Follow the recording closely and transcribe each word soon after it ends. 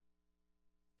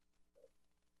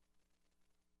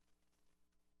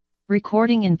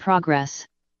Recording in progress.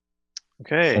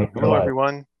 Okay, hello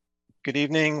everyone. Good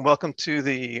evening. Welcome to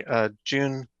the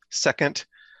June 2nd,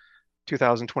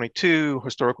 2022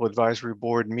 Historical Advisory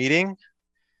Board meeting.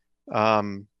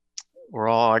 We're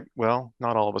all, well,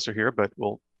 not all of us are here, but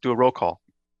we'll do a roll call.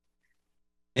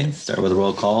 Okay, start with a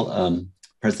roll call.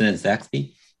 President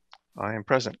Zaxby. I am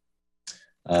present.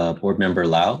 Board Member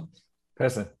Lau.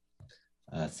 Present.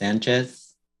 Sanchez.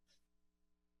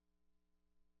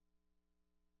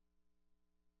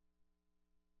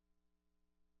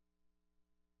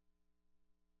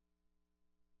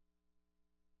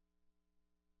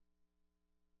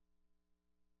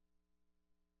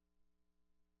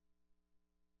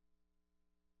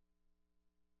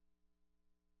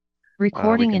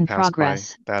 Recording in pass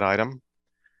progress. by that item.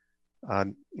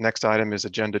 Next item is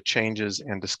agenda changes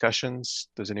and discussions.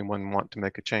 Does anyone want to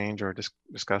make a change or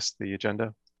discuss the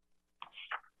agenda?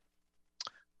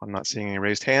 I'm not seeing any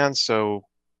raised hands, so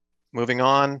moving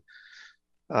on.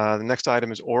 The next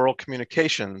item is oral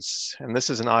communications, and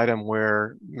this is an item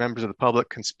where members of the public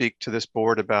can speak to this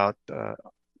board about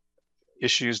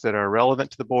issues that are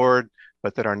relevant to the board,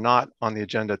 but that are not on the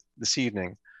agenda this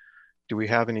evening. Do we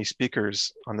have any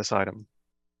speakers on this item?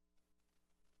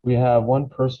 We have one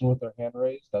person with their hand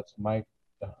raised. That's Mike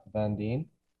Van Deen.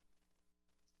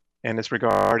 And it's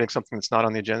regarding something that's not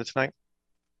on the agenda tonight?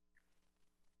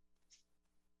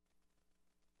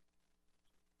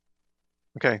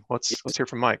 Okay, let's hear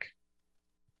from Mike.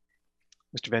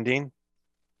 Mr. Van Deen?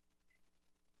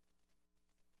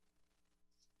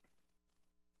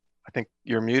 I think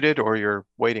you're muted or you're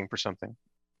waiting for something.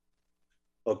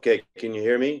 Okay, can you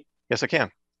hear me? Yes, I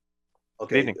can.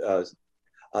 Okay. Good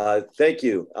evening. Thank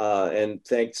you, and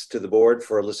thanks to the board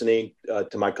for listening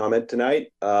to my comment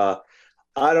tonight. I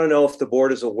don't know if the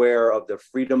board is aware of the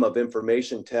Freedom of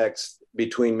Information text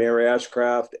between Mayor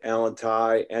Ashcraft, Alan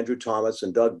Tighe, Andrew Thomas,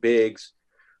 and Doug Biggs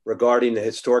regarding the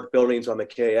historic buildings on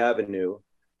McKay Avenue.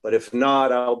 But if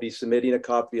not, I'll be submitting a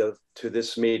copy to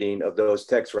this meeting of those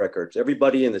text records.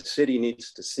 Everybody in the city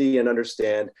needs to see and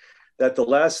understand that the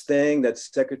last thing that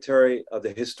Secretary of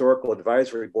the Historical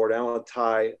Advisory Board, Alan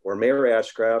Tighe, or Mayor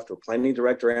Ashcraft, or Planning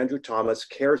Director Andrew Thomas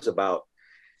cares about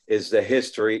is the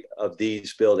history of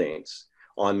these buildings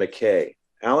on McKay.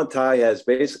 Alan Tighe has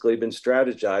basically been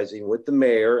strategizing with the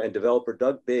mayor and developer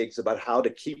Doug Biggs about how to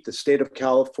keep the state of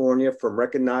California from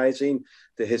recognizing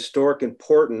the historic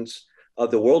importance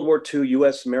of the World War II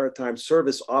U.S. Maritime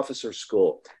Service Officer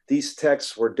School. These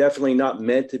texts were definitely not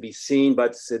meant to be seen by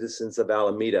the citizens of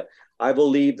Alameda. I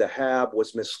believe the HAB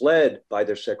was misled by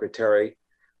their secretary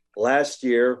last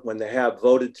year when the HAB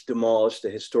voted to demolish the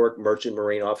historic Merchant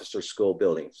Marine Officer School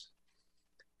buildings.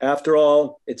 After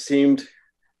all, it seemed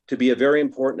to be a very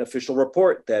important official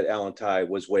report that Alan Tighe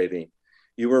was waiving.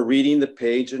 You were reading the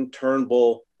Page and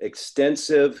Turnbull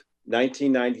extensive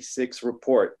 1996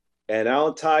 report, and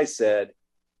Alan Tighe said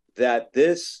that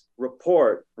this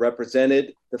report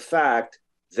represented the fact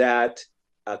that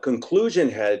a conclusion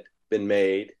had been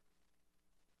made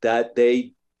that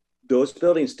those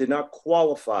buildings did not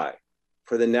qualify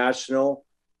for the National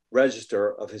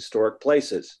Register of Historic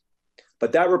Places.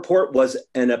 But that report was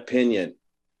an opinion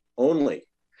only.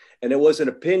 And it was an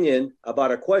opinion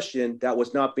about a question that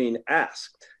was not being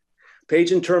asked.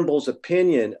 Page and Turnbull's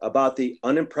opinion about the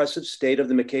unimpressive state of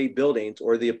the McKay buildings,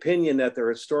 or the opinion that their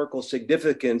historical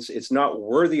significance is not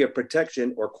worthy of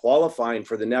protection or qualifying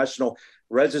for the National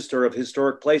Register of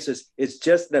Historic Places, is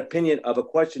just an opinion of a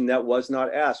question that was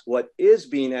not asked. What is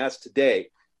being asked today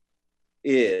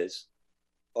is,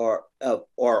 are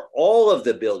all of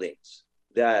the buildings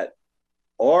that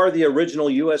are the original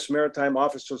U.S. Maritime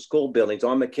Officer School buildings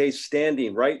on McKay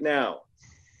standing right now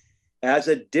as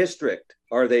a district,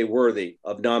 are they worthy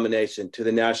of nomination to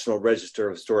the National Register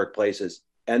of Historic Places?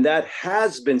 And that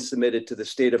has been submitted to the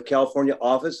State of California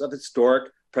Office of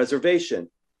Historic Preservation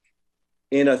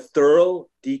in a thorough,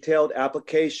 detailed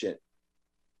application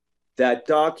that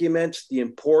documents the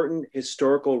important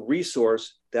historical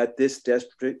resource that this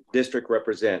district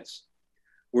represents.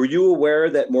 Were you aware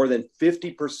that more than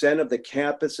 50% of the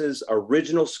campus's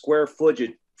original square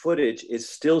footage is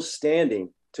still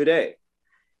standing today?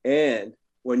 And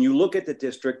when you look at the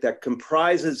district that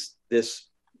comprises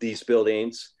these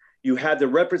buildings, you have the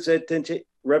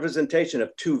representation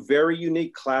of two very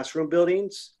unique classroom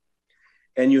buildings,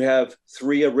 and you have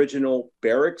three original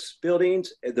barracks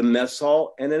buildings, the mess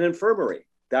hall, and an infirmary.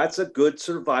 That's a good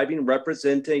surviving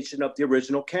representation of the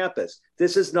original campus.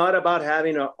 This is not about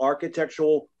having an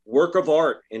architectural work of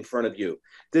art in front of you.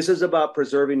 This is about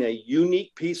preserving a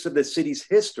unique piece of the city's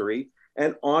history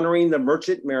and honoring the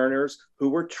merchant mariners who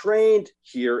were trained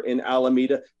here in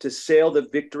Alameda to sail the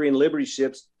Victory and Liberty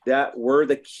ships that were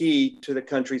the key to the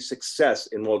country's success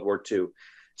in World War II.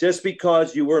 Just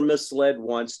because you were misled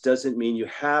once doesn't mean you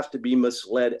have to be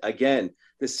misled again.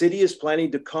 The city is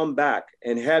planning to come back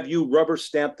and have you rubber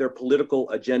stamp their political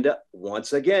agenda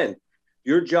once again.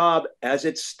 Your job, as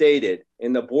it's stated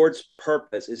in the board's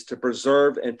purpose, is to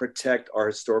preserve and protect our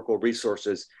historical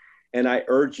resources. And I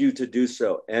urge you to do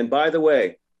so. And by the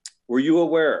way, were you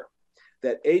aware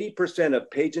that 80%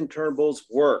 of Page and Turnbull's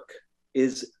work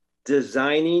is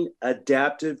designing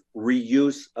adaptive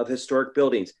reuse of historic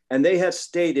buildings? And they have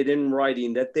stated in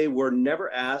writing that they were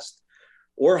never asked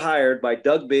or hired by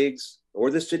Doug Biggs or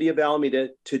the city of Alameda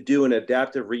to do an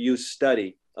adaptive reuse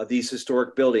study of these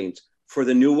historic buildings for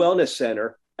the new wellness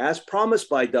center, as promised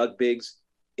by Doug Biggs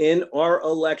in our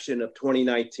election of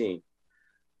 2019.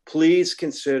 Please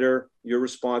consider your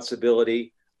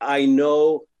responsibility. I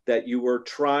know that you were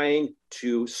trying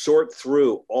to sort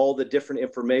through all the different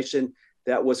information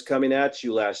that was coming at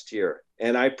you last year,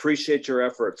 and I appreciate your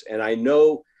efforts, and I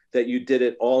know that you did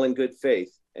it all in good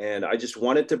faith. And I just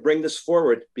wanted to bring this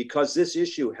forward because this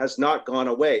issue has not gone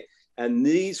away. And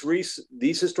these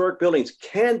historic buildings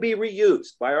can be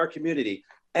reused by our community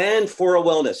and for a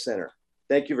wellness center.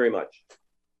 Thank you very much.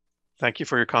 Thank you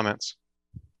for your comments.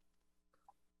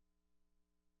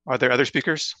 Are there other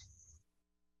speakers?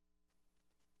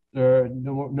 There are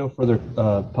no further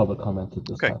public comments at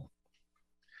this time.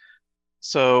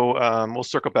 So we'll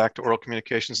circle back to oral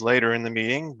communications later in the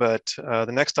meeting, but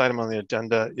the next item on the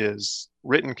agenda is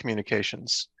written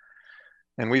communications.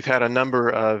 And we've had a number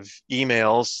of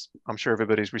emails, I'm sure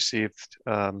everybody's received,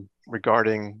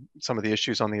 regarding some of the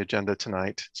issues on the agenda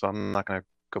tonight. So I'm not going to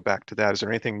go back to that. Is there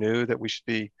anything new that we should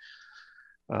be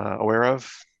aware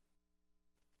of?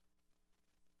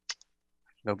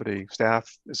 Nobody,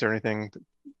 staff, is there anything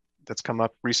that's come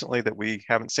up recently that we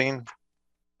haven't seen?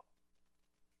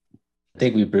 I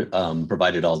think we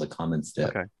provided all the comments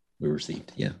that we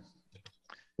received. Yeah.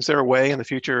 Is there a way in the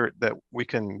future that we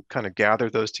can kind of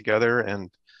gather those together and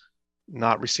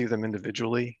not receive them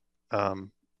individually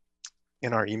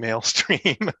in our email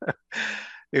stream?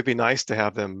 It'd be nice to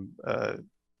have them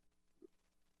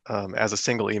as a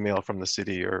single email from the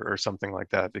city or something like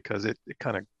that, because it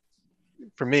kind of,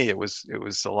 for me, it was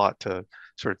a lot to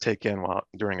sort of take in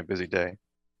during a busy day.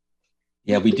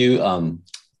 Yeah, we do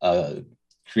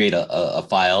create a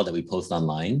file that we post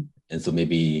online, and so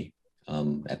maybe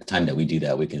at the time that we do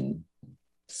that, we can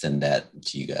send that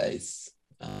to you guys.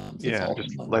 Yeah,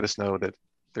 just let us know that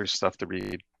there's stuff to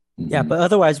read. Yeah, but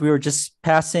otherwise we were just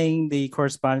passing the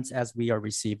correspondence as we are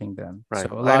receiving them. Right.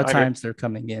 So a lot of times they're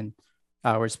coming in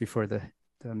hours before the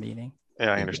meeting.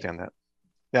 Yeah, I understand that.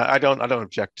 Yeah, I don't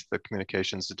object to the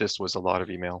communications. It just was a lot of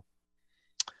email.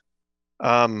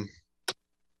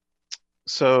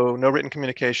 So no written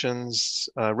communications.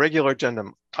 Regular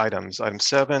agenda items. Item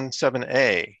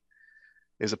 7A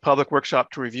is a public workshop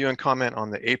to review and comment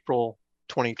on the April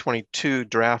 2022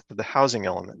 draft of the housing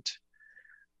element.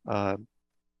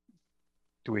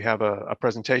 Do we have a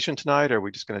presentation tonight, or are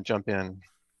we just going to jump in?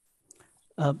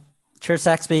 Chair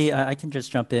Saxby, I can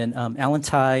just jump in. Alan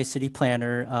Tai, City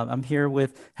Planner. I'm here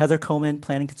with Heather Coleman,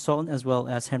 Planning Consultant, as well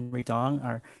as Henry Dong,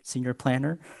 our Senior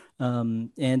Planner.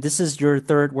 And this is your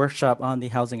third workshop on the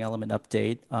housing element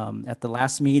update. At the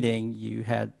last meeting, you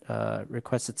had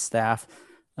requested staff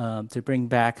to bring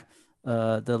back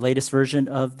the latest version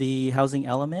of the housing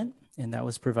element, and that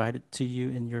was provided to you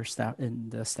in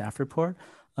the staff report,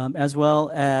 as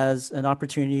well as an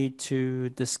opportunity to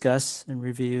discuss and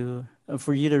review,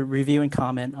 for you to review and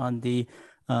comment on the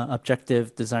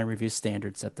objective design review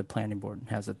standards that the planning board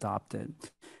has adopted.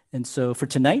 And so for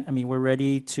tonight, I mean, we're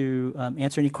ready to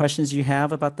answer any questions you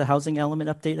have about the housing element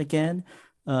update again.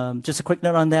 Just a quick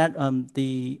note on that,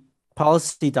 the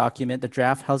policy document, the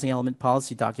draft housing element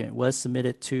policy document, was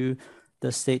submitted to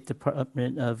the State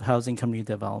Department of Housing Community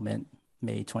Development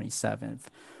May 27th.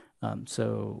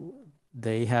 So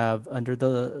they have, under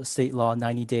the state law,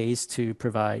 90 days to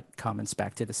provide comments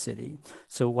back to the city.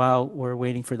 So while we're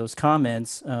waiting for those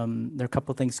comments, there are a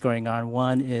couple of things going on.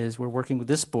 One is we're working with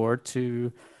this board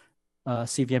to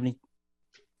see if you have any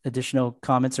additional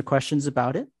comments or questions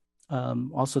about it.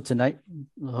 Also tonight,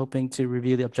 we're hoping to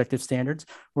review the objective standards.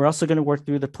 We're also going to work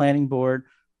through the planning board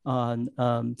on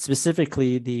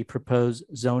specifically the proposed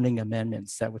zoning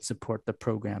amendments that would support the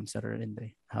programs that are in the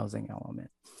housing element.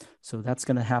 So that's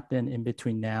going to happen in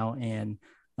between now and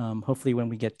hopefully when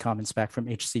we get comments back from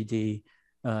HCD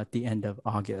at the end of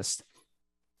August.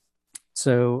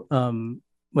 So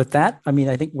with that, I mean,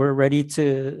 I think we're ready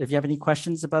to, if you have any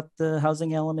questions about the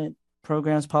housing element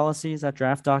programs, policies, that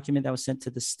draft document that was sent to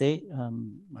the state.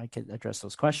 I could address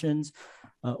those questions.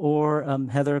 Or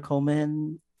Heather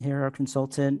Coleman, here, our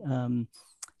consultant,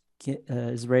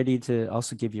 is ready to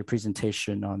also give you a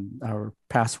presentation on our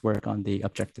past work on the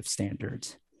objective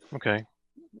standards. Okay.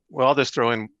 Well, I'll just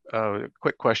throw in a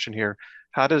quick question here.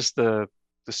 How does the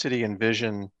city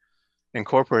envision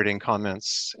incorporating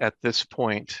comments at this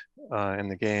point in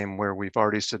the game where we've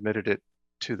already submitted it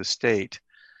to the state,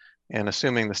 and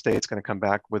assuming the state's going to come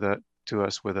back to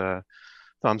us with a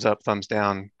thumbs up, thumbs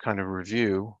down kind of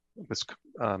review?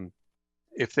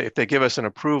 If they give us an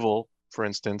approval, for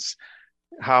instance,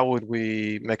 how would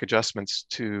we make adjustments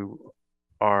to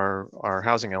our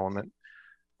housing element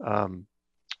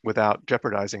without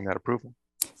jeopardizing that approval?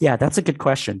 Yeah, that's a good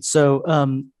question. So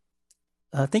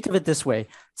think of it this way.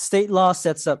 State law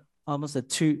sets up almost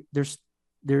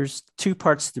there's two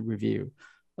parts to the review.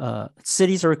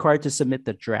 Cities are required to submit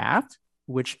the draft,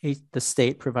 which the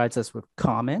state provides us with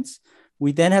comments.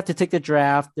 We then have to take the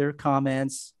draft, their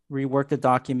comments, rework the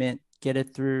document, get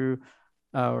it through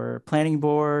our planning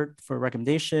board for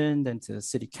recommendation, then to the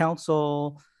city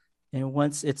council. And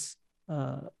once it's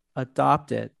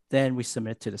adopted, then we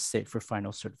submit to the state for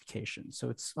final certification. So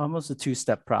it's almost a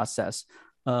two-step process.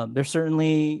 There's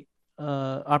certainly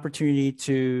opportunity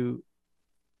to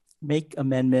make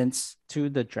amendments to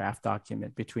the draft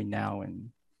document between now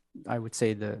and, I would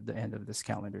say, the end of this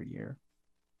calendar year.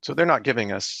 So they're not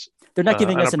giving us an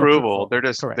approval. They're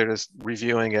just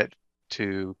reviewing it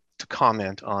to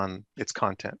comment on its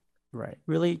content. Right.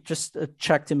 Really just a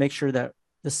check to make sure that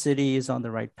the city is on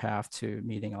the right path to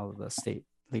meeting all of the state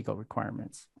legal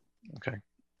requirements. Okay.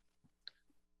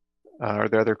 Are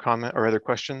there other comment or other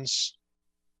questions?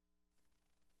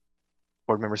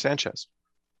 Board Member Sanchez.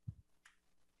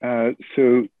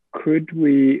 So could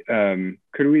we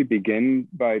begin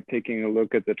by taking a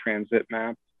look at the transit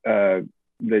map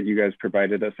that you guys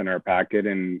provided us in our packet,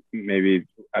 and maybe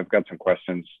I've got some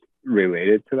questions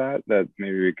related to that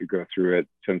maybe we could go through it,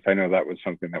 since I know that was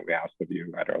something that we asked of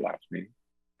you at our last meeting.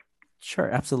 Sure,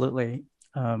 absolutely.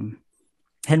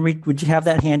 Henry, would you have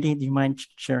that handy? Do you mind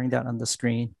sharing that on the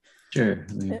screen? Sure.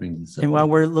 Let me bring this up. And while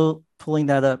we're pulling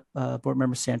that up, Board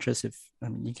Member Sanchez,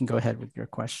 you can go ahead with your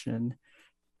question.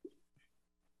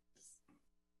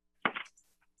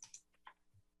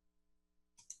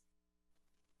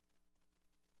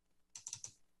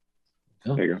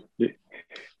 Oh. There you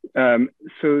go.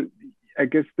 So I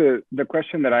guess the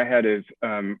question that I had is,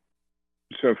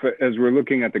 as we're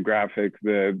looking at the graphic,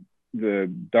 the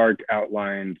dark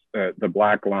outlines, the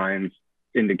black lines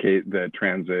indicate the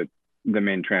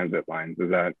main transit lines.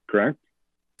 Is that correct?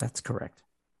 That's correct.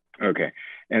 Okay.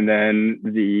 And then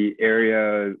the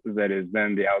area that is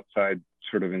then the outside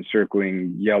sort of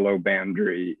encircling yellow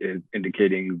boundary is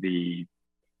indicating the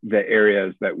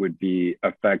areas that would be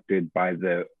affected by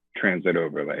the transit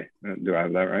overlay. Do I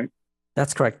have that right?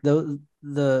 That's correct.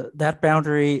 That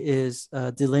boundary is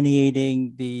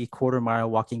delineating the quarter-mile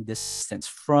walking distance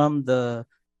from the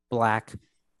black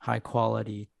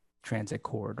high-quality transit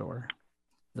corridor,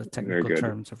 the technical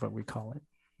terms of what we call it.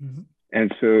 Mm-hmm.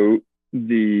 And so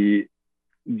the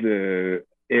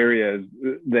areas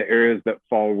that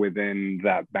fall within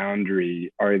that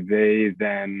boundary, are they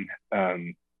then,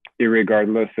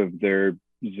 irregardless of their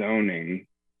zoning,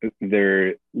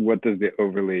 what does the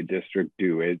overlay district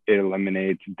do? It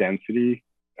eliminates density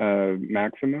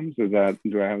maximums. Do I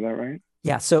have that right?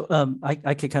 Yeah. So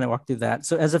I could kind of walk through that.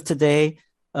 So as of today,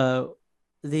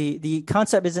 the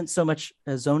concept isn't so much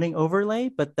a zoning overlay,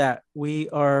 but that we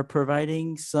are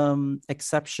providing some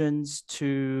exceptions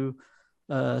to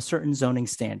certain zoning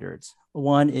standards.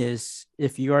 One is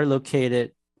if you are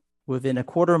located within a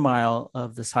quarter mile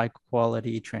of this high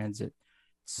quality transit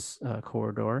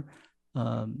corridor,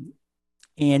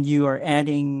 and you are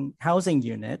adding housing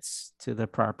units to the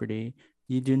property,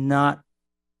 you do not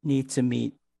need to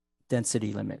meet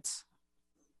density limits.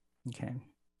 Okay.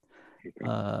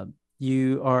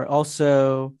 You are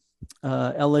also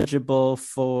eligible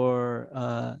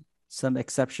for some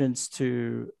exceptions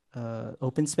to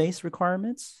open space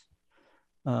requirements.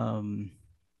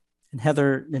 And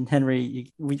Heather and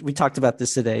Henry, we talked about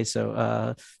this today.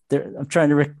 So I'm trying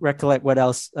to recollect what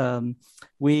else.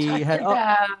 We had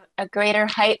about a greater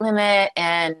height limit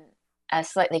and a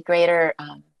slightly greater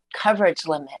coverage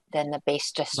limit than the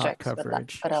base districts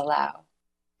would allow.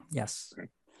 Yes.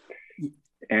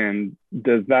 And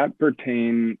does that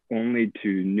pertain only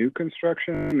to new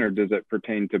construction, or does it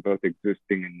pertain to both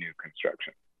existing and new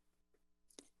construction?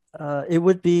 It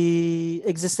would be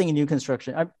existing and new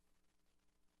construction.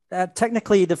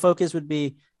 Technically, the focus would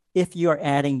be if you are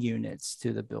adding units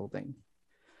to the building.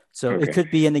 So Okay. it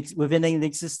could be within an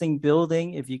existing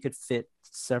building. If you could fit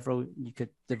several, you could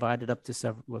divide it up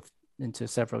to into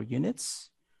several units.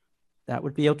 That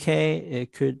would be okay.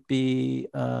 It could be.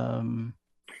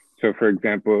 So, for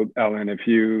example, Ellen, if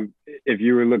you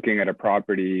were looking at a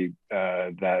property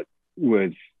that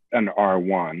was an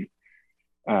R1,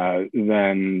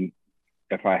 then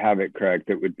if I have it correct,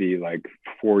 it would be like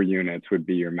 4 units would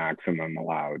be your maximum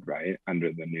allowed, right,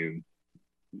 under the new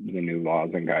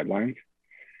laws and guidelines.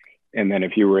 And then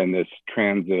if you were in this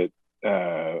transit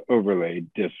overlay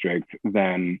district,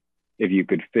 then if you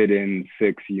could fit in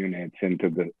 6 units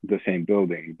into the same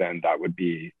building, then that would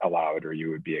be allowed, or you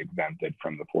would be exempted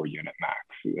from the 4-unit max.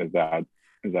 Is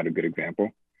that a good example?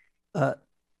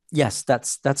 Yes,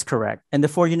 that's correct. And the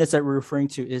 4 units that we're referring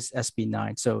to is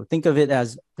SB9. So think of it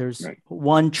as there's Right.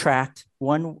 one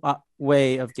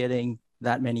way of getting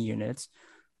that many units.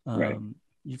 Right.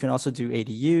 You can also do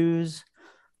ADUs.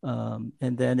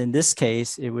 And then in this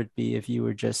case, it would be if you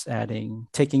were just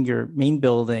taking your main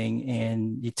building,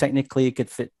 and you technically could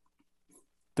fit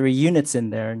 3 units in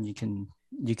there, and you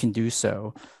can do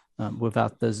so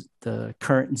without the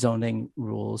current zoning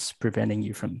rules preventing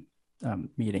you from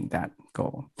meeting that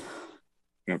goal.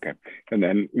 Okay. And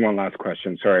then one last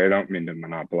question. Sorry, I don't mean to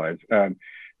monopolize.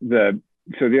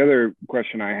 So the other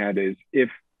question I had is if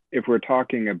we're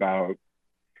talking about,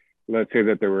 let's say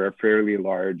that there were a fairly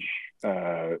large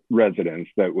residence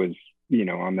that was,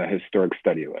 on the historic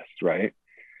study list, right?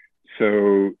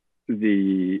 So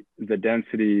the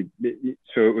density,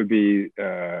 so it would be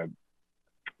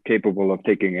capable of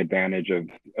taking advantage of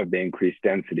the increased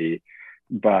density,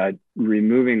 but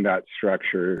removing that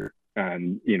structure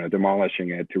and demolishing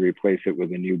it to replace it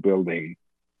with a new building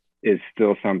is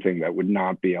still something that would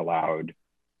not be allowed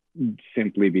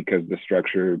simply because the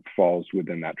structure falls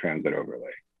within that transit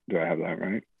overlay. Do I have that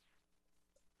right?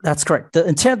 That's correct. The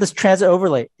intent of this transit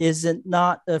overlay isn't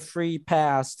not a free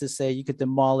pass to say you could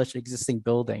demolish existing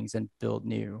buildings and build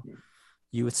new.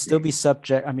 You would still be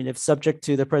subject. I mean, if subject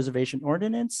to the preservation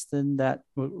ordinance, then that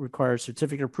would require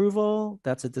certificate approval.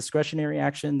 That's a discretionary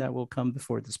action that will come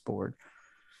before this board.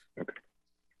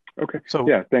 Okay. So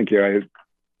yeah, thank you.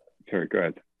 Sorry, go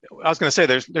ahead. I was going to say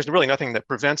there's really nothing that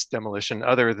prevents demolition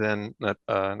other than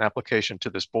an application to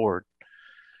this board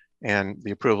and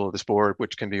the approval of this board,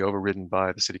 which can be overridden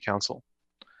by the city council.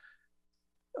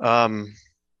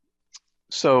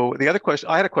 So the other question,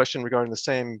 I had a question regarding the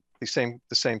same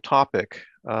topic.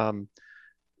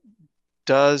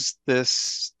 Does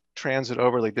this transit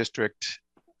overlay district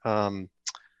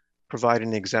provide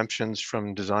any exemptions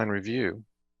from design review?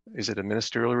 Is it a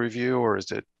ministerial review, or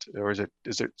is it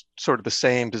sort of the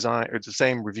same design, or it's the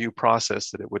same review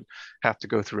process that it would have to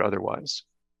go through otherwise?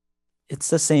 It's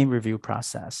the same review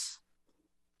process.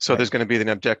 So there's going to be an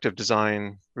objective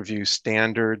design review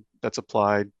standard that's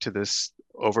applied to this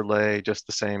overlay just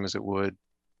the same as it would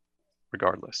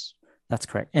regardless. That's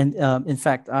correct. And in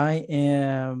fact, I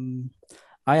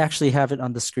actually have it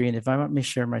on the screen. If I want me to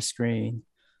share my screen,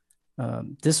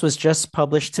 this was just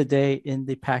published today in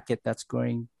the packet that's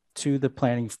going to the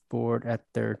planning board at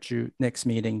their next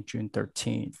meeting, June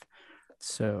 13th.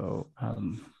 So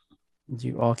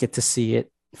you all get to see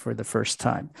it for the first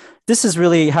time. This is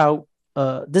really how,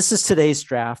 this is today's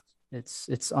draft.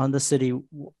 It's on the city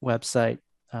website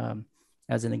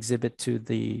as an exhibit to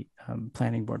the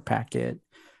planning board packet.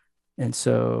 And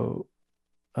so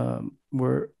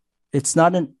it's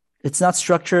not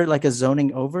structured like a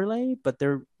zoning overlay, but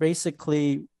they're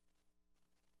basically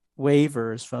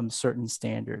waivers from certain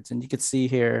standards. And you could see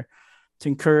here, to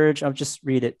encourage, I'll just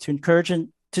read it,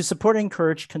 to support and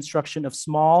encourage construction of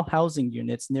small housing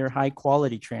units near high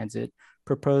quality transit,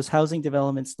 propose housing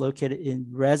developments located in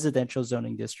residential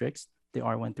zoning districts, the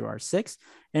R1 through R6,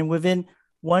 and within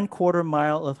 1/4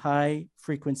 mile of high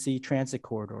frequency transit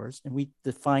corridors. And we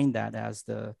define that as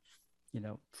the,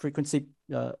 frequency,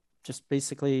 just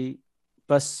basically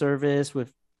bus service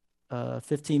with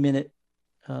 15-minute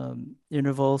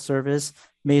interval service,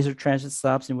 major transit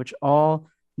stops in which all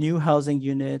new housing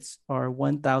units are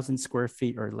 1,000 square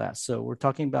feet or less. So we're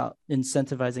talking about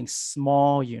incentivizing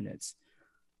small units.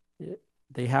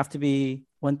 They have to be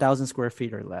 1,000 square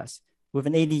feet or less. With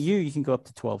an ADU, you can go up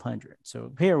to 1,200.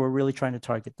 So here we're really trying to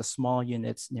target the small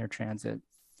units near transit.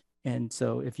 And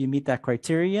so if you meet that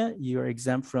criteria, you are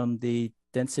exempt from the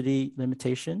density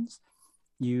limitations.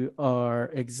 You are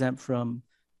exempt from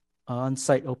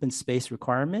on-site open space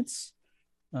requirements,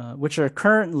 which are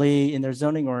currently in their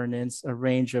zoning ordinance, a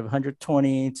range of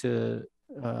 120 to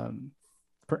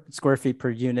square feet per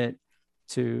unit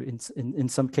to, in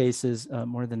some cases,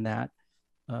 more than that.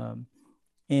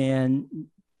 And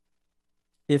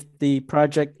if the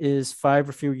project is 5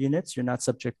 or fewer units, you're not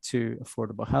subject to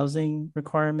affordable housing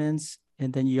requirements.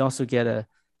 And then you also get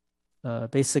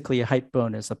basically a height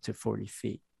bonus up to 40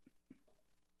 feet.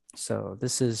 So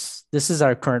this is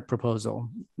our current proposal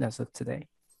as of today.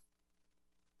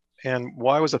 And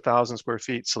why was 1,000 square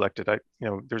feet selected?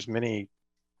 There's many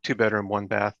 2-bedroom,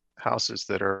 1-bath houses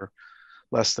that are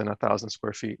less than 1,000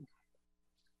 square feet.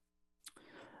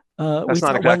 That's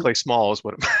not exactly small, is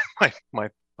what my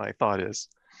thought is.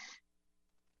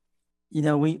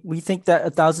 We think that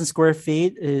 1,000 square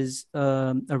feet is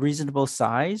a reasonable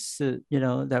size,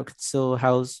 that could still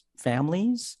house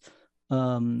families,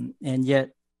 and yet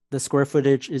the square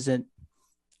footage isn't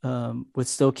would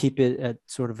still keep it at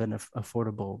sort of an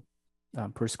affordable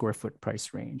per square foot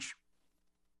price range.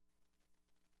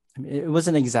 I mean, it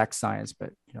wasn't exact science,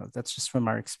 but that's just from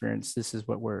our experience. This is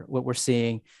what we're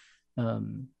seeing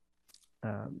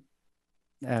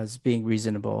as being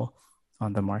reasonable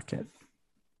on the market.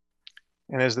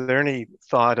 And is there any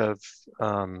thought of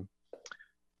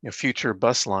future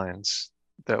bus lines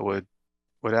that would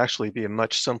actually be a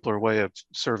much simpler way of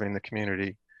serving the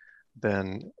community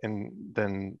than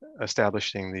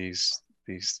establishing these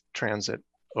transit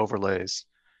overlays?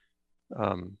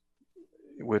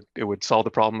 It would solve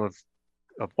the problem of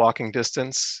walking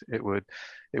distance. It would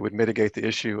mitigate the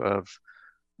issue of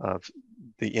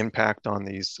the impact on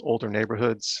these older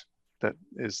neighborhoods that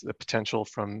is the potential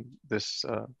from this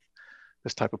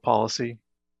type of policy.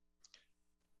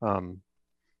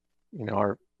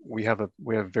 We have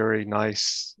very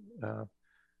nice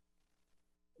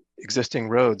existing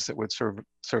roads that would serve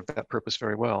that purpose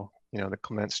very well. The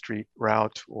Clement Street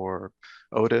route, or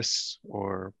Otis,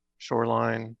 or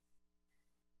Shoreline.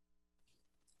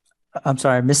 I'm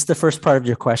sorry, I missed the first part of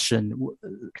your question.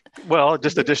 Well,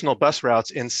 just additional bus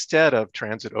routes instead of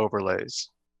transit overlays.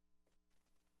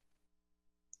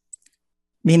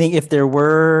 Meaning, if there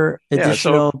were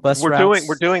additional bus routes?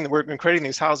 We're creating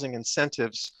these housing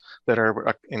incentives that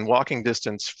are in walking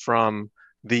distance from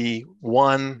the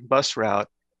one bus route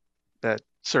that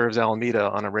serves Alameda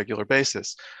on a regular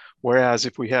basis. Whereas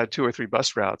if we had 2 or 3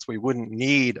 bus routes, we wouldn't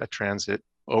need a transit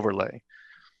overlay.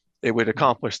 It would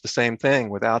accomplish the same thing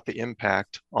without the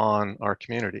impact on our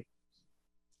community.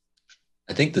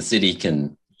 I think the city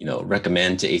can,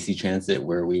 recommend to AC Transit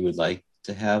where we would like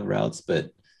to have routes,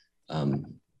 but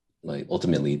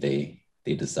ultimately they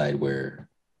decide where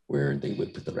they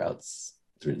would put the routes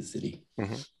through the city.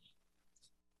 Mm-hmm.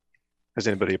 Has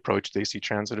anybody approached AC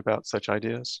Transit about such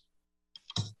ideas?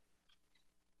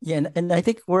 Yeah, and I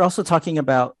think we're also talking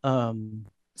about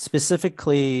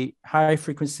specifically high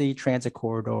frequency transit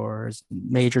corridors,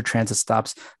 major transit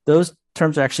stops. Those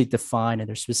terms are actually defined and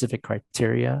there's specific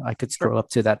criteria. I could scroll up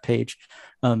to that page.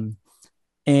 My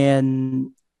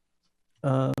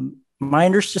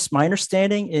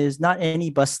understanding is not any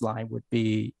bus line would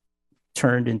be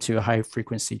turned into a high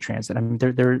frequency transit. I mean,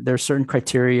 there are certain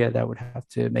criteria that would have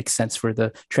to make sense for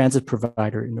the transit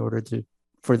provider in order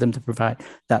for them to provide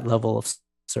that level of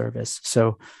service.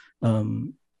 So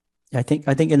I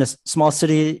think in a small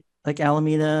city like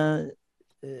Alameda,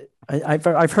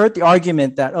 I've heard the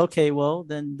argument that, okay, well,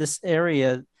 then this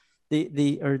area,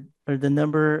 the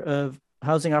number of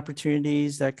housing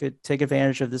opportunities that could take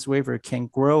advantage of this waiver can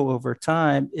grow over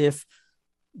time if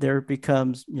there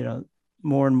becomes,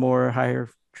 more and more higher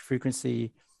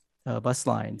frequency bus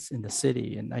lines in the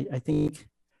city. And I think,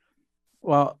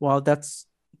 while that's,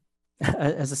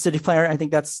 as a city planner, I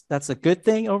think that's a good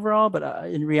thing overall, but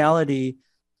in reality,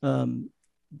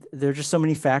 there are just so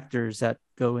many factors that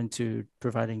go into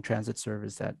providing transit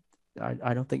service that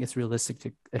I don't think it's realistic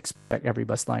to expect every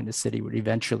bus line in the city would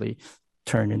eventually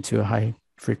turn into a high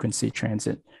frequency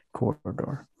transit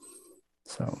corridor.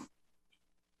 So I'm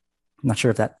not sure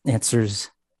if that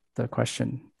answers the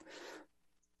question.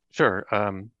 Sure.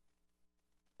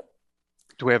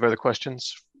 Do we have other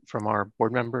questions from our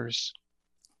board members?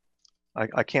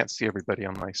 I can't see everybody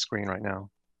on my screen right now.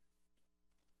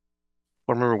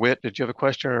 Board Member Witt, did you have a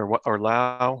question, or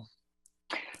Lau?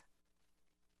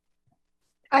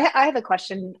 I have a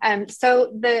question.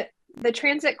 So the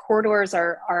transit corridors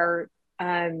are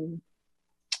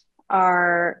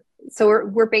so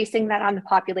we're basing that on the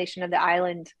population of the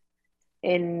island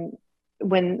when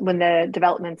the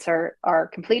developments are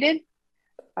completed.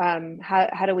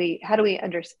 How do we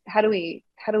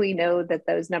know that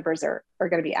those numbers are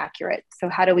going to be accurate? So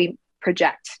how do we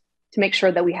project to make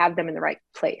sure that we have them in the right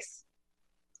place?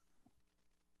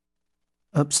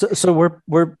 So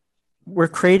we're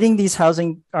creating these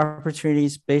housing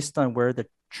opportunities based on where the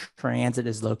transit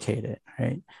is located,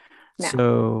 right? Yeah.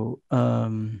 So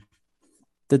I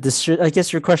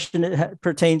guess your question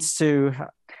pertains to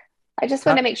I just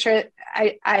want to make sure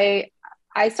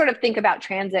I sort of think about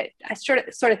transit. I sort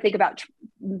of think about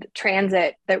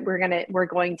transit that we're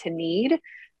going to need,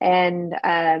 and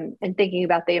thinking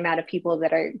about the amount of people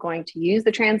that are going to use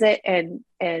the transit,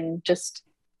 and just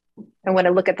I want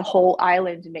to look at the whole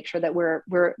island and make sure that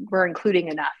we're including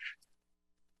enough.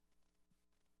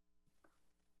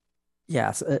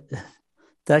 Yes,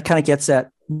 that kind of gets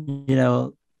at,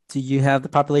 do you have the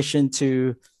population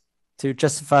to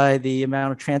justify the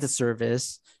amount of transit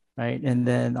service, right? And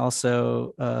then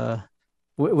also,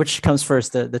 which comes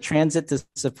first, the transit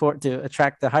to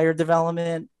attract the higher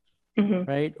development,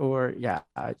 right? Or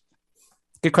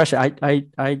good question. I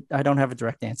don't have a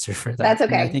direct answer for that. That's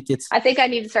okay. I think I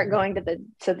need to start going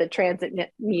to the transit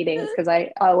meetings, because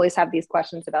I always have these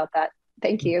questions about that.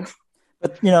 Thank you.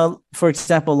 But for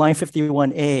example, line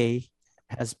 51A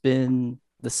has been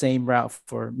the same route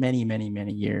for many, many,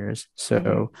 many years.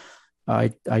 So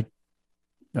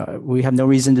we have no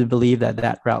reason to believe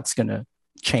that route's going to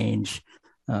change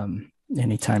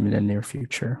anytime in the near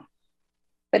future.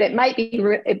 But it might be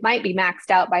maxed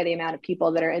out by the amount of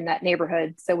people that are in that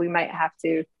neighborhood. So we might have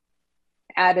to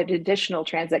add an additional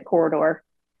transit corridor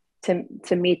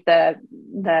to meet the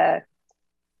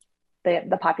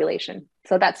population.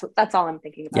 So that's all I'm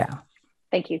thinking about. Yeah.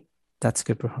 Thank you. That's a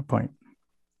good point.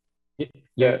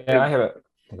 Yeah, I have a.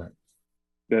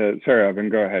 Okay. Sorry, Evan,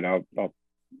 go ahead. I'll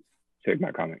take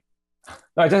my comment.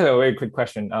 No, just a very quick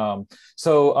question.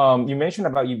 So you mentioned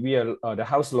about the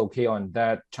house located on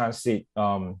that transit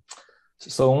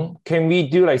zone. Can we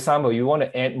do like example? You want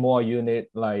to add more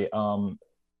unit like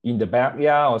in the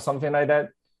backyard or something like that?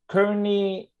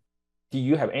 Currently, do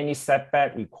you have any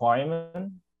setback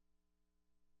requirement?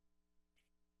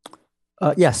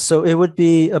 Yes. So it would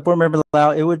be a board member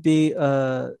allow. It would be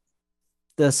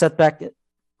the setback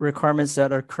requirements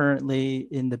that are currently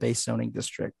in the base zoning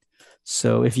district.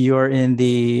 So if you are in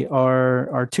the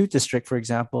R2 district, for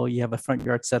example, you have a front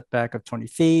yard setback of 20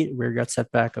 feet, rear yard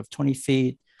setback of 20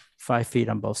 feet, 5 feet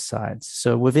on both sides.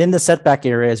 So within the setback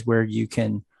areas where you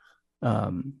can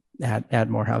add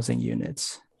more housing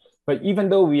units. But even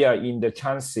though we are in the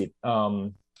transit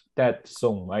that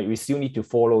zone, right, we still need to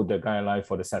follow the guideline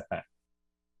for the setback.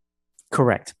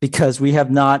 Correct, because we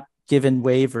have not given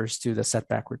waivers to the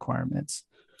setback requirements.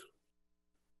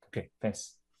 Okay,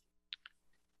 thanks.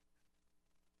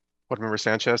 Board Member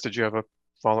Sanchez, did you have a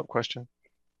follow-up question?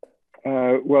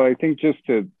 Well, I think just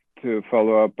to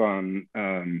follow up on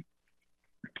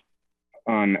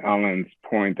Alan's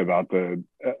point about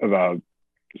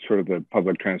sort of the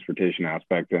public transportation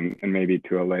aspect, and maybe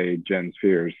to allay Jen's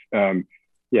fears.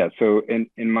 Yeah, so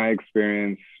in my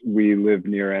experience, we live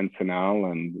near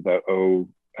Encinal, and the O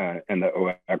and the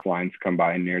OX lines come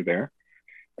by near there.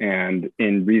 And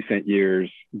in recent years,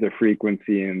 the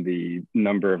frequency and the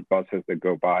number of buses that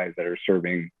go by that are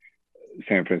serving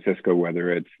San Francisco,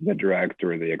 whether it's the direct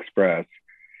or the express,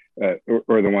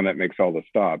 or the one that makes all the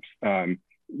stops,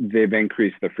 they've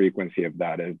increased the frequency of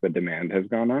that as the demand has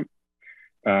gone up.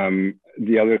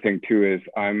 The other thing too is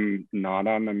I'm not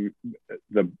on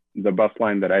the bus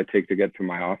line that I take to get to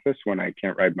my office when I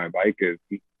can't ride my bike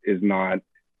is not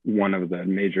one of the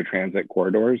major transit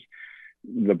corridors.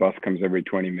 The bus comes every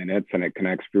 20 minutes and it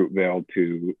connects Fruitvale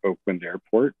to Oakland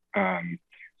Airport.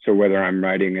 So whether I'm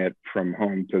riding it from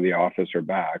home to the office or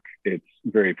back, it's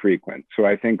very frequent. So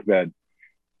I think that,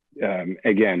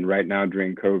 again, right now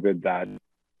during COVID, that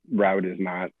route is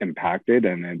not impacted,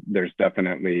 and there's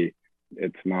definitely,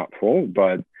 it's not full.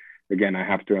 But again, I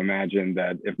have to imagine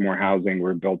that if more housing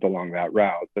were built along that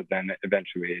route, that then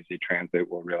eventually AZ Transit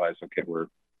will realize, okay,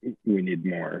 we need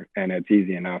more, and it's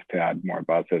easy enough to add more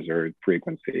buses or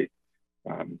frequency.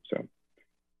 So.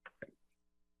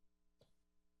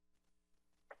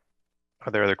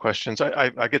 Are there other questions?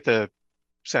 I get the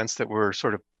sense that we're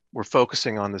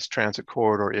focusing on this transit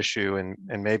corridor issue,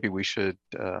 and maybe we should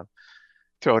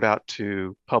throw it out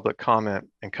to public comment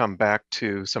and come back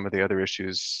to some of the other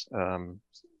issues,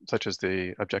 such as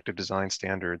the objective design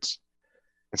standards,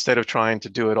 instead of trying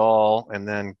to do it all and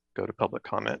then go to public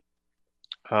comment.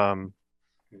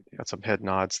 Got some head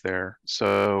nods there.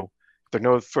 So if there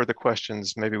are no further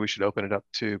questions, maybe we should open it up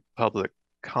to public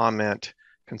comment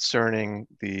concerning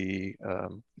the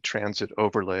transit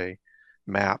overlay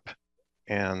map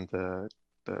and the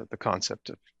concept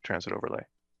of transit overlay.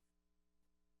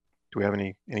 Do we have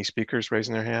any speakers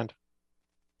raising their hand?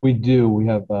 We do. We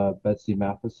have Betsy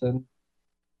Matheson.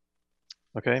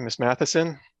 Okay, Ms.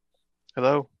 Matheson,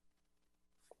 hello.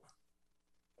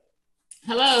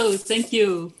 Hello, thank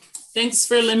you. Thanks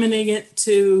for limiting it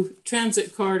to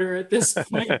transit corridor at this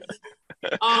point.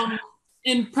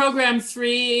 In program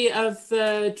 3 of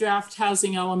the draft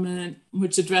housing element,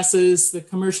 which addresses the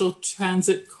commercial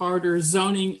transit corridor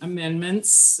zoning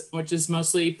amendments, which is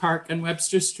mostly Park and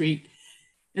Webster Street,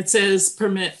 it says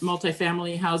permit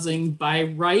multifamily housing by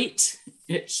right.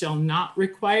 It shall not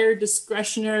require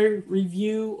discretionary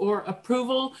review or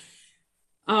approval.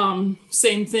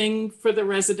 Same thing for the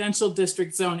residential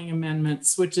district zoning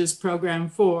amendments, which is program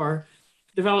 4.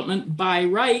 Development by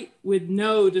right with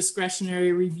no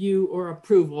discretionary review or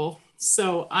approval.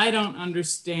 So I don't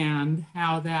understand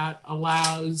how that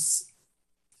allows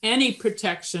any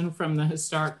protection from the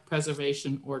historic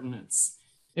preservation ordinance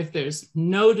if there's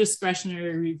no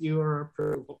discretionary review or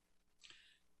approval.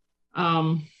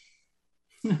 I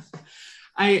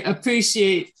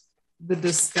appreciate the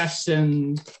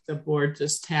discussion the board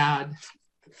just had,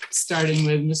 starting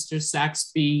with Mr.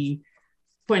 Saxby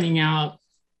pointing out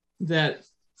that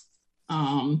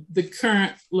the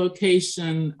current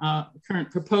location, current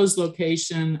proposed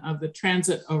location of the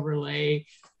transit overlay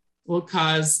will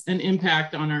cause an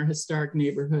impact on our historic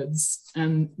neighborhoods.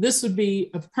 And this would be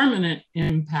a permanent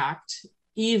impact,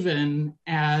 even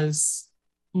as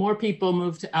more people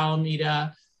move to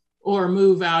Alameda or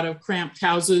move out of cramped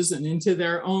houses and into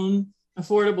their own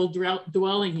affordable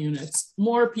dwelling units.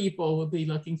 More people will be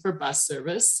looking for bus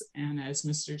service. And as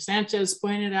Mr. Sanchez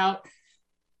pointed out,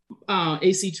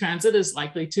 AC Transit is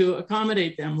likely to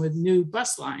accommodate them with new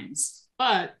bus lines,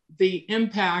 but the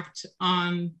impact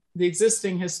on the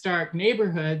existing historic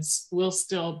neighborhoods will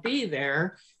still be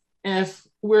there if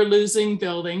we're losing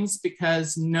buildings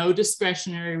because no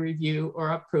discretionary review or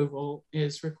approval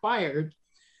is required.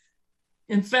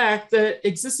 In fact, the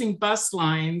existing bus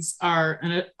lines are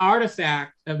an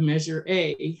artifact of Measure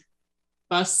A.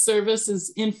 Bus service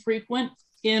is infrequent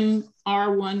in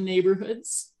R1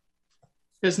 neighborhoods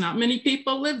because not many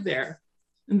people live there.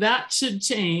 And that should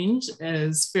change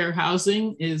as fair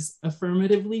housing is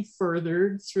affirmatively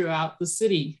furthered throughout the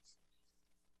city.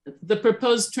 The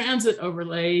proposed transit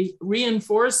overlay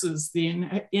reinforces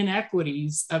the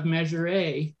inequities of Measure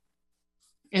A.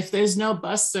 If there's no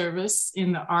bus service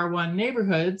in the R1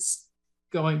 neighborhoods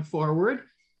going forward,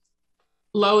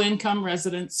 low-income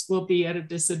residents will be at a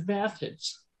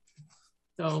disadvantage.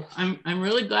 So I'm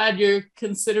really glad you're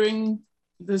considering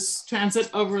this transit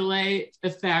overlay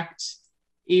effect,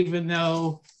 even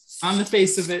though on the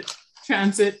face of it,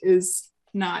 transit is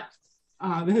not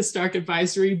the Historic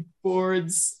Advisory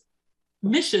Board's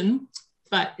mission,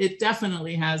 but it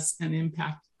definitely has an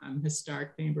impact on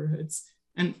historic neighborhoods.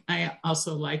 And I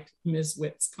also liked Ms.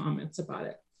 Witt's comments about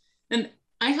it. And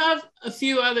I have a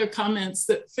few other comments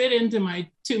that fit into my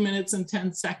 2 minutes and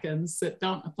 10 seconds that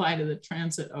don't apply to the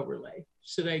transit overlay.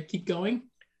 Should I keep going?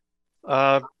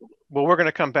 Well, we're going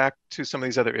to come back to some of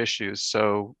these other issues.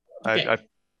 So okay. I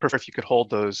prefer if you could hold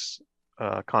those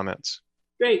comments.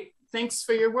 Great. Thanks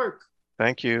for your work.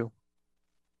 Thank you.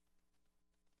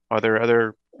 Are there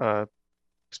other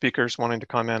speakers wanting to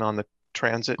comment on the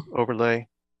transit overlay?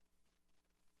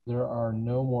 There are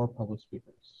no more public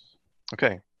speakers.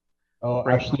 Okay. Oh,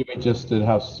 actually, we just did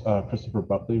have Christopher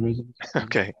Buckley raising.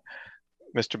 Okay.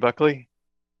 Mr. Buckley.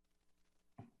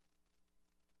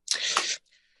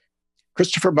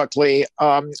 Christopher Buckley.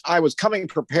 I was coming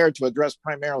prepared to address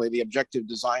primarily the objective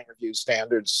design review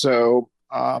standards. So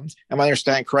am I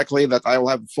understanding correctly that I will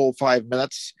have a full 5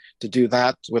 minutes to do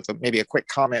that with maybe a quick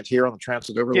comment here on the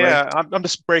transit overlay? Yeah, I'm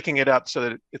just breaking it up so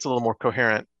that it's a little more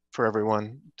coherent for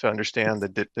everyone to understand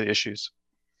the issues.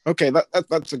 Okay,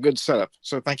 that's a good setup.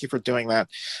 So thank you for doing that.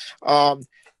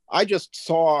 I just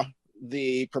saw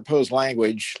the proposed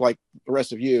language like the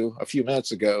rest of you a few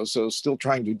minutes ago, so still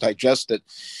trying to digest it.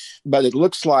 But it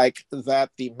looks like that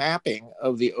the mapping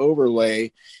of the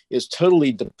overlay is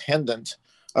totally dependent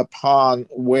upon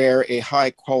where a high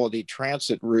quality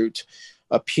transit route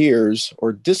appears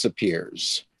or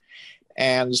disappears.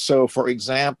 And so, for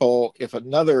example, if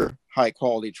another high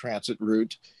quality transit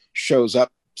route shows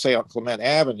up, say on Clement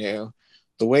Avenue,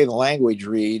 the way the language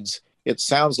reads, it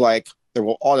sounds like there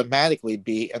will automatically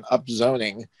be an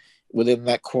upzoning within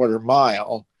that quarter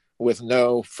mile with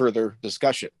no further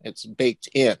discussion. It's baked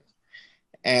in.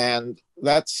 And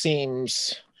that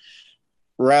seems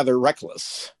rather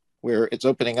reckless, where it's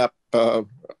opening up a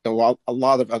lot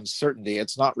of uncertainty.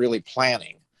 It's not really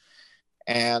planning.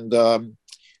 And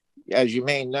as you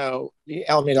may know, the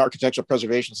Alameda Architectural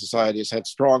Preservation Society has had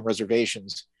strong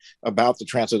reservations about the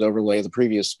transit overlay. The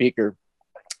previous speaker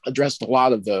addressed a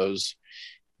lot of those,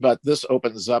 but this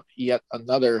opens up yet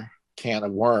another can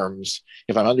of worms,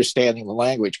 if I'm understanding the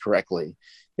language correctly.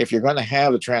 If you're going to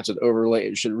have a transit overlay,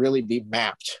 it should really be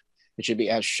mapped. It should be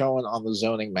as shown on the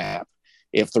zoning map.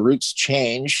 If the routes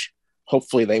change,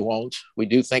 Hopefully they won't. We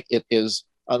do think it is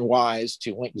unwise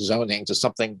to link zoning to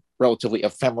something relatively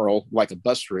ephemeral like a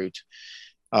bus route.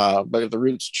 But if the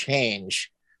routes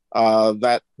change,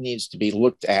 that needs to be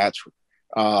looked at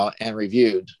and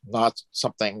reviewed, not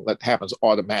something that happens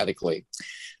automatically.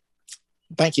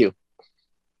 Thank you.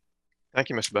 Thank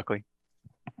you, Mr. Buckley.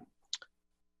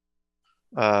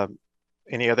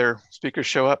 Any other speakers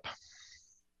show up?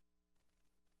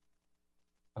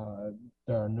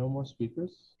 There are no more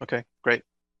speakers. Okay, great.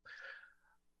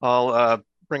 I'll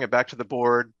bring it back to the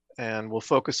board and we'll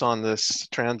focus on this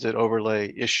transit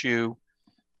overlay issue,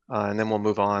 and then we'll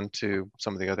move on to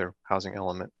some of the other housing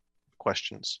element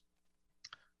questions.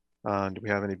 Do we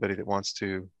have anybody that wants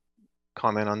to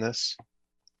comment on this?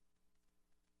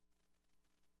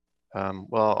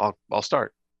 Well, I'll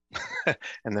start,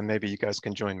 and then maybe you guys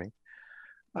can join me.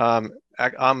 I'm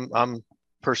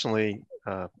personally,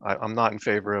 I'm not in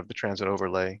favor of the transit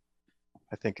overlay.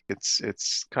 I think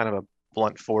it's kind of a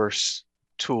blunt force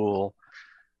tool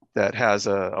that has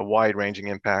a wide-ranging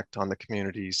impact on the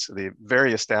communities, the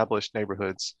very established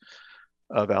neighborhoods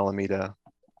of Alameda,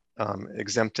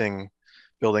 exempting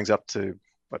buildings up to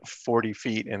what, 40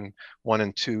 feet in 1-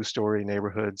 and 2-story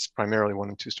neighborhoods, primarily 1-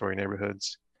 and 2-story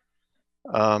neighborhoods.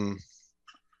 The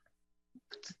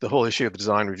whole issue of the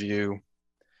design review,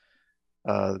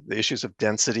 the issues of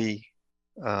density.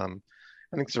 I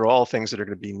think these are all things that are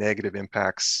going to be negative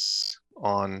impacts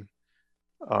on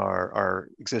our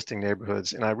existing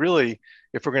neighborhoods. And I really,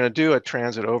 if we're going to do a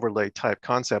transit overlay type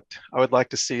concept, I would like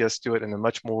to see us do it in a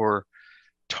much more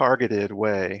targeted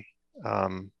way,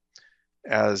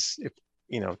 as if,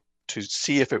 to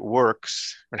see if it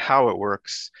works and how it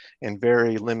works in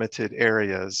very limited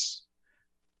areas,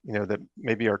 that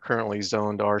maybe are currently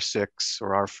zoned R6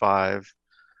 or R5.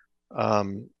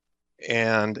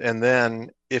 And then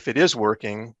if it is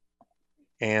working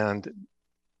and,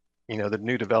 the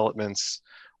new developments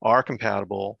are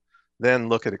compatible, then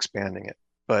look at expanding it.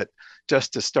 But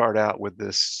just to start out with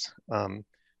this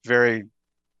very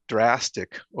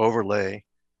drastic overlay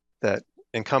that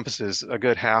encompasses a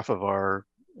good half of our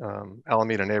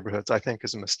Alameda neighborhoods, I think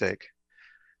is a mistake.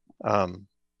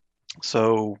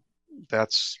 So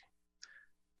that's,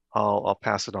 I'll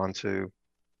pass it on to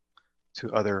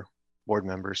other board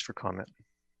members for comment.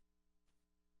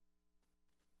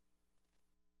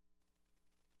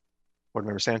 Board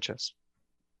Member Sanchez.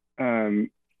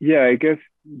 Yeah, I guess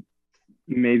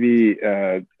maybe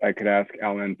I could ask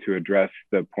Alan to address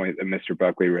the point that Mr.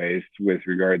 Buckley raised with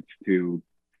regards to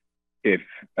if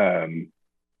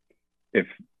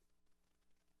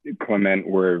Clement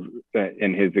were,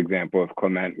 in his example, if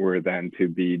Clement were then to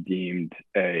be deemed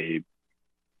a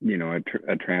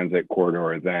transit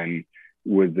corridor, then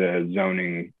would the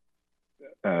zoning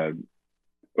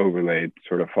overlay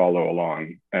sort of follow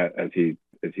along as he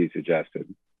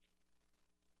suggested?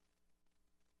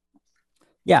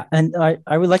 Yeah, and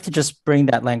I would like to just bring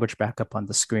that language back up on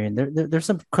the screen. There's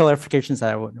some clarifications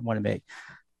that I want to make.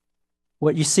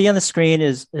 What you see on the screen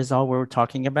is all we're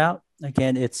talking about.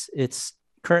 Again, it's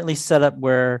currently set up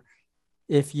where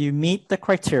if you meet the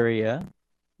criteria,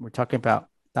 we're talking about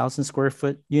 1,000 square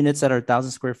foot units that are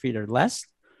 1,000 square feet or less,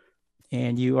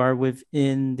 and you are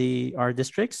within our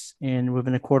districts and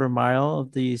within a quarter mile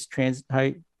of these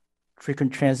high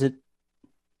frequency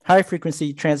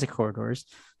transit corridors,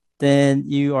 then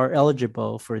you are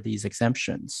eligible for these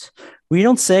exemptions. We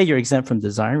don't say you're exempt from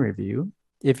design review.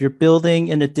 If you're building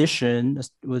an addition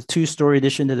with 2-story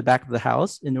addition to the back of the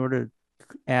house in order to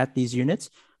add these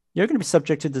units, you're going to be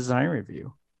subject to design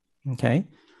review. Okay.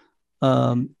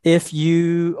 If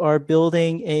you are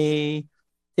building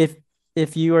take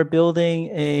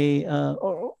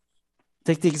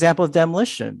the example of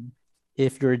demolition.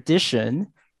 If your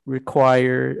addition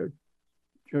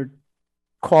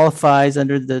qualifies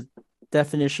under the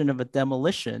definition of a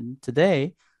demolition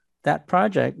today, that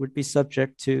project would be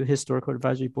subject to Historical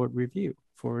Advisory Board review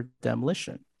for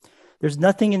demolition. There's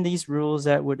nothing in these rules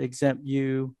that would exempt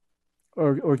you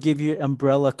or give you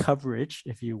umbrella coverage,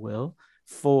 if you will,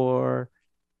 for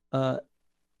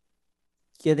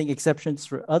getting exceptions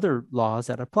for other laws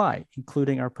that apply,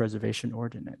 including our preservation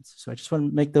ordinance. So I just want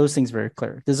to make those things very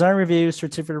clear. Design review,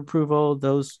 certificate of approval,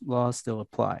 those laws still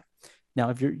apply. Now,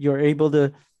 if you're able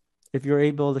to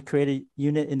create a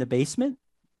unit in the basement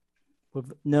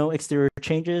with no exterior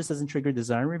changes, doesn't trigger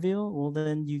design review, well,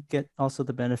 then you get also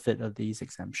the benefit of these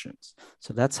exemptions.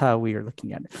 So that's how we are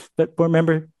looking at it. But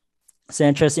remember,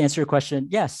 Sanchez, to answer your question,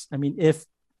 yes. I mean, if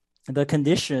the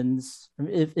conditions,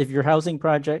 if your housing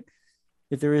project,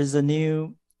 if there is a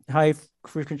new high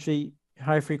frequency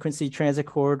transit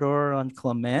corridor on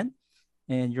Clement,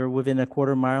 and you're within a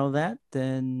quarter mile of that,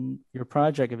 then your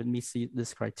project, if it meets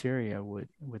this criteria, would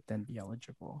then be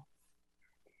eligible.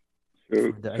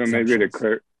 So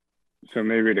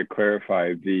maybe to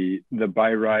clarify, the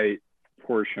by right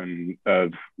portion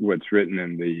of what's written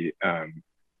in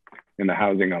the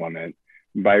housing element,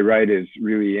 by right is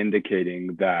really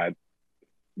indicating that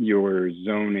your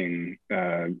zoning,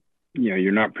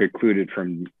 you're not precluded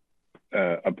from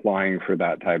applying for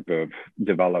that type of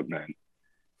development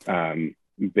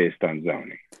based on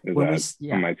zoning. Am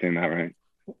I saying that right?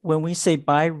 When we say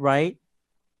by right,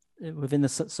 within the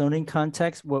zoning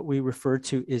context, what we refer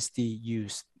to is the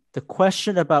use. The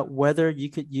question about whether you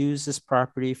could use this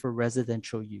property for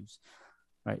residential use,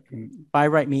 right? By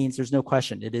right means there's no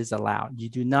question, it is allowed. You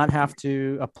do not have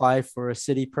to apply for a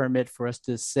city permit for us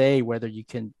to say whether you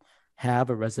can have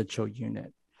a residential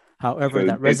unit. However, So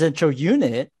that residential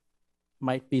unit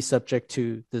might be subject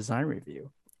to design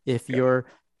review. If you're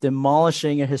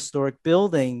demolishing a historic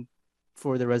building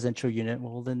for the residential unit,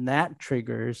 well, then that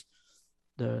triggers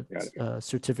the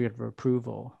certificate of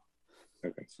approval.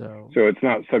 Okay. So it's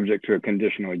not subject to a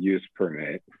conditional use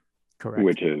permit,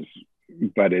 correct.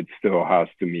 But it still has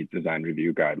to meet design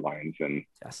review guidelines and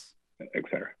et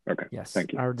cetera. Okay. Yes.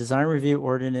 Thank you. Our design review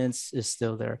ordinance is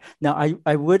still there. Now,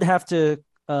 I would have to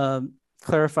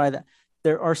clarify that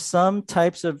there are some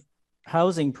types of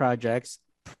housing projects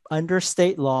under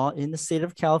state law in the state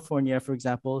of California, for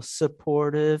example,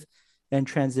 supportive and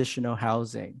transitional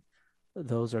housing.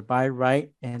 Those are by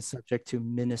right and subject to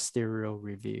ministerial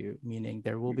review, meaning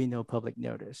there will be no public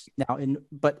notice. Now,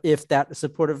 but if that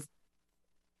supportive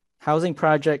housing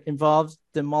project involves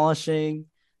demolishing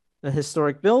a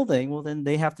historic building, well, then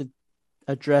they have to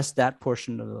address that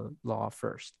portion of the law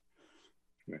first.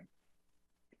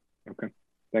 Okay,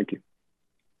 thank you.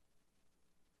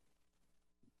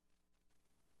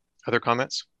 Other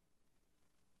comments?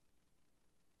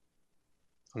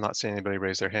 I'm not seeing anybody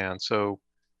raise their hand. So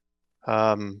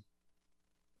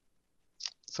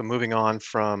moving on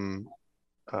from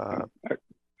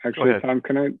actually, Tom,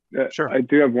 can I? Sure. I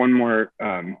do have one more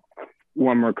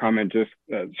comment, just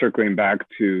circling back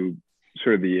to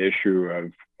sort of the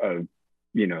issue of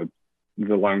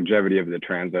the longevity of the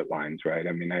transit lines, right?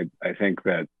 I mean, I think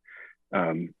that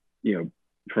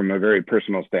from a very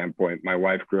personal standpoint, my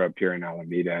wife grew up here in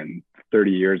Alameda, and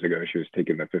 30 years ago she was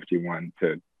taking the 51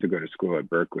 to go to school at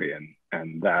Berkeley,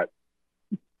 and that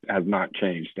has not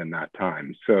changed in that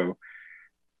time. So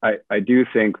I do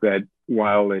think that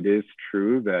while it is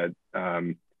true that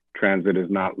transit is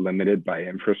not limited by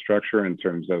infrastructure in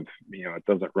terms of, it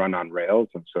doesn't run on rails,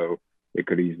 and so it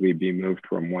could easily be moved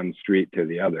from one street to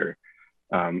the other.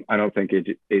 I don't think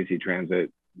AC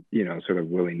Transit, sort of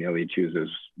willy-nilly chooses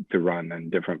to run in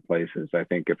different places. I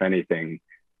think if anything,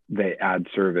 they add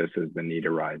service as the need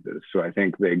arises. So I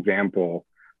think the example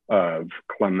of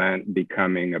Clement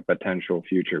becoming a potential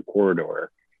future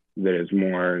corridor that is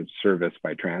more serviced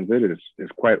by transit is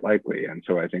quite likely. And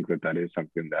so I think that is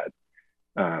something that,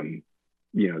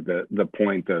 the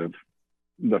point of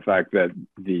the fact that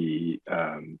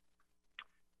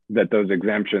that those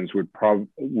exemptions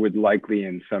would likely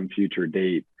in some future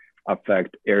date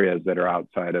affect areas that are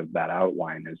outside of that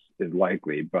outline is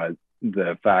likely. But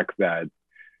the fact that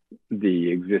the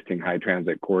existing high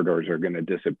transit corridors are going to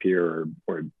disappear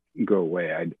or go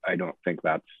away, I don't think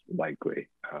that's likely.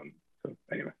 So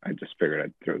anyway, I just figured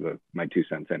I'd throw my 2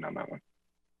 cents in on that one.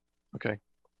 Okay.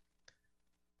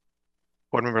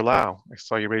 Board Member Lau, I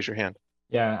saw you raise your hand.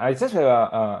 Yeah, I just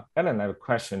have Ellen, I have a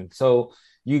question. So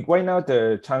right now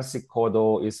the transit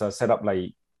corridor is set up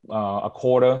like a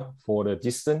quarter for the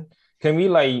distance. Can we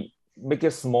like make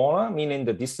it smaller, meaning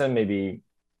the distance maybe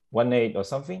 1/8 or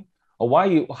something? Or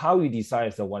how you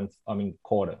decide the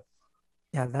quarter?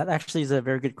 Yeah, that actually is a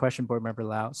very good question, Board Member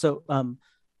Lau. So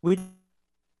we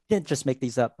didn't just make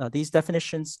these up. These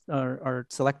definitions are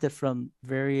selected from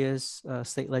various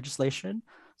state legislation.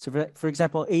 So for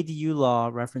example, ADU law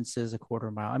references a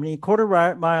quarter mile. I mean, a quarter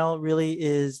mile really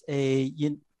is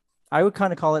I would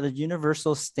kind of call it a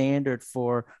universal standard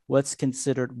for what's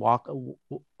considered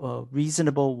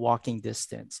reasonable walking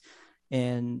distance.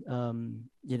 And,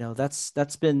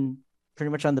 that's been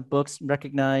pretty much on the books,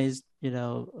 recognized,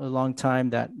 a long time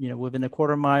that, within a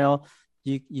quarter mile,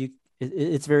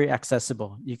 it's very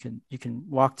accessible. You can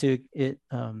walk to it.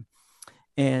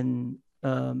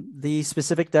 The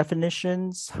specific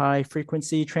definitions, high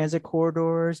frequency transit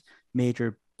corridors,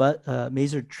 major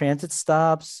transit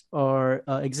stops are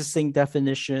existing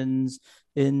definitions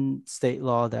in state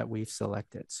law that we've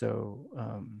selected. So,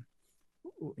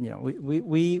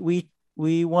 we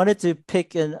we wanted to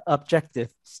pick an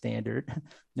objective standard,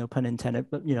 no pun intended,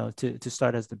 but to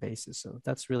start as the basis. So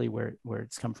that's really where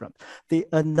it's come from.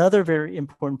 Another very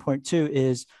important point too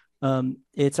is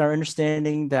it's our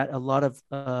understanding that a lot of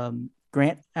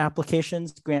grant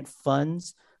applications, grant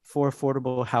funds for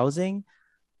affordable housing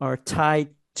are tied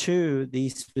to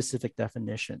these specific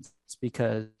definitions,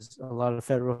 because a lot of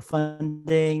federal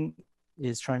funding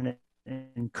is trying to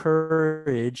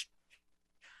encourage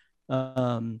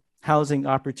housing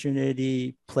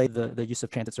opportunity, play the use of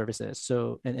transit services.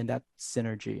 So, and that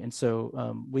synergy. And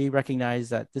so we recognize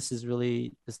that this is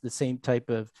really the same type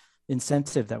of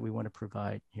incentive that we want to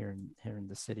provide here in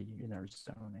the city, in our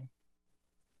zoning.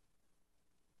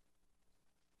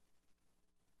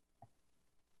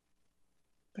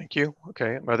 Thank you.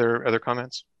 Okay, other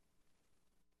comments?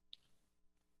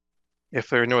 If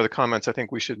there are no other comments, I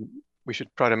think we should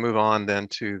try to move on then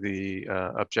to the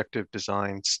objective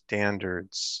design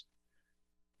standards,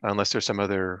 unless there's some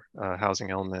other housing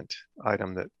element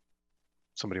item that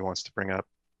somebody wants to bring up.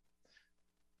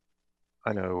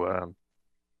 I know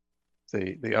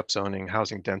the upzoning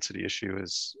housing density issue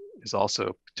is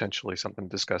also potentially something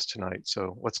to discuss tonight.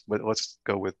 So let's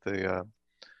go with the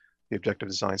objective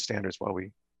design standards while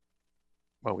we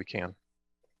can.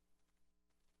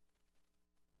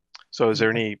 So is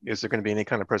there going to be any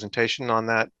kind of presentation on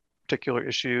that particular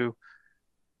issue,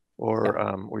 or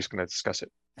we're just going to discuss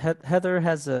it? Heather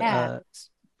has a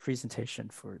presentation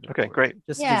for the Okay, board. great.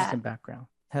 Just to give some background.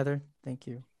 Heather, thank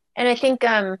you. And I think,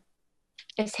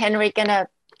 is Henry gonna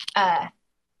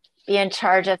be in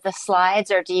charge of the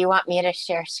slides, or do you want me to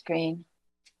share screen?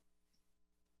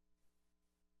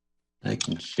 I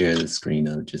can share the screen.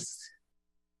 I'll just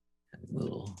have a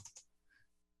little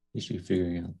issue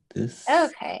figuring out this.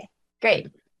 Okay, great.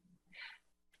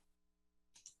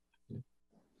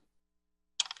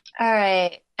 All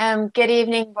right. Good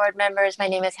evening, board members. My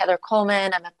name is Heather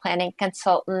Coleman. I'm a planning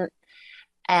consultant.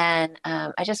 And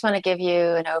I just want to give you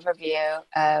an overview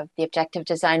of the objective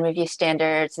design review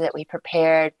standards that we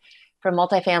prepared for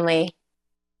multifamily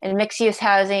and mixed-use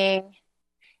housing,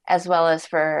 as well as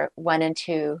for 1 and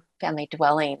 2 family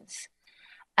dwellings.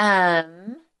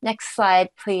 Next slide,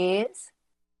 please.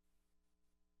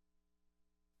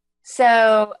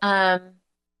 So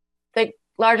the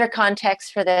larger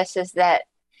context for this is that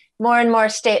more and more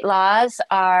state laws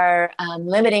are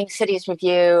limiting cities'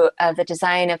 review of the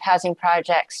design of housing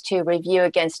projects to review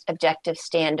against objective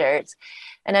standards.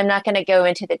 And I'm not going to go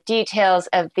into the details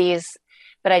of these,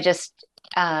 but I just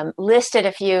listed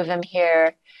a few of them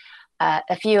here,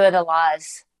 a few of the laws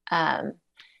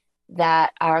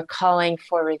that are calling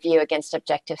for review against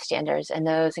objective standards. And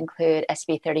those include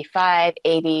SB 35,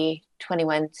 AB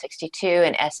 2162,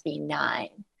 and SB 9.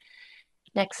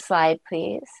 Next slide,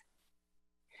 please.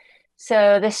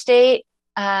 So the state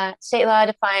law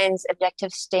defines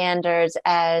objective standards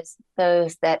as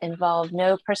those that involve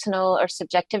no personal or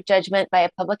subjective judgment by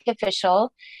a public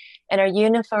official and are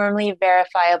uniformly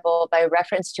verifiable by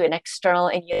reference to an external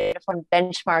and uniform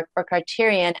benchmark or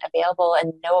criterion available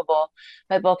and knowable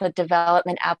by both the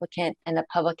development applicant and the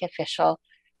public official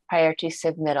prior to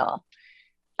submittal.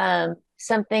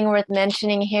 Something worth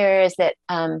mentioning here is that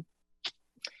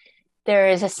there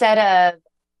is a set of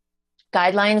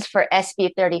guidelines for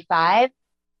SB 35,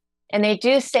 and they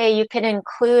do say you can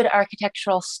include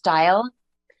architectural style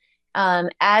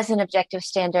as an objective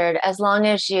standard as long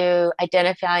as you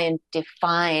identify and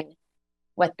define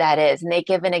what that is. And they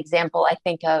give an example, I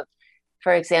think of,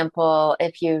 for example,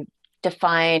 if you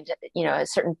defined, a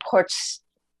certain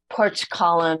porch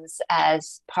columns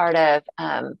as part of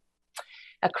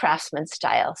a craftsman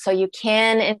style. So you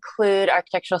can include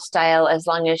architectural style as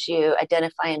long as you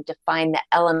identify and define the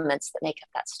elements that make up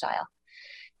that style.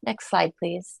 Next slide,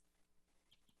 please.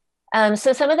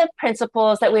 So some of the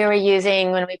principles that we were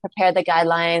using when we prepared the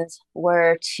guidelines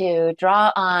were to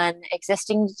draw on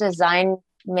existing design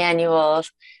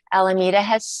manuals. Alameda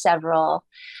has several,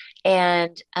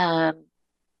 and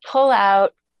pull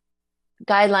out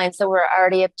guidelines that were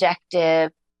already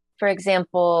objective. For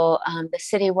example, the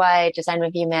citywide design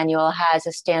review manual has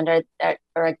a standard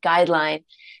or a guideline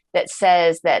that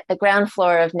says that the ground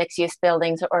floor of mixed-use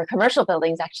buildings or commercial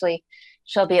buildings actually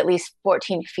shall be at least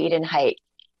 14 feet in height.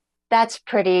 That's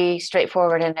pretty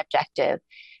straightforward and objective.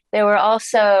 There were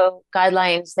also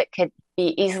guidelines that could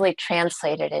be easily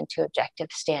translated into objective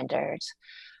standards.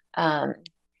 And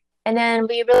then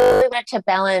we really wanted to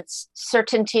balance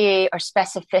certainty or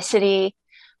specificity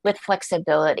with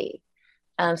flexibility.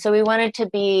 So we wanted to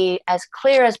be as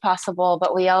clear as possible,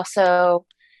 but we also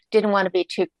didn't want to be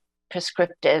too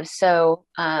prescriptive. So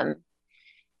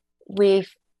we've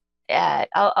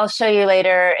I'll show you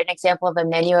later an example of a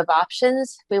menu of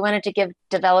options. We wanted to give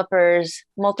developers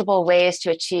multiple ways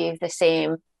to achieve the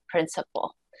same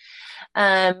principle.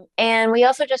 And we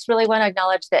also just really want to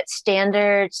acknowledge that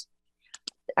standards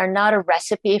are not a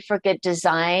recipe for good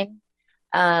design.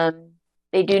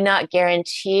 They do not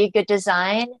guarantee good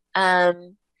design,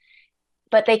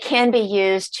 but they can be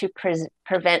used to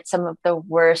prevent some of the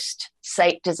worst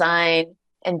site design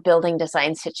and building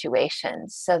design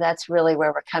situations. So that's really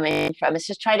where we're coming from. It's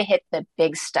just try to hit the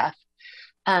big stuff.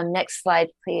 Next slide,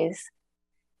 please.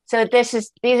 So these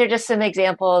are just some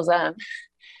examples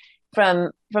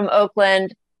from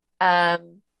Oakland, where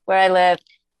I live,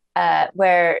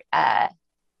 where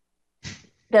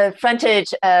the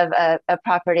frontage of a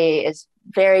property is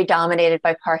very dominated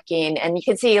by parking. And you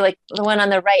can see like the one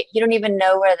on the right, you don't even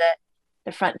know where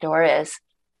the front door is.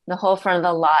 The whole front of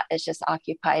the lot is just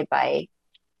occupied by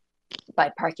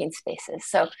parking spaces.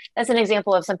 So that's an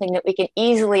example of something that we can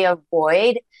easily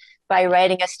avoid by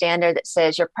writing a standard that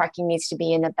says your parking needs to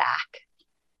be in the back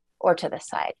or to the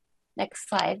side. Next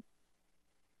slide.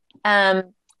 I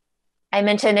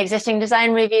mentioned existing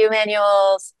design review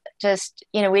manuals. Just,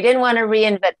 we didn't want to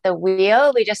reinvent the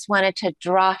wheel. We just wanted to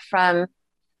draw from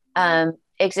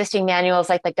existing manuals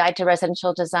like the Guide to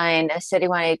Residential Design, a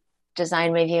citywide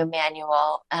design review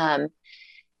manual,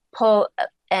 pull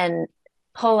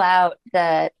out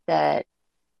the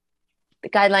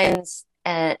guidelines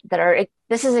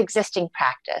this is existing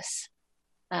practice.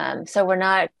 So we're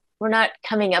not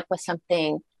coming up with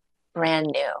something brand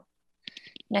new.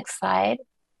 Next slide.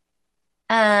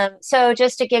 So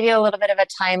just to give you a little bit of a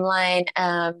timeline,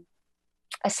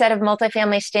 a set of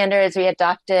multifamily standards we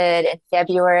adopted in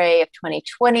February of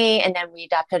 2020, and then we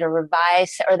adopted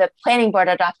the planning board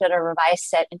adopted a revised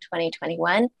set in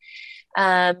 2021.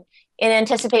 In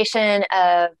anticipation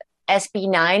of SB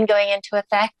 9 going into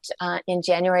effect in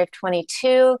January of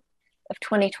 2022,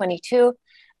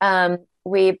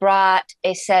 we brought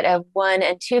a set of 1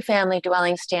 and 2 family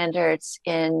dwelling standards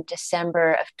in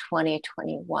December of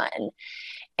 2021.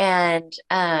 And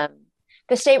the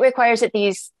state requires that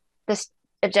these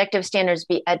objective standards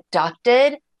be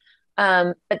adopted,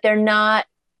 but they're not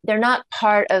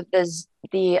part of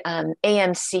the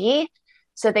AMC,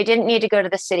 so they didn't need to go to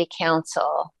the city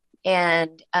council.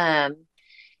 And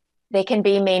they can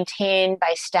be maintained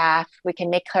by staff. We can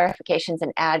make clarifications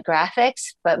and add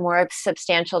graphics, but more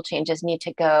substantial changes need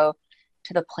to go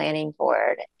to the planning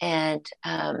board. And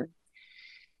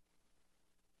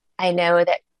I know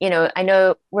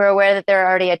we're aware that they're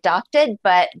already adopted,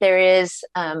 but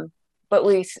but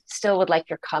we still would like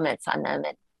your comments on them.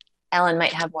 And Alan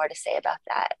might have more to say about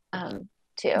that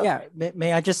too. Yeah,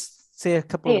 may I just say a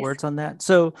couple of words on that?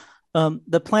 So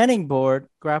the planning board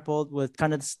grappled with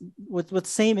kind of with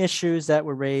same issues that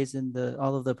were raised in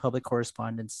all of the public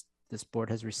correspondence this board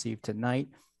has received tonight.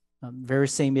 Very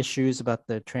same issues about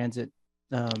the transit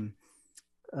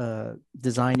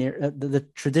design area, the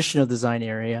traditional design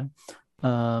area,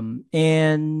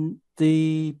 and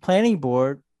the planning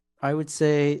board, I would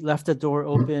say, left the door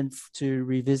open to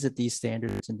revisit these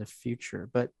standards in the future.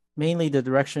 But mainly the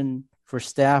direction for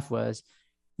staff was,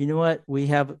 you know what,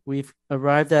 we've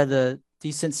arrived at a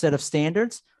decent set of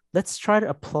standards. Let's try to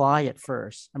apply it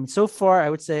first. I mean, so far, I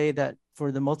would say that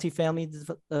for the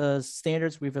multifamily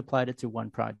standards, we've applied it to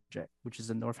one project, which is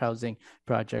the North Housing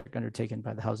project undertaken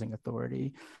by the Housing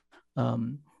Authority.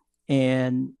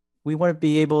 And we want to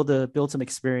be able to build some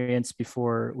experience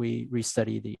before we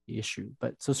restudy the issue.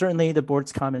 But so certainly the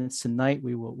board's comments tonight,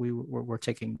 we're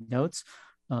taking notes.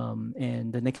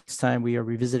 And the next time we are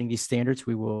revisiting these standards,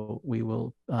 we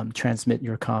will transmit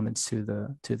your comments to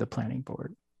the planning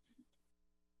board.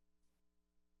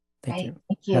 Thank you.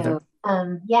 Thank you. Heather.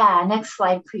 Yeah, next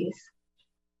slide, please.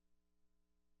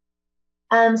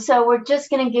 So we're just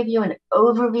going to give you an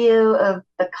overview of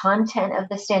the content of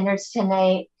the standards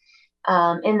tonight.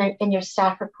 In your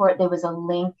staff report, there was a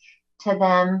link to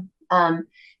them.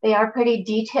 They are pretty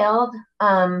detailed,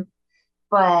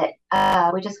 but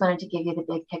we just wanted to give you the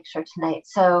big picture tonight.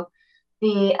 So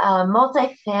the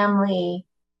multifamily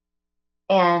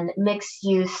and mixed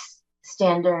use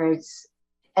standards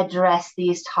address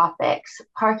these topics: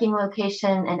 parking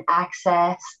location and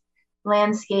access,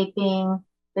 landscaping,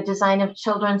 the design of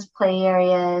children's play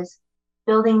areas,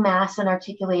 building mass and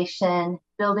articulation,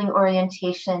 building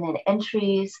orientation and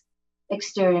entries,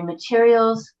 exterior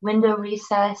materials, window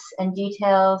recess and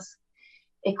details,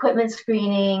 equipment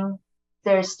screening.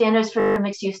 There's standards for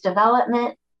mixed use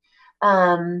development.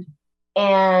 And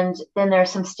then there are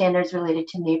some standards related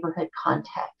to neighborhood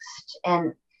context.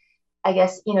 And I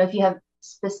guess, if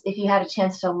you had a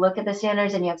chance to look at the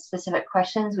standards and you have specific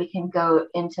questions, we can go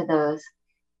into those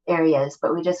areas,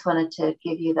 but we just wanted to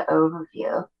give you the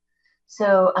overview.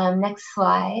 So next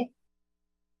slide.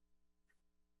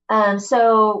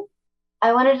 So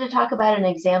I wanted to talk about an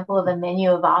example of a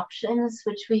menu of options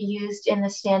which we used in the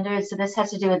standards. So this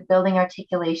has to do with building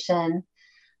articulation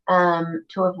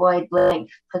to avoid blank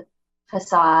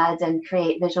facades and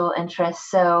create visual interest.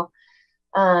 So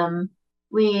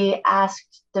we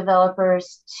asked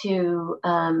developers to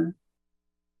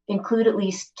include at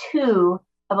least 2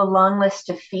 of a long list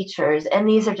of features, and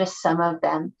these are just some of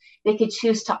them. They could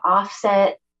choose to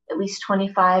offset at least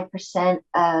 25%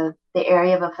 of the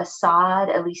area of a facade,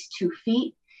 at least 2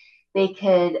 feet. They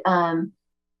could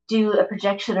do a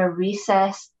projection or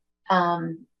recess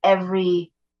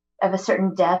of a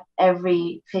certain depth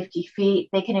every 50 feet.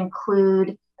 They can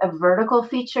include a vertical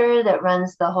feature that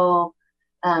runs the whole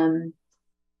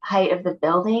height of the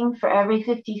building for every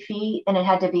 50 feet, and it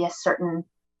had to be a certain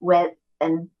width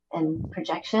and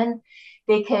projection.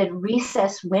 They could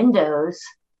recess windows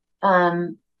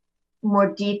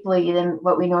more deeply than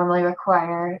what we normally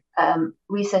require,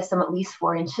 recess them at least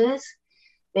 4 inches.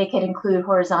 They could include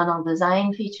horizontal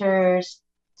design features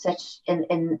such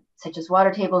as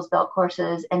water tables, belt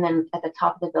courses, and then at the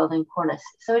top of the building, cornice.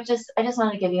 So I just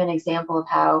wanted to give you an example of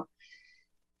how,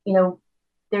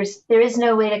 there is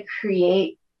no way to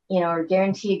create, or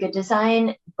guarantee a good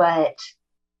design, but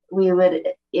we would,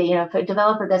 if a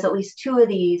developer does at least 2 of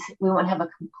these, we won't have a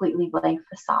completely blank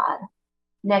facade.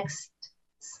 Next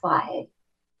slide.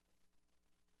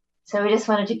 So we just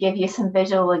wanted to give you some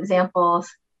visual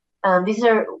examples. These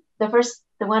are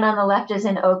the one on the left is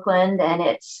in Oakland, and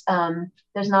it's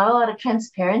there's not a lot of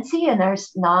transparency, and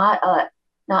there's not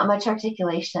much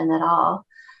articulation at all.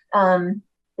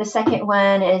 The second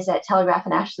one is at Telegraph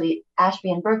and Ashby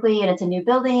and Berkeley, and it's a new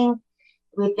building.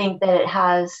 We think that it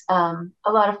has a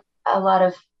lot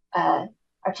of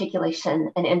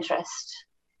articulation and interest,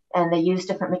 and they use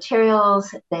different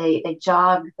materials. They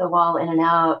jog the wall in and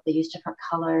out. They use different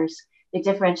colors. They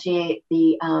differentiate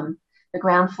the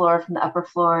ground floor from the upper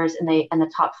floors, and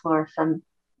the top floor from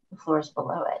the floors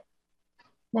below it.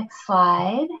 Next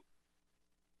slide.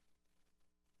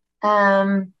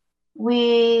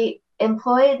 We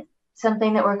employed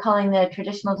something that we're calling the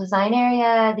traditional design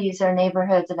area. These are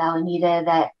neighborhoods of Alameda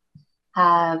that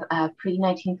have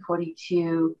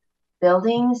pre-1942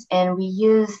 buildings, and we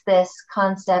use this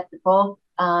concept both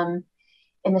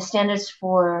in the standards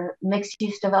for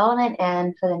mixed-use development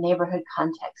and for the neighborhood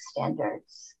context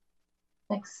standards.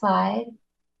 Next slide.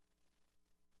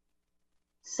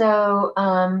 So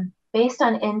based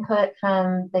on input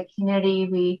from the community,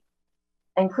 we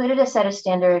included a set of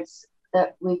standards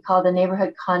that we call the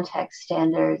neighborhood context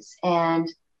standards. And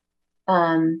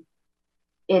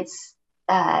it's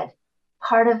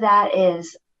part of that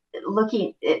is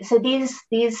looking, so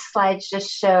these slides just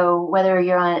show whether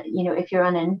you're on, if you're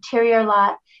on an interior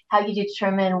lot, how you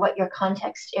determine what your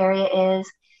context area is.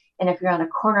 And if you're on a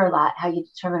corner lot, how you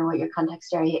determine what your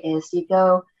context area is. So you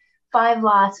go 5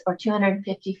 lots or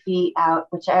 250 feet out,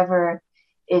 whichever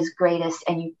is greatest,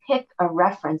 and you pick a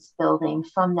reference building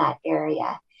from that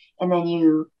area. And then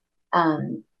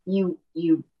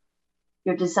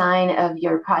your design of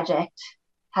your project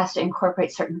has to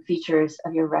incorporate certain features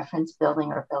of your reference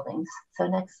building or buildings. So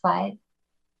next slide.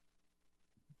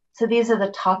 So these are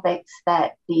the topics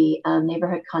that the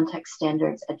neighborhood context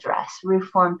standards address: roof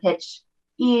form, pitch,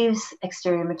 eaves,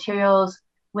 exterior materials,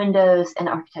 windows, and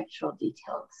architectural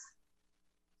details.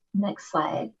 Next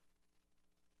slide.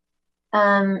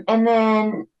 And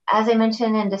then, as I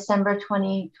mentioned, in December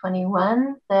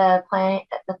 2021, the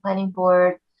planning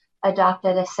board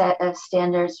adopted a set of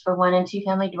standards for 1- and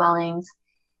 2-family dwellings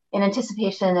in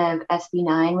anticipation of SB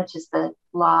 9, which is the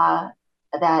law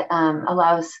that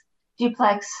allows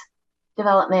duplex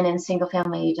development in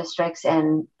single-family districts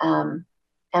and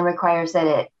requires that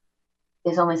it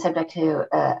is only subject to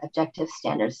objective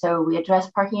standards. So we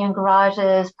address parking in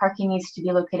garages. Parking needs to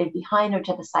be located behind or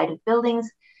to the side of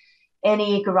buildings.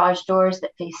 Any garage doors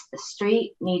that face the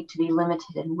street need to be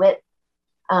limited in width.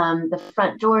 The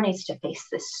front door needs to face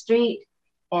the street,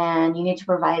 and you need to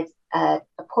provide a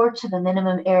porch of a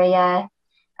minimum area.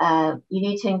 You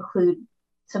need to include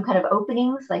some kind of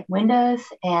openings like windows,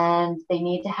 and they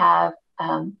need to have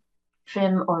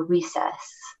trim or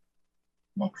recess.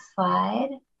 Next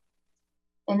slide.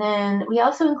 And then we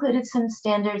also included some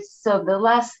standards. So the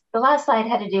last slide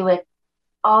had to do with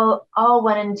all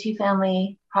 1- and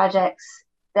 2-family projects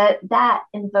that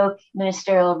invoke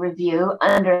ministerial review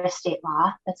under a state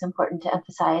law. That's important to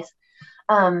emphasize.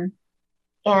 So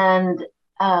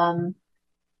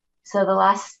the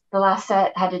last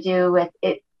set had to do with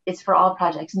it's for all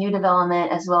projects, new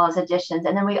development as well as additions.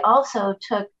 And then we also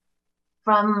took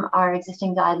from our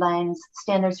existing guidelines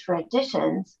standards for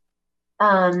additions.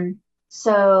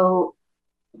 So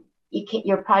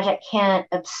your project can't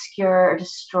obscure or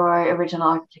destroy original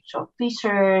architectural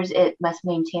features. It must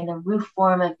maintain the roof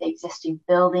form of the existing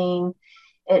building.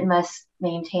 It must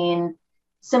maintain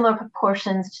similar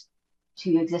proportions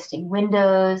to existing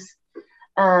windows.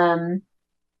 You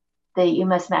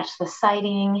must match the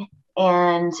siding,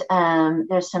 and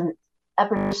there's some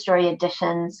upper story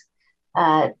additions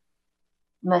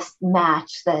must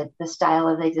match the style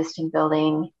of the existing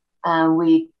building.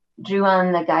 We drew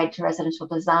on the guide to residential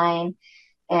design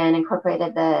and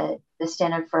incorporated the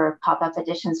standard for pop-up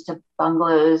additions to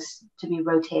bungalows to be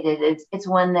rotated. It's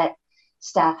one that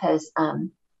staff has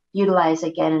utilized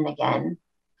again and again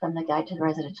from the guide to the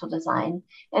residential design.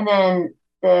 And then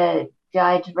the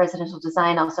guide to residential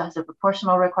design also has a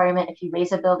proportional requirement if you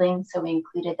raise a building. So we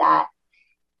included that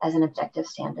as an objective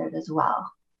standard as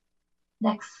well.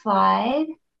 Next slide.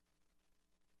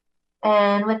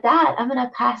 And with that, I'm going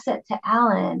to pass it to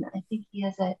Alan. I think he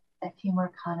has a few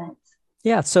more comments.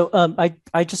 Yeah, so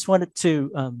I just wanted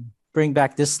to bring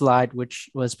back this slide, which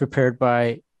was prepared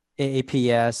by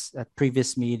AAPS at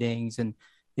previous meetings, and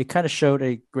it kind of showed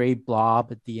a gray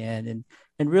blob at the end.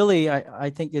 And really, I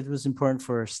think it was important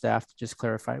for staff to just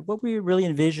clarify what we really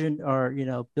envision are,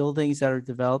 buildings that are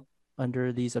developed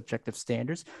under these objective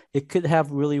standards. It could have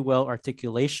really well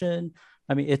articulation.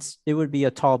 I mean, it would be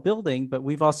a tall building, but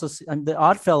we've also seen the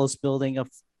Oddfellows building, a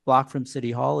block from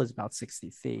City Hall, is about 60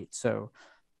 feet. So,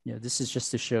 this is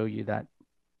just to show you that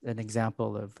an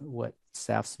example of what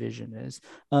staff's vision is.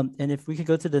 And if we could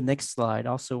go to the next slide, I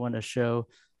also want to show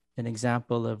an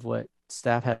example of what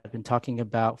staff have been talking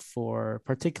about for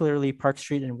particularly Park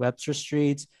Street and Webster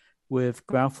Streets, with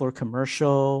ground floor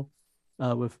commercial,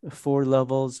 with 4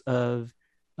 levels of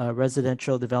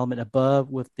residential development above,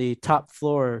 with the top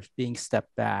floor being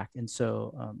stepped back. And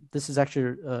so this is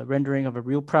actually a rendering of a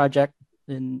real project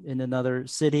in another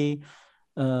city.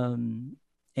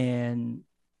 And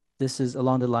this is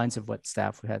along the lines of what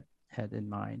staff had in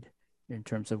mind in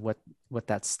terms of what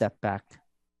that step back,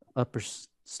 upper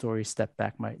story step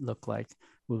back might look like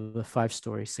with a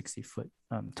 5-story, 60-foot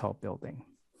tall building.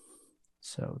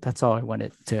 So that's all I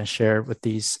wanted to share with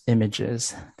these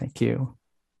images. Thank you.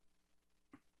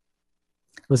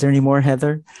 Was there any more,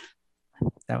 Heather?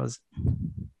 That was.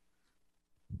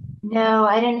 No,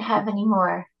 I didn't have any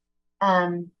more.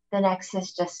 The next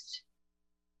is just,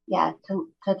 to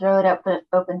throw it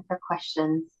open for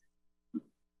questions.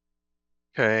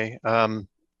 Okay. Well,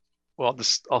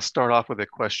 I'll start off with a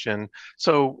question.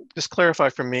 So just clarify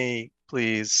for me,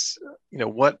 please,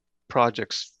 what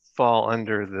projects fall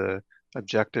under the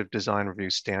objective design review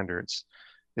standards?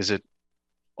 Is it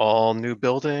all new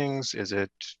buildings? Is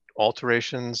it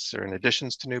alterations or in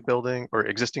additions to new building or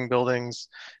existing buildings?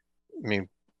 I mean,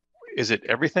 is it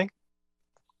everything,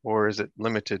 or is it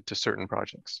limited to certain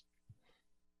projects?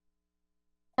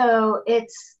 So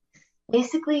it's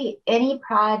basically any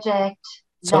project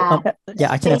So that.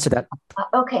 I can answer that.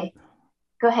 Okay,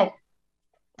 go ahead.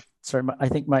 Sorry, I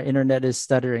think my internet is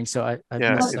stuttering, so I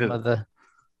missed some of the.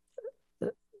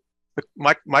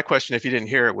 My question, if you didn't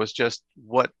hear it, was just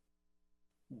what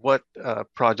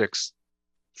projects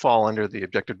fall under the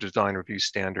objective design review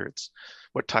standards?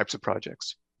 What types of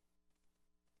projects?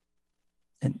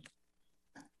 And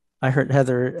I heard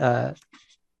Heather.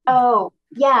 Oh,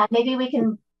 yeah, maybe we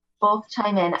can both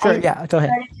chime in. Sure, go ahead. I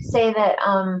started to say that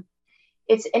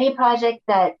it's any project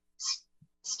that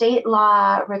state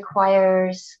law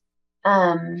requires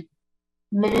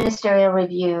ministerial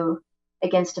review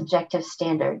against objective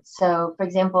standards. So, for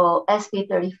example, SB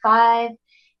 35,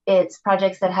 it's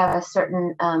projects that have a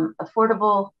certain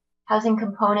affordable housing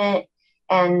component,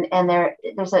 and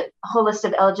there's a whole list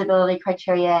of eligibility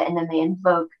criteria, and then they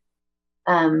invoke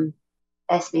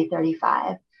SB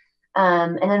 35.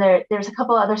 And then there's a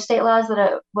couple other state laws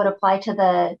that would apply to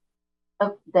the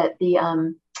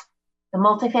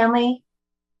multifamily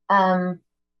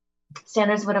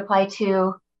standards would apply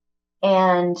to,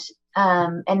 and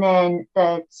then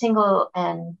the single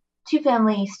and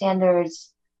 2-family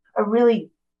standards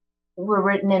were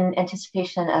written in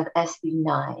anticipation of SB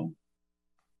 9.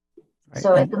 Right.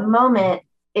 So at the moment,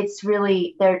 it's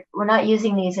really we're not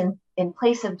using these in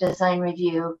place of design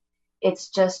review. It's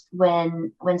just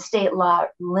when state law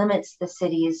limits the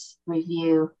city's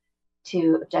review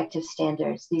to objective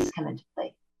standards, these come into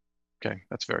play. Okay,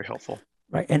 that's very helpful.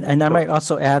 Right, and I might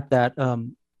also add that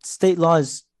state law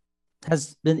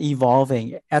has been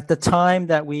evolving. At the time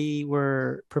that we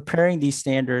were preparing these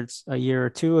standards a year or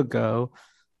two ago,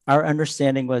 our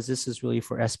understanding was this is really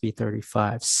for SB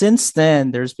 35. Since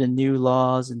then, there's been new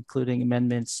laws, including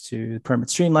amendments to the Permit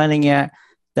Streamlining Act,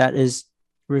 that is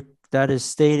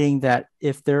stating that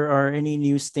if there are any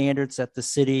new standards that the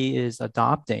city is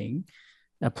adopting,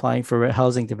 applying for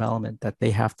housing development, that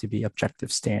they have to be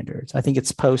objective standards. I think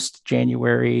it's post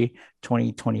January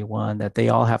 2021 that they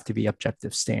all have to be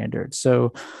objective standards.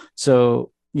 So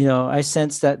I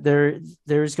sense that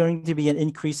there's going to be an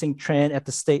increasing trend at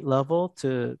the state level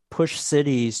to push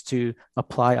cities to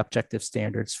apply objective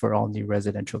standards for all new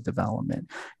residential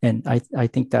development. And I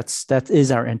think that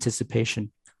is our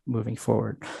anticipation moving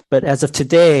forward. But as of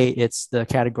today, it's the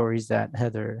categories that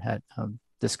Heather had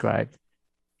described.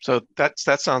 So that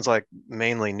sounds like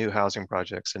mainly new housing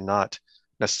projects and not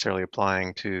necessarily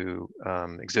applying to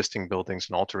existing buildings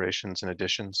and alterations and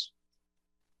additions.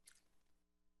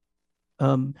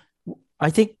 I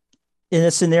think in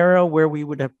a scenario where we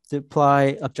would have to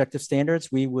apply objective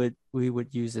standards, we would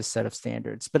use this set of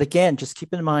standards. But again, just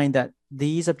keep in mind that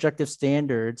these objective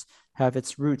standards have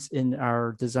its roots in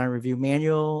our design review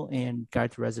manual and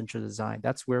guide to residential design.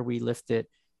 That's where we lifted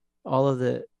all of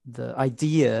the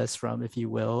ideas from, if you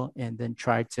will, and then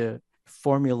try to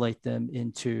formulate them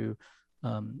into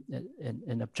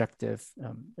an objective,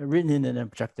 written in an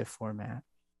objective format,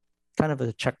 kind of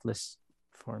a checklist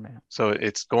format. So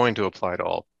it's going to apply to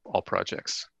all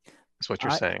projects. That's what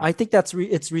you're saying. I think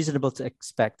it's reasonable to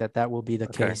expect that will be the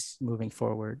case moving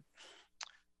forward.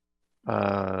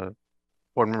 Board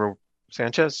Member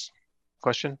Sanchez,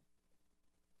 question?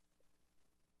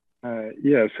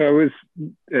 Yeah, so as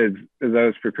I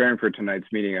was preparing for tonight's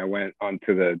meeting, I went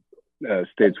onto the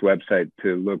state's website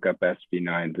to look up SB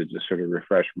 9 to just sort of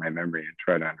refresh my memory and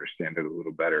try to understand it a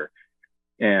little better.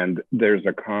 And there's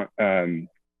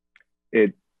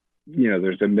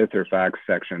there's a myth or facts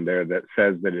section there that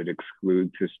says that it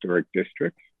excludes historic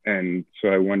districts. And so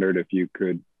I wondered if you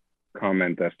could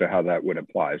comment as to how that would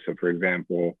apply. So for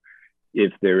example,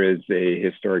 if there is a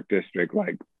historic district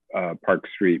like Park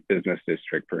Street Business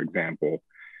District, for example,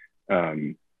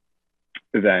 then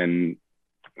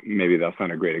maybe that's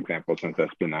not a great example since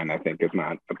SB 9 I think is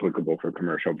not applicable for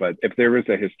commercial. But if there was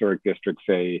a historic district,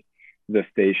 say the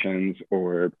Stations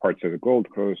or parts of the Gold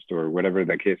Coast or whatever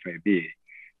the case may be,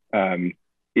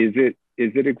 is it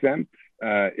exempt?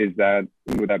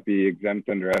 Would that be exempt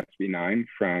under SB 9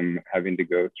 from having to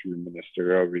go through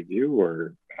ministerial review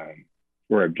or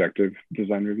objective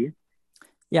design review?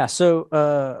 Yeah, so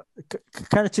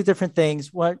kind of two different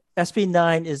things. What SB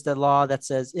 9 is the law that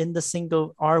says in the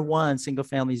R1 single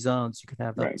family zones, you could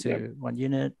have up to one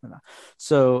unit.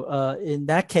 So in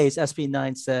that case, SB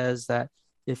 9 says that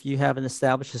if you have an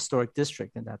established historic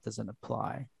district, then that doesn't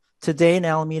apply. Today in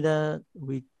Alameda,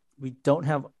 we don't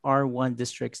have R1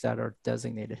 districts that are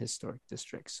designated historic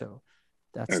districts. So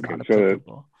that's not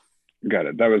applicable. Got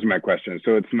it. That was my question.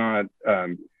 So it's not,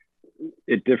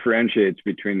 it differentiates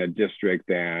between a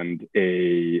district and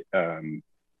a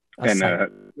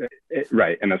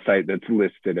site that's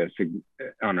listed as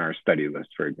on our study list,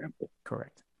 for example.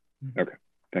 Correct. Okay,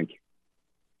 thank you.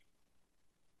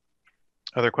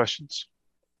 Other questions?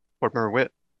 Board Member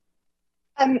Witt.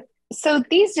 So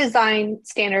these design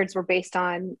standards were based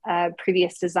on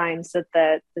previous designs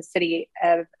that the city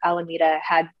of Alameda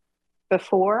had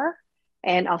before,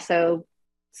 and also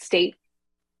state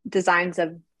designs.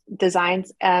 I'm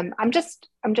just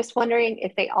wondering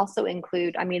if they also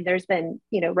include. I mean, there's been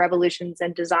revolutions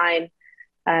in design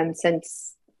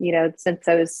since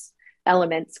those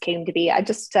elements came to be. I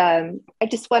just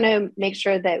want to make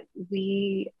sure that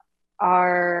we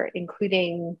are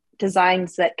including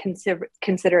designs that consider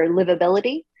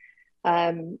livability,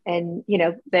 and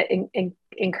that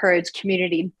encourage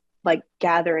community like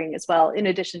gathering as well, in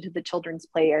addition to the children's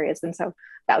play areas. And so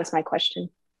that was my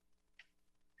question.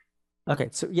 Okay,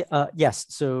 so yes.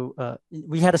 So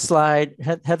we had a slide,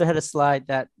 Heather had a slide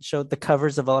that showed the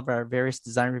covers of all of our various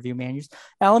design review manuals.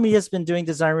 Alameda has been doing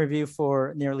design review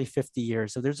for nearly 50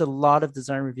 years. So there's a lot of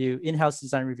design review, in-house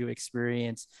design review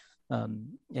experience,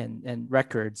 and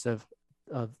records of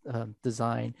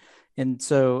design. And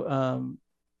so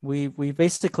we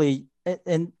basically,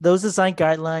 and those design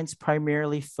guidelines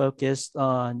primarily focused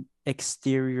on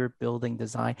exterior building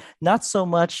design, not so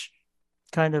much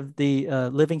kind of the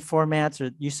living formats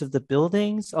or use of the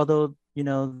buildings, although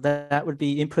that would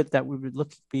be input that we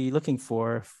would be looking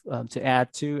for to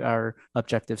add to our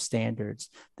objective standards.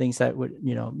 Things that would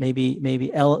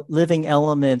maybe living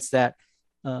elements that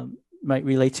might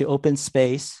relate to open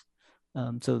space.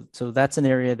 So that's an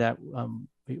area that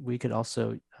we could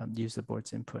also use the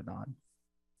board's input on.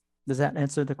 Does that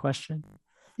answer the question?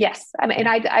 Yes, I mean,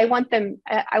 I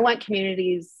want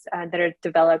communities that are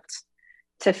developed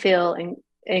feel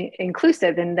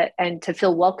inclusive and to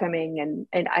feel welcoming.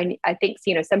 And I think,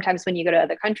 you know, sometimes when you go to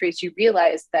other countries, you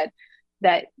realize that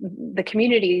the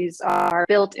communities are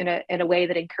built in a way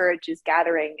that encourages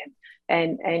gathering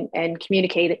and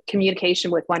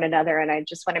communication with one another. And I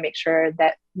just want to make sure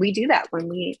that we do that when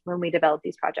we develop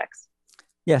these projects.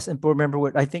 Yes, and board member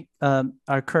Wood, I think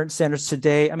our current standards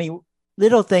today, I mean,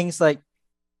 little things like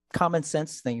common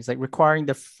sense things like requiring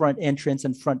the front entrance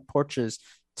and front porches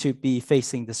to be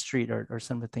facing the street or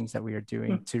some of the things that we are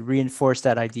doing to reinforce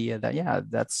that idea that, yeah,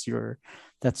 that's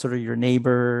sort of your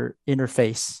neighbor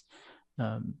interface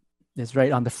is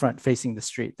right on the front facing the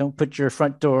street. Don't put your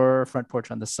front door, front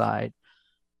porch on the side.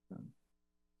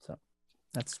 So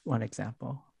that's one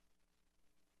example.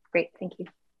 Great, thank you.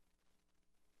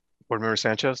 Board Member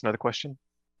Sanchez, another question?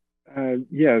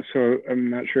 Yeah, so I'm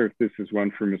not sure if this is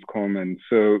one for Ms. Coleman.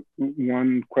 So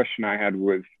one question I had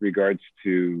with regards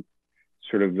to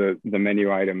sort of the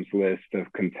menu items list of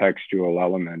contextual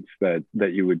elements that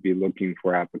you would be looking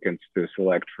for applicants to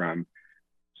select from.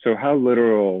 So how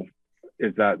literal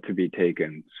is that to be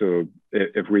taken? So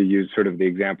if we use sort of the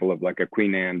example of like a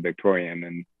Queen Anne Victorian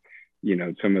and, you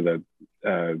know, some of the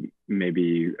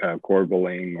maybe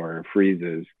corbelling or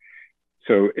friezes.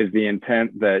 So is the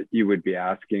intent that you would be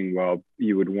asking, well,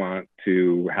 you would want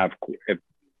to have, if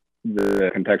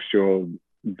the contextual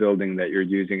building that you're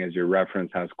using as your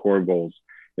reference has corbels,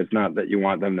 it's not that you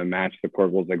want them to match the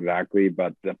corbels exactly,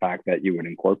 but the fact that you would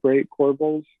incorporate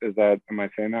corbels, is that, am I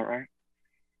saying that right?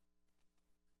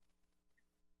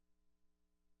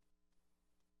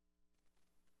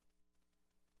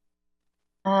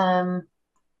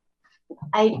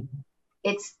 I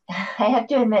have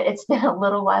to admit, it's been a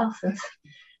little while since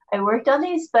I worked on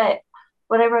these, but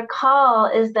what I recall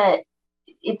is that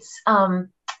it's,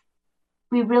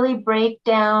 we really break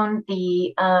down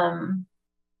the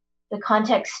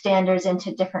context standards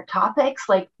into different topics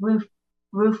like roof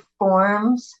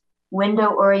forms, window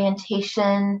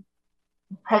orientation,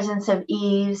 presence of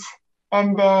eaves,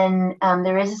 and then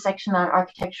there is a section on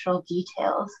architectural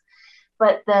details.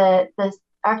 But the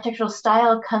architectural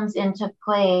style comes into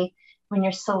play when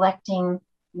you're selecting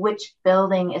which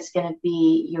building is going to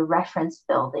be your reference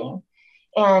building.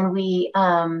 And we,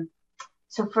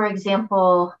 so for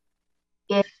example,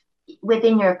 if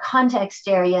within your context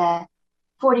area,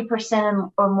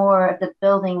 40% or more of the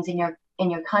buildings in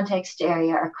your context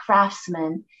area are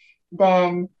craftsmen,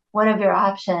 then one of your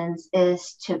options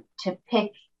is to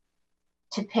pick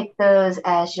those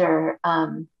as your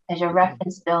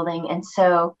reference building. And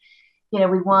so, you know,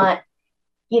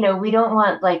 we don't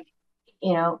want like,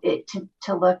 you know, it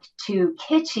to look too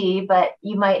kitschy, but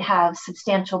you might have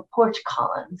substantial porch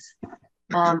columns,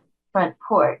 front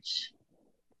porch.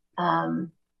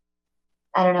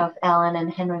 I don't know if Alan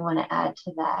and Henry want to add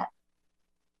to that.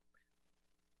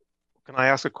 Can I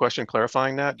ask a question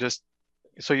clarifying that? Just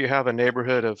so you have a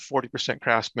neighborhood of 40%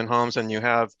 craftsman homes and you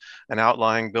have an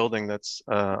outlying building that's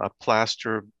a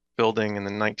plaster building from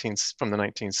the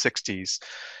 1960s.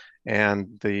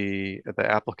 And the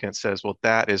applicant says, well,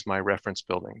 that is my reference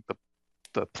building.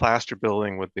 The plaster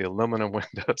building with the aluminum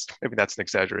windows, maybe that's an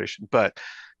exaggeration, but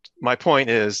my point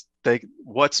is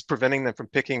what's preventing them from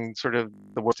picking sort of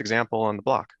the worst example on the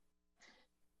block?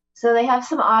 So they have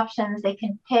some options. They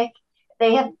can pick,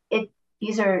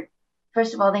 these are,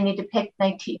 first of all, they need to pick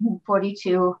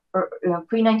 1942 or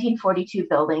pre-1942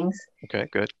 buildings. Okay,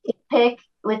 good. Pick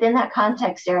within that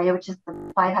context area, which is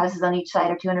the 5 houses on each side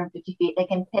or 250 feet, they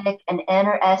can pick an N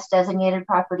or S designated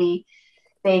property.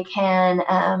 They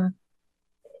can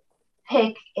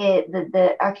pick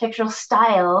the architectural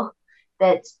style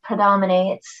that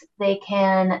predominates. They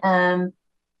can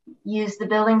use the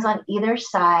buildings on either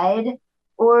side,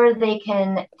 or they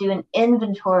can do an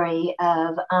inventory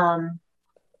of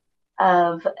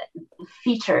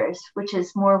features, which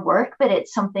is more work, but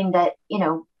it's something that, you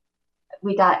know,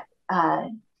 we got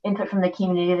input from the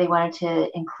community. They wanted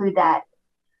to include that.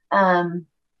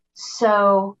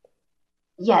 So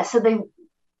yeah, so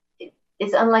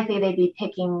it's unlikely they'd be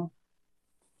picking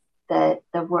the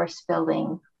worst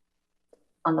building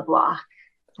on the block.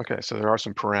 Okay, so there are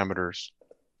some parameters.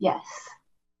 Yes.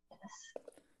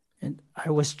 And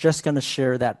I was just going to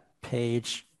share that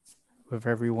page with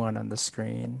everyone on the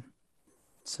screen.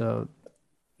 So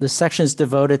the section is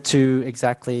devoted to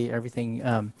exactly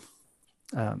everything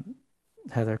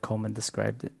Heather Coleman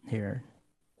described it here.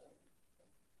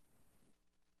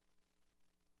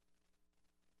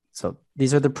 So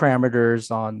these are the parameters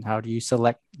on how do you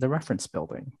select the reference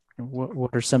building.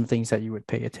 What are some things that you would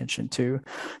pay attention to?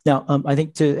 Now, I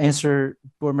think to answer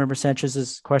Board Member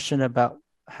Sanchez's question about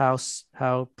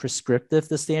how prescriptive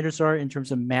the standards are in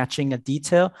terms of matching a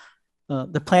detail,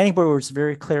 the planning board was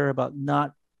very clear about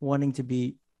not wanting to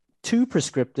be too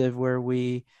prescriptive, where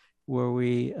we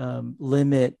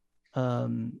limit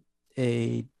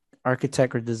a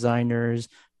architect or designer's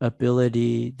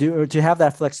ability to have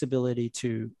that flexibility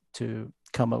to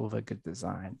come up with a good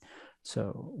design.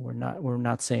 So we're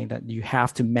not saying that you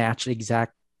have to match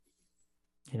exact,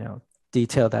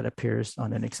 detail that appears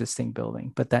on an existing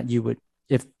building, but that you would,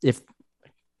 if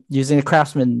using a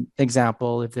Craftsman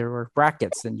example, if there were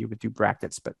brackets, then you would do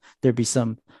brackets, but there'd be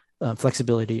some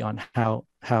flexibility on how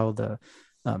the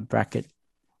bracket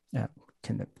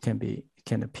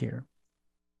can appear.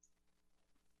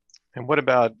 And what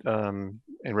about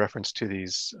in reference to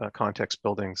these context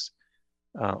buildings,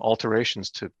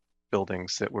 alterations to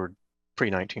buildings that were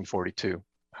pre-1942?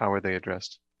 How are they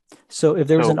addressed? So if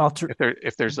there's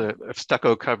if there's a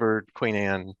stucco covered Queen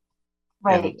Anne,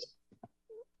 right?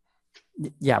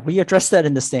 Yeah, we addressed that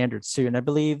in the standards too, and I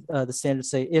believe the standards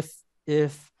say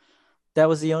if that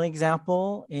was the only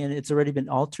example and it's already been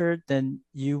altered, then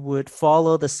you would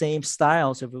follow the same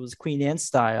style. So if it was Queen Anne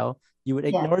style, you would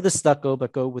ignore the stucco,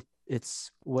 but go with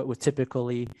what would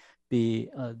typically be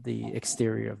the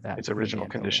exterior of that. Its original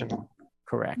condition. Building.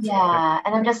 Correct. Yeah,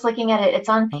 and I'm just looking at it. It's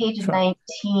on page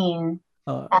 19,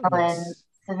 Alan. Yes.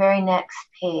 The very next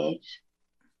page.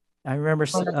 I remember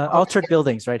altered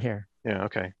buildings right here. Yeah.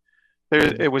 Okay.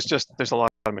 There's a lot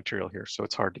of material here, so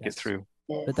it's hard to get through.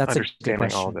 But that's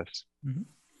understanding all of this. Mm-hmm.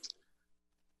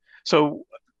 So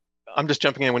I'm just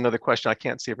jumping in with another question. I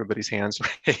can't see everybody's hands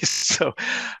raised, so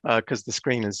because the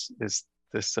screen is this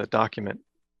document.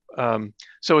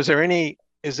 So is there any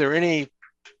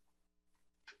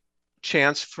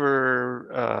chance for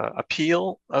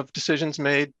appeal of decisions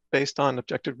made based on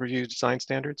objective review design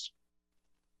standards?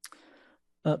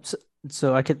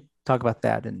 So I could talk about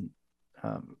that, and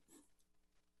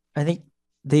I think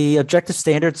the objective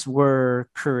standards were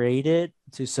created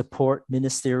to support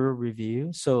ministerial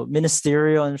review. So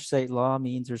ministerial under state law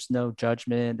means there's no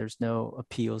judgment, there's no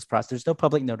appeals process, there's no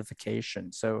public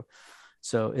notification. So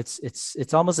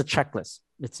it's almost a checklist.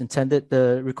 It's intended,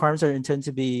 the requirements are intended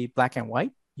to be black and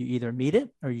white. You either meet it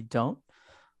or you don't.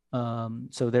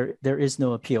 So there is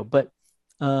no appeal. But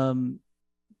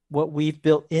what we've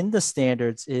built in the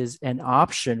standards is an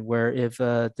option where if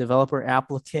a developer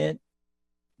applicant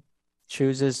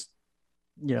chooses,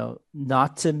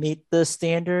 not to meet the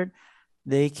standard,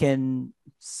 they can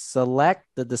select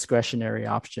the discretionary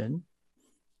option.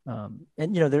 And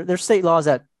there's state laws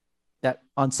that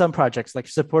on some projects, like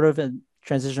supportive and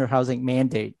transitional housing,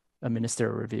 mandate a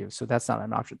ministerial review. So that's not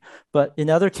an option. But in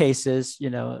other cases,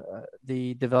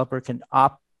 the developer can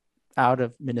opt out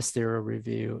of ministerial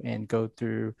review and go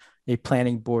through a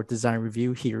planning board design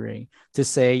review hearing to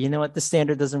say, the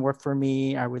standard doesn't work for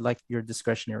me. I would like your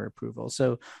discretionary approval.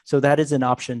 So that is an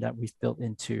option that we've built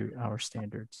into our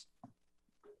standards.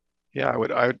 Yeah, I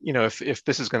would, if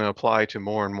this is going to apply to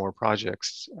more and more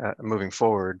projects moving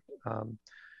forward,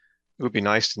 it would be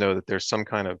nice to know that there's some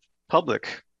kind of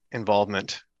public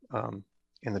involvement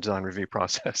in the design review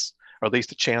process, or at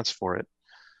least a chance for it.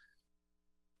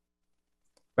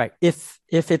 Right. If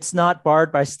it's not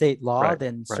barred by state law,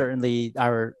 then certainly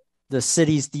the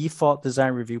city's default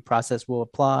design review process will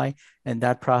apply, and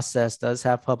that process does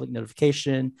have public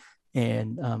notification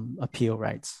and appeal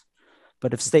rights.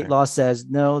 But if state law says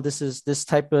no, this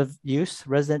type of use,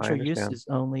 residential use, is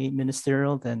only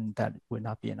ministerial, then that would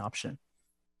not be an option.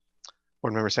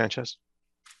 Board Member Sanchez.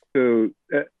 So,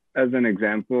 as an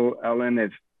example, Ellen,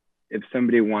 if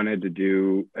somebody wanted to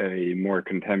do a more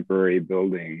contemporary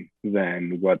building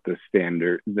than what the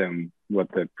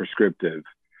prescriptive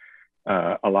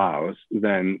allows,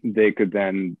 then they could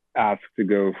then ask to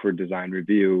go for design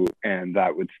review, and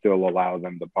that would still allow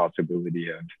them the possibility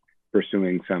of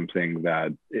pursuing something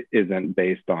that isn't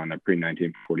based on a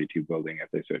pre-1942 building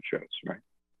if they so chose, right?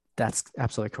 That's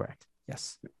absolutely correct.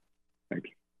 Yes. Thank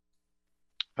you.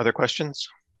 Other questions?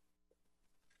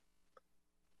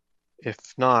 If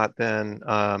not, then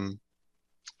I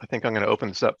think I'm going to open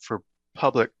this up for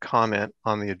public comment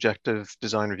on the objective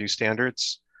design review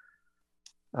standards.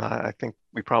 I think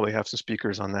we probably have some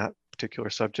speakers on that particular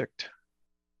subject.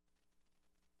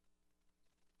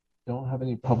 Don't have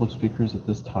any public speakers at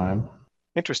this time.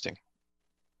 Interesting.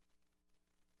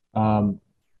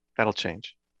 That'll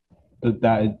change.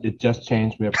 It just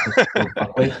changed. We have Christopher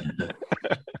Buckley.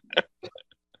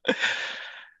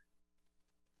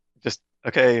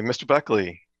 Okay, Mr.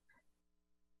 Buckley.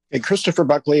 Hey, Christopher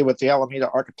Buckley with the Alameda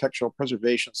Architectural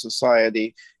Preservation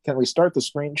Society. Can we start the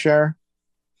screen share?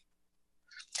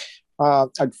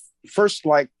 We'd first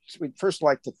like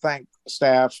to thank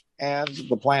staff and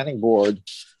the planning board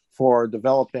for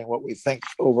developing what we think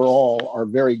overall are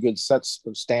very good sets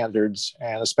of standards,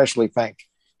 and especially thank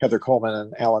Heather Coleman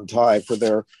and Alan Ty for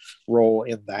their role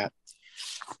in that.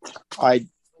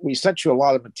 We sent you a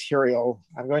lot of material.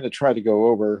 I'm going to try to go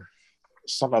over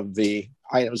some of the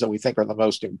items that we think are the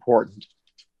most important.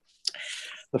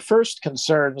 The first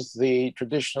concerns the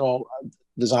traditional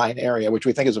design area, which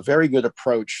we think is a very good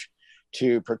approach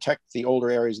to protect the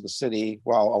older areas of the city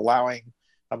while allowing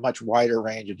a much wider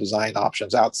range of design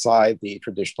options outside the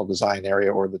traditional design area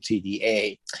or the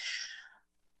TDA.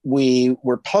 We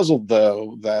were puzzled,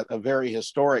 though, that a very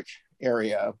historic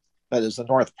area, that is the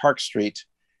North Park Street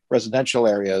residential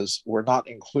areas, were not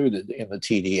included in the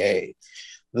TDA.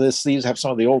 These have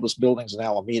some of the oldest buildings in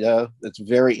Alameda. It's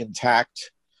very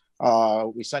intact.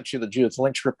 We sent you the Judith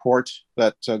Lynch report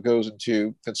that goes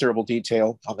into considerable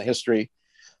detail on the history.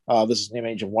 This is an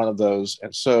image of one of those.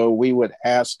 And so we would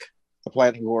ask the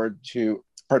planning board to,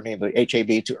 pardon me, the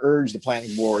HAB to urge the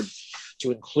planning board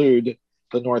to include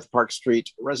the North Park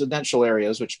Street residential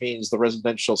areas, which means the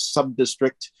residential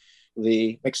sub-district,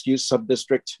 the mixed-use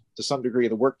sub-district, to some degree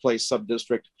the workplace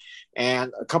sub-district,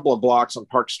 and a couple of blocks on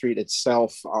Park Street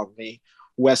itself on the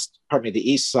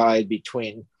the east side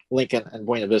between Lincoln and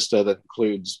Buena Vista that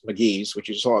includes McGee's, which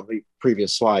you saw on the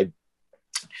previous slide.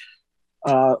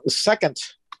 The second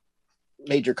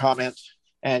major comment,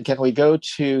 and can we go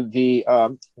to the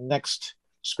next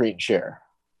screen share?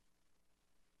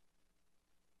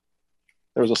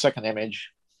 There was a second image.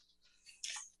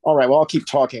 All right, well, I'll keep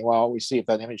talking while we see if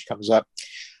that image comes up.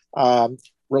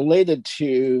 Related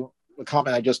to the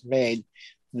comment I just made,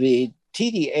 the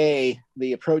TDA,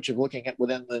 the approach of looking at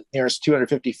within the nearest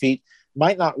 250 feet,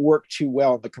 might not work too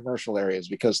well in the commercial areas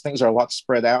because things are a lot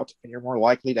spread out and you're more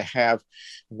likely to have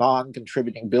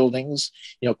non-contributing buildings,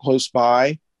 close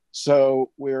by.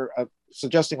 So we're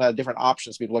suggesting that different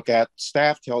options we look at.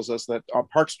 Staff tells us that on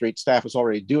Park Street, staff is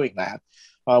already doing that.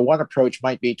 One approach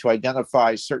might be to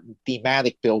identify certain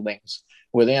thematic buildings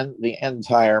within the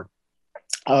entire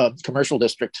commercial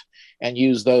district and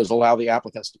use those, allow the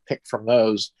applicants to pick from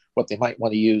those what they might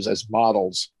want to use as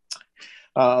models.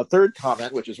 Third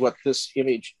comment, which is what this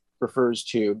image refers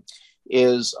to,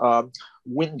 is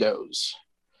windows,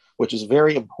 which is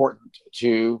very important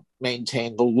to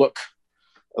maintain the look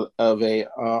of a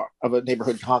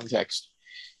neighborhood context.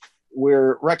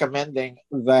 We're recommending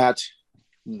that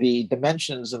the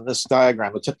dimensions in this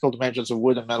diagram, the typical dimensions of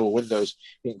wood and metal windows,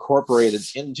 be incorporated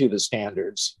into the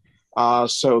standards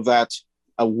so that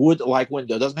a wood-like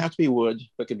window, doesn't have to be wood,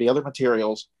 but could be other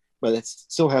materials, but it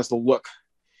still has the look,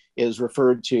 is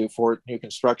referred to for new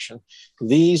construction.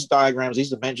 These diagrams, these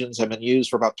dimensions have been used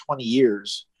for about 20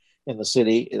 years in the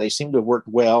city. They seem to have worked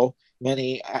well.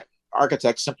 Many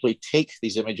architects simply take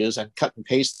these images and cut and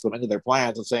paste them into their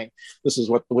plans and saying, this is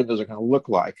what the windows are going to look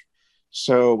like.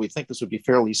 So we think this would be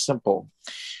fairly simple.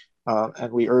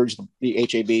 And we urge the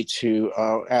HAB to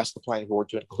ask the planning board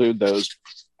to include those.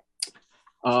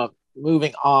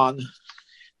 Moving on,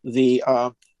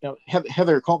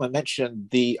 Heather Coleman mentioned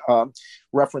the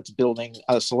reference building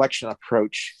selection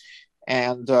approach.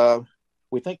 And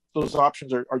we think those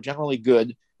options are generally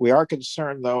good. We are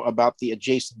concerned, though, about the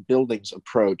adjacent buildings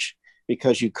approach,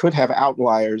 because you could have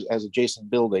outliers as adjacent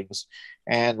buildings.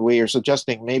 And we are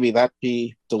suggesting maybe that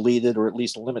be deleted or at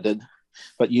least limited,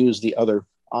 but use the other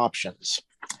options.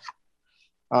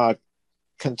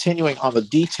 Continuing on the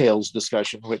details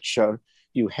discussion, which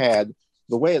you had,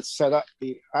 the way it's set up,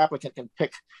 the applicant can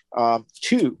pick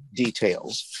 2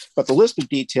 details, but the list of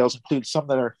details includes some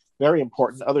that are very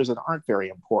important, others that aren't very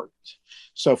important.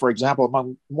 So for example,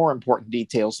 among more important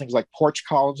details, things like porch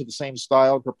columns of the same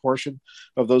style and proportion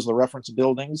of those of the reference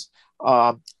buildings,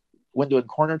 window and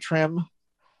corner trim,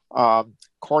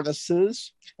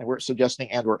 cornices, and we're suggesting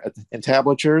and/or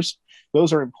entablatures.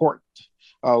 Those are important.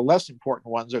 Less important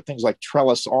ones are things like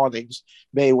trellis awnings,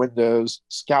 bay windows,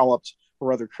 scalloped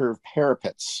or other curved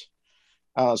parapets.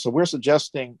 So we're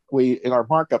suggesting in our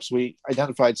markups, we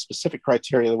identified specific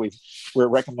criteria that we're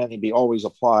recommending be always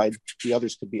applied. The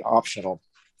others could be optional.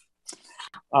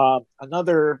 I'm going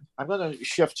to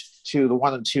shift to the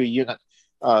 1 and 2 unit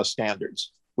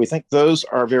standards. We think those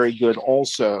are very good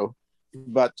also,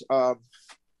 but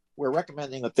we're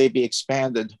recommending that they be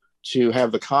expanded to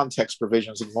have the context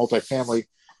provisions of multifamily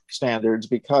standards,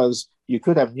 because you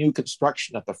could have new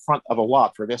construction at the front of a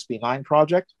lot for an SB9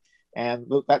 project,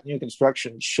 and that new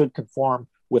construction should conform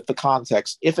with the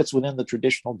context if it's within the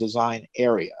traditional design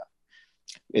area.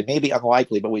 It may be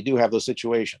unlikely, but we do have those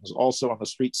situations. Also on the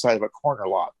street side of a corner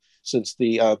lot, since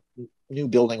the new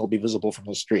building will be visible from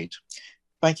the street.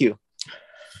 Thank you.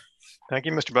 Thank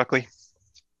you, Mr. Buckley.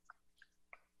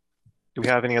 Do we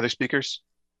have any other speakers?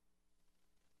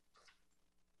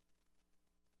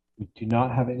 We do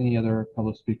not have any other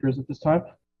public speakers at this time.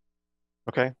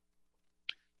 Okay.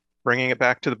 Bringing it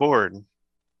back to the board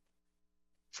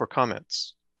for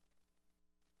comments.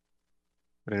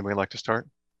 Would anybody like to start?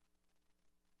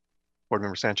 Board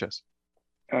Member Sanchez.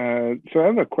 So I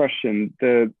have a question.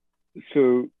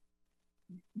 So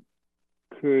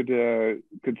could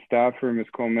staff or Ms.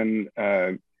 Coleman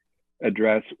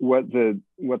address what the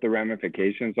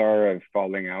ramifications are of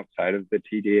falling outside of the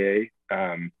TDA?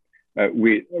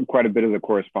 Quite a bit of the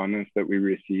correspondence that we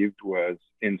received was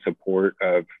in support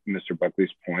of Mr.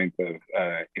 Buckley's point of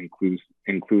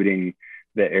including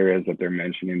the areas that they're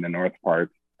mentioning, the North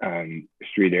Park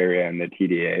Street area and the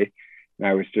TDA. And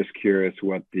I was just curious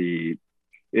what is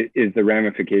the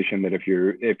ramification that if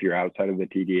you're outside of the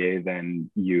TDA, then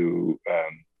you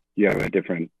have a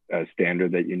different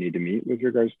standard that you need to meet with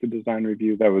regards to design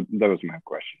review? That was my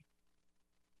question.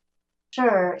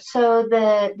 Sure. So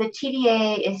the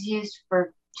TDA is used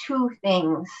for two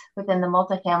things within the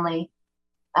multifamily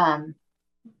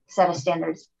set of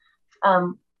standards.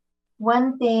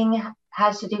 One thing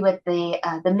has to do with the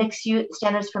mixed use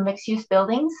standards for mixed use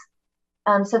buildings.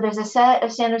 So there's a set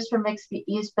of standards for mixed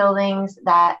use buildings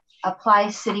that apply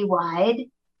citywide,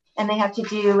 and they have to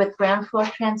do with ground floor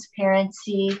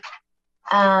transparency,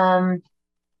 some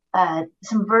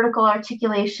vertical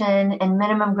articulation, and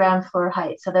minimum ground floor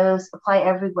height. So those apply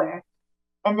everywhere.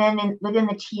 And then within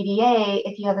the TDA,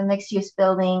 if you have a mixed use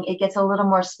building, it gets a little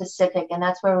more specific. And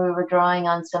that's where we were drawing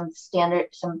on some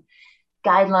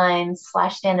guidelines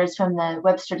 / standards from the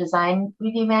Webster Design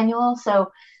Review Manual.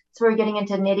 So we're getting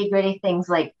into nitty gritty things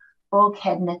like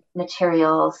bulkhead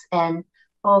materials and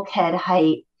bulkhead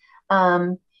height,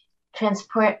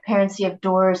 transparency of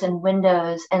doors and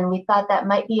windows. And we thought that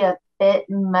might be a bit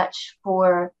much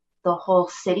for the whole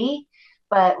city,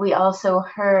 but we also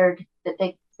heard that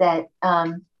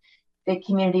the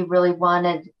community really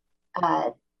wanted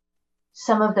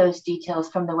some of those details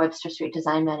from the Webster Street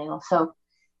Design Manual.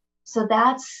 So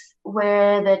that's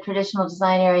where the traditional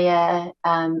design area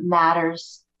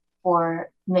matters for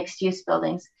mixed use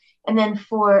buildings. And then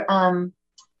for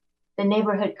the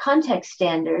neighborhood context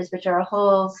standards, which are a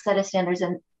whole set of standards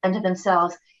unto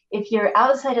themselves, if you're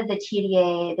outside of the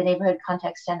TDA, the neighborhood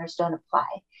context standards don't apply.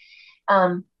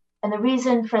 And the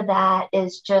reason for that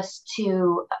is just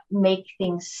to make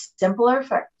things simpler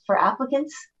for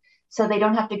applicants, so they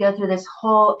don't have to go through this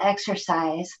whole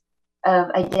exercise of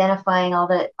identifying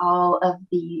all of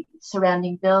the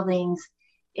surrounding buildings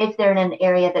if they're in an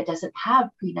area that doesn't have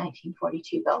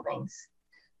pre-1942 buildings.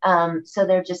 So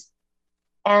they're just,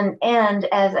 and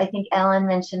as I think Ellen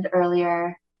mentioned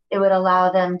earlier, it would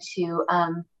allow them to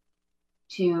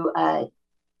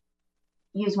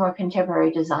use more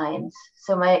contemporary designs.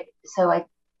 So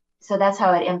that's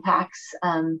how it impacts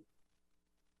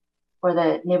for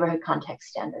the neighborhood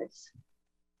context standards.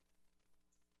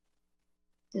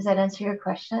 Does that answer your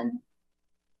question?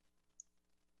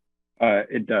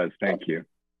 It does, thank you.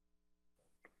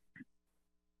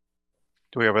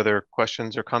 Do we have other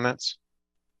questions or comments?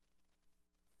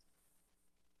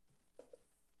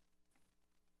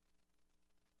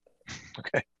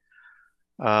 Okay.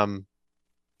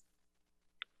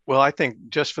 Well, I think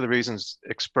just for the reasons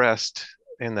expressed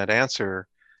in that answer,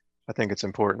 I think it's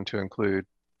important to include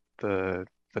the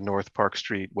North Park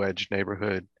Street Wedge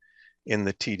neighborhood in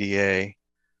the TDA.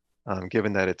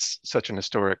 Given that it's such an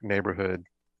historic neighborhood,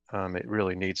 it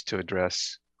really needs to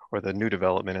address, or the new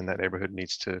development in that neighborhood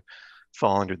needs to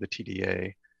fall under the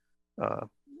TDA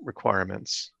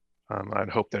requirements. I'd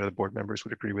hope that other board members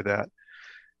would agree with that,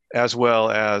 as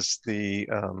well as the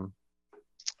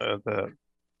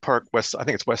Park West, I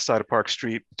think it's west side of Park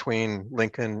Street between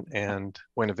Lincoln and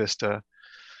Buena Vista.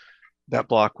 That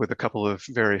block with a couple of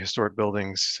very historic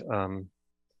buildings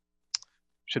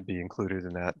should be included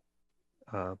in that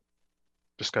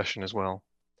discussion as well.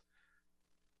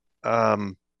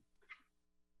 There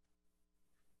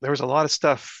was a lot of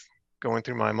stuff going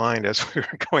through my mind as we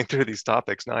were going through these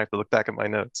topics. Now I have to look back at my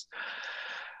notes.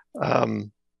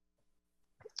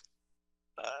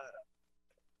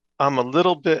 I'm a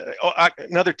little bit,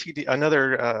 another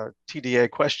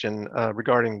TDA question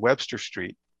regarding Webster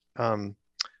Street. I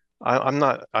don't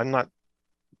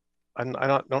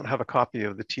have a copy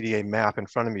of the TDA map in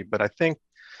front of me, but I think,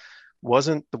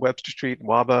 wasn't the Webster Street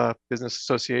WABA Business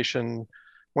Association,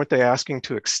 weren't they asking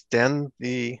to extend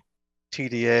the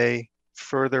TDA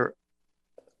further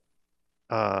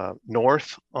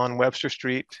north on Webster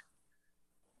Street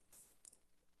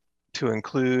to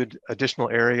include additional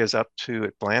areas up to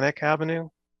Atlantic Avenue?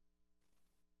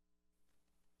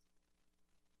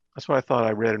 That's what I thought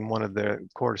I read in one of the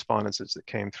correspondences that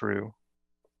came through.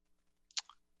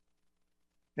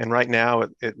 And right now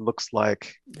it looks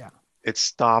like it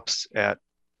stops at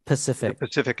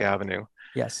Pacific Avenue.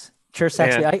 Yes. Chair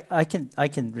Saxby, And, I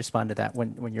can respond to that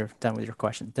when you're done with your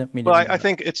question. Well, I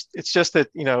think it's just that,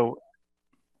 you know,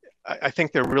 I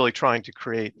think they're really trying to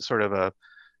create sort of a,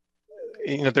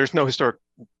 you know, there's no historic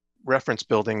reference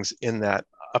buildings in that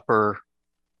upper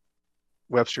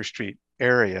Webster Street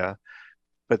area,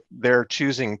 but they're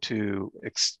choosing to,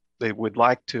 they would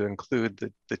like to include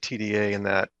the TDA in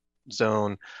that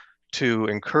zone to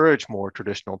encourage more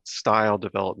traditional style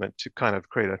development to kind of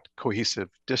create a cohesive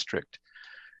district.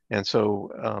 And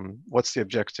so what's the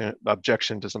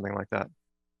objection to something like that?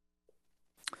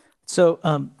 So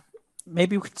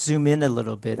maybe we could zoom in a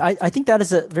little bit. I think that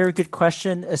is a very good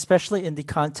question, especially in the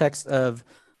context of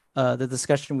the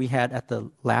discussion we had at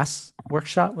the last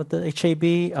workshop with the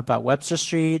HAB about Webster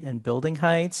Street and building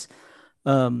heights.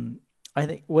 I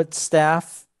think what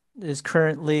staff is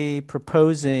currently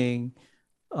proposing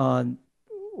on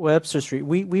Webster Street,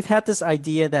 we've had this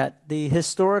idea that the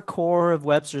historic core of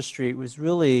Webster Street was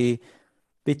really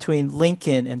between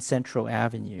Lincoln and Central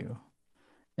Avenue.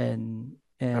 And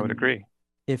I would agree.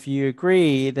 If you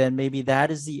agree, then maybe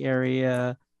that is the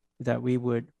area that we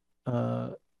would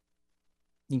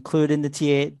include in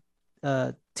the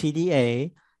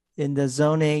TDA. In the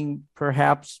zoning,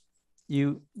 perhaps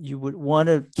you would want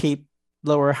to keep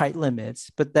lower height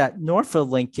limits, but that north of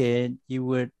Lincoln, you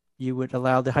would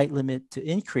allow the height limit to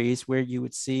increase, where you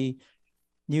would see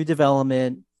new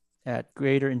development at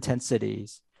greater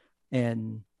intensities.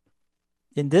 And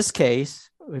in this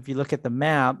case, if you look at the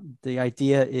map, the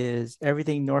idea is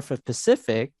everything north of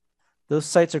Pacific, those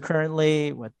sites are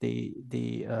currently what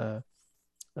there's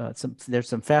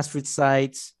some fast food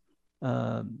sites,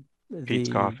 Pete's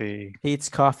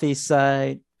Coffee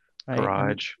site, right?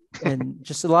 Garage, and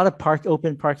just a lot of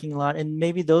open parking lot, and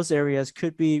maybe those areas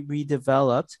could be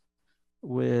redeveloped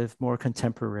with more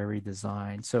contemporary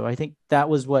design. So I think that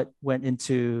was what went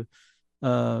into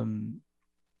the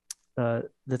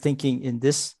thinking in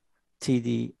this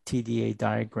TDA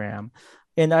diagram.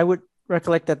 And I would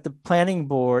recollect that the planning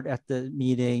board at the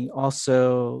meeting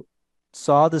also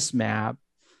saw this map,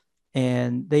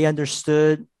 and they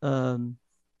understood the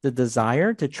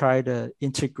desire to try to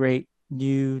integrate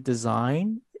new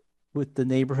design with the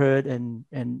neighborhood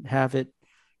and have it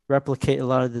replicate a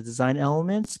lot of the design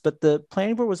elements. But the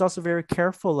planning board was also very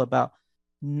careful about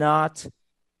not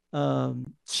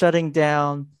shutting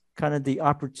down kind of the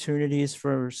opportunities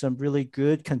for some really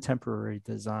good contemporary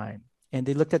design. And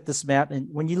they looked at this map, and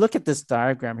when you look at this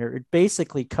diagram here, it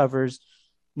basically covers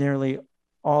nearly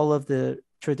all of the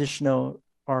traditional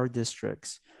R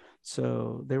districts.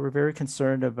 So they were very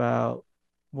concerned about,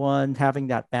 one, having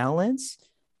that balance,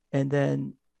 and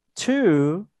then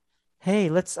two, hey,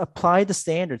 let's apply the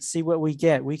standards, see what we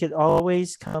get. We could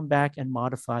always come back and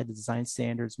modify the design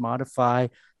standards, modify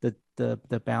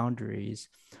the boundaries.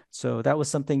 So that was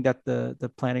something that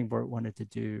the planning board wanted to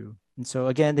do. And so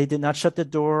again, they did not shut the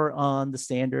door on the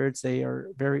standards. They are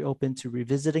very open to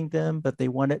revisiting them, but they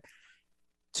wanted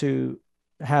to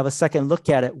have a second look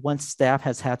at it once staff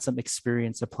has had some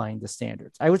experience applying the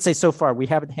standards. I would say so far, we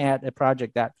haven't had a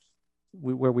project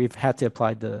where we've had to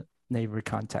apply the neighborhood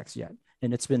context yet.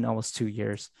 And it's been almost 2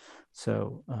 years.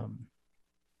 So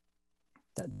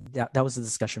that was the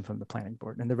discussion from the planning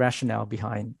board and the rationale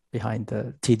behind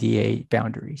the TDA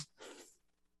boundaries.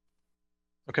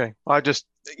 Okay, well,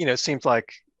 it seems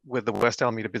like with the West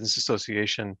Alameda Business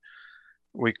Association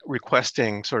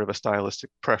requesting sort of a stylistic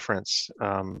preference,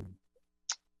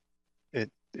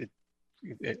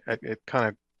 it kind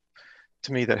of,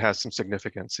 to me, that has some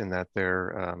significance in that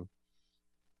they're,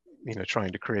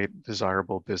 trying to create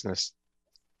desirable business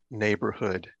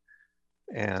neighborhood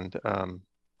and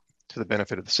to the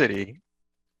benefit of the city,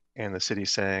 and the city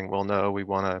saying, well, no, we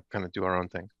want to kind of do our own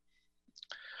thing.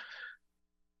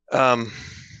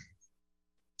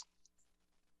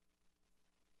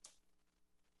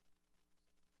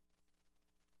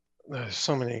 There's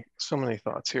so many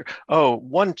thoughts here. Oh,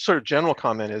 one sort of general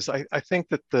comment is I think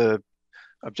that the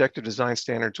objective design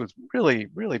standards would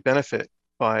really benefit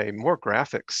by more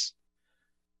graphics,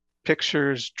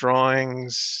 pictures,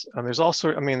 drawings. There's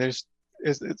also,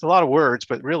 it's a lot of words,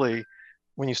 but really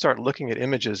when you start looking at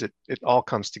images, it all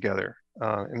comes together.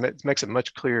 And it makes it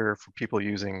much clearer for people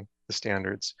using the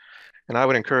standards. And I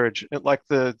would encourage, like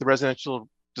the residential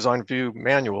design review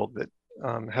manual that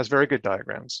has very good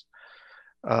diagrams.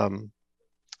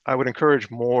 I would encourage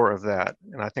more of that,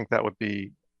 and I think that would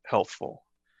be helpful.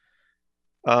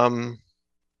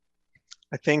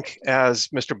 I think, as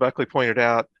Mr. Buckley pointed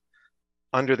out,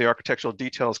 under the architectural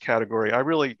details category,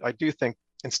 I do think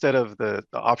instead of the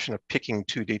option of picking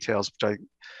 2 details, which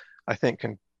I think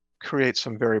can create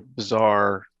some very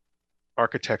bizarre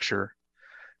architecture.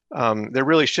 There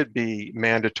really should be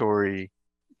mandatory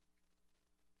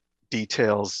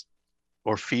details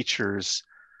or features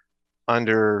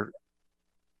under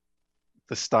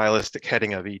the stylistic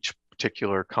heading of each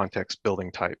particular context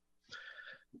building type.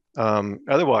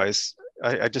 Otherwise,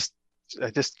 I just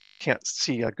can't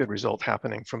see a good result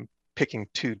happening from picking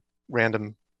two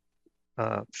random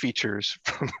features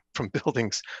from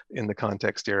buildings in the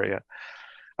context area.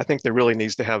 I think there really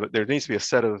needs to be a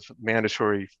set of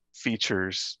mandatory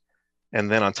features,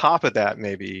 and then on top of that,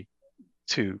 maybe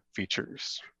two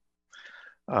features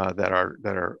that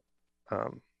are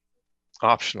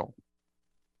optional.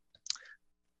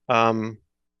 I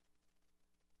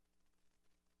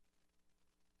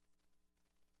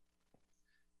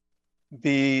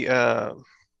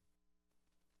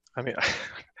mean,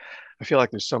 I feel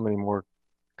like there's so many more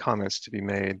comments to be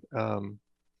made. And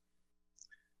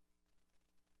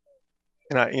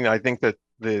I think that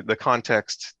the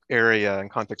context area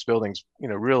and context buildings,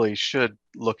 really should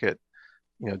look at,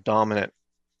 dominant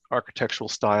architectural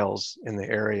styles in the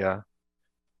area.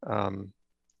 And,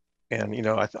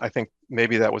 I think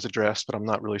maybe that was addressed, but I'm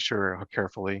not really sure how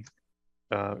carefully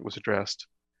it was addressed.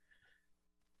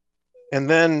 And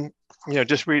then,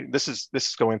 just read, this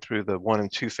is going through the 1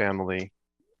 and 2 family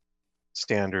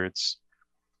standards.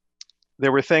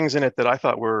 There were things in it that I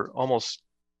thought were almost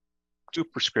too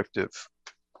prescriptive.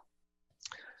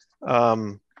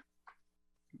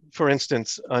 For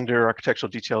instance, under architectural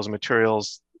details and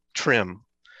materials, trim,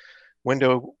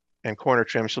 window and corner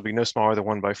trim shall be no smaller than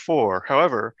 1x4.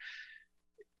 However,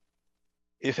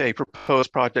 if a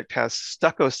proposed project has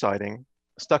stucco siding,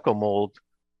 stucco mold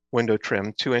window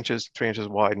trim, 2 inches, 3 inches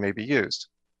wide may be used.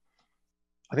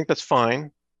 I think that's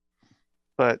fine,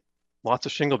 but lots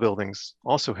of shingle buildings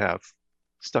also have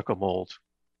stucco mold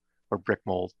or brick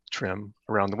mold trim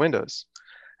around the windows.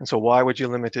 And so why would you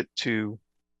limit it to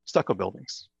stucco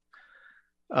buildings?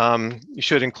 You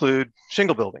should include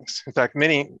shingle buildings. In fact,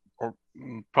 many, or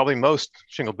probably most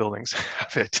shingle buildings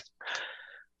have it.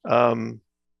 I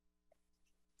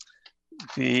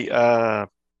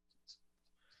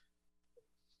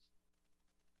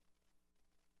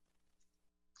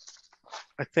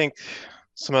think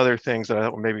some other things that I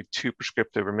thought were maybe too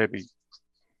prescriptive, or maybe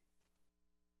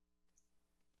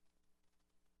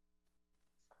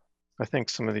I think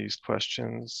some of these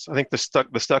questions, I think the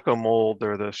stucco mold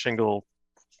or the shingle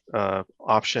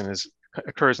option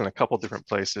occurs in a couple different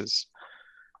places.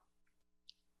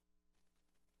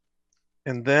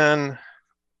 And then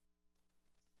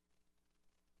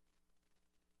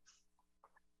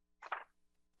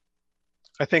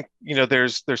I think,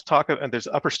 there's talk of, and there's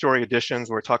upper story additions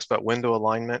where it talks about window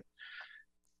alignment.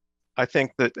 I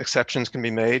think that exceptions can be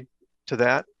made to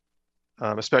that,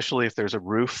 especially if there's a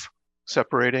roof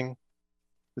separating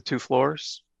the 2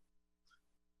 floors,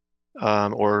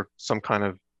 or some kind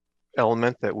of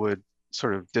element that would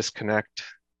sort of disconnect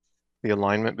the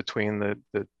alignment between the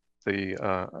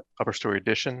upper story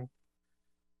addition.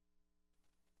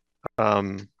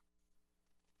 I'm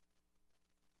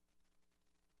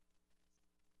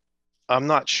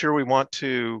not sure we want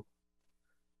to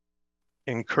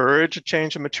encourage a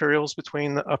change of materials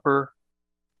between an upper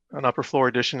floor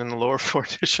addition and the lower floor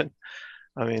addition.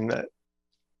 I mean,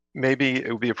 maybe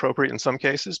it would be appropriate in some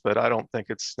cases, but I don't think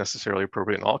it's necessarily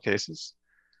appropriate in all cases.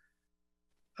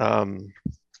 I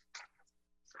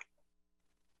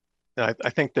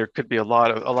think there could be a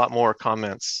lot more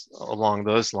comments along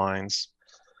those lines.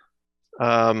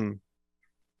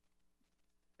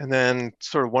 And then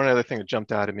sort of one other thing that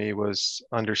jumped out at me was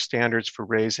under standards for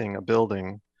raising a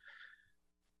building,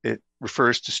 it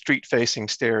refers to street facing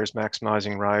stairs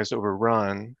maximizing rise over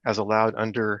run as allowed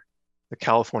under the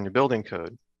California Building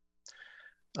Code.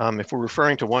 If we're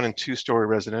referring to 1 and 2 story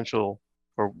residential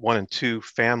or 1 and 2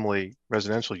 family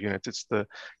residential units, it's the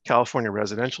California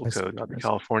Residential Code, not the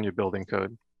California Building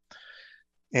Code.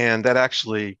 And that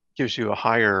actually gives you a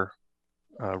higher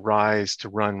rise to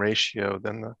run ratio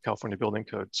than the California Building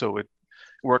Code. So it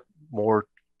worked more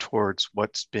towards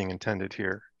what's being intended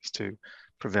here, is to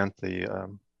prevent the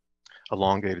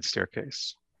elongated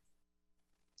staircase.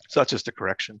 So that's just a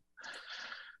correction.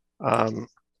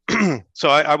 So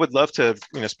I would love to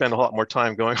spend a lot more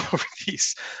time going over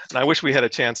these, and I wish we had a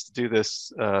chance to do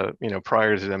this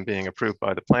prior to them being approved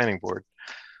by the planning board.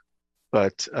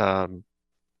 But those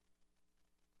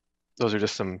are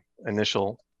just some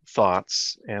initial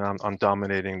thoughts, and I'm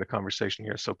dominating the conversation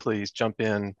here. So please jump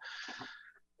in,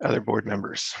 other board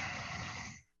members.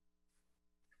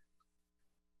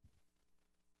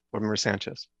 Board Member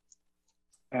Sanchez.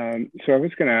 So I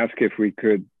was going to ask if we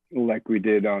could like we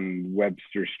did on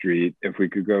Webster Street, if we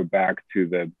could go back to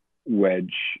the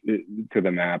wedge, to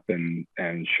the map and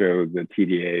show the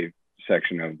TDA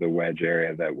section of the wedge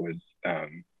area that was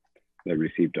that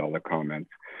received all the comments,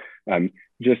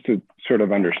 just to sort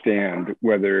of understand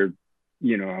whether,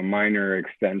 you know, a minor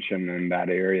extension in that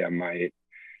area might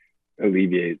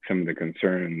alleviate some of the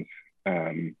concerns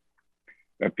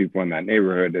of people in that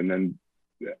neighborhood. And then,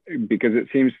 because it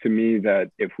seems to me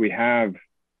that if we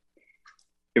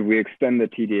extend the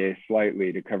TDA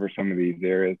slightly to cover some of these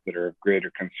areas that are of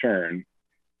greater concern,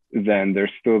 then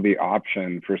there's still the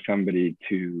option for somebody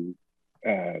to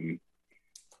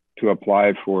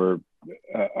apply for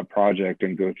a project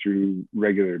and go through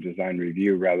regular design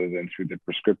review rather than through the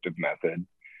prescriptive method,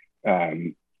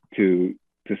 to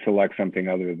select something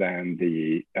other than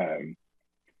the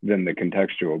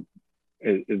contextual.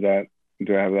 Is that,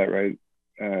 do I have that right,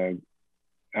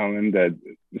 Alan, that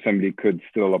somebody could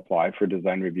still apply for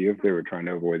design review if they were trying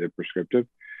to avoid the prescriptive?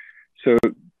 So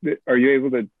are you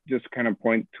able to just kind of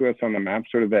point to us on the map,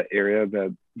 sort of that area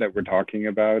that we're talking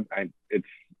about? It's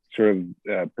sort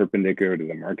of perpendicular to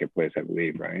the marketplace, I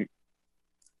believe, right?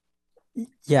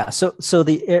 Yeah, so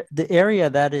the area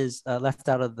that is left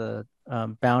out of the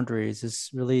boundaries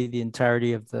is really the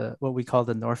entirety of what we call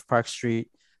the North Park Street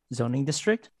zoning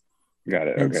district. Got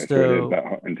it. And okay, so it is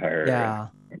that entire area. Yeah.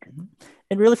 Okay.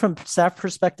 And really from staff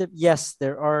perspective, yes,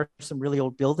 there are some really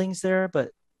old buildings there, but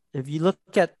if you look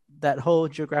at that whole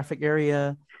geographic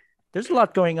area, there's a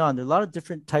lot going on. There are a lot of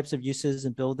different types of uses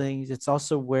and buildings. It's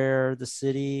also where the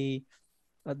city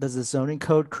does the zoning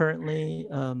code currently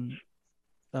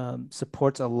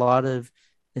supports a lot of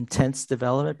intense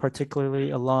development, particularly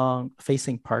along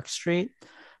facing Park Street.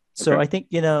 So Okay. I think,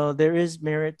 you know, there is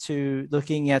merit to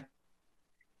looking at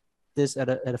this at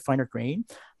a finer grain.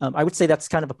 I would say that's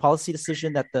kind of a policy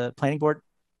decision that the planning board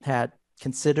had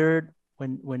considered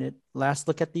when it last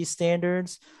looked at these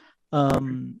standards.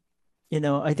 You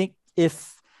know, I think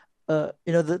if you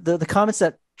know, the comments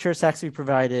that Chair Saxby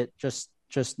provided just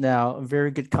now, very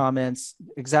good comments,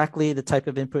 exactly the type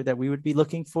of input that we would be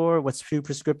looking for, what's too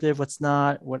prescriptive, what's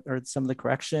not, what are some of the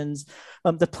corrections.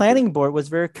 The planning board was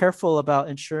very careful about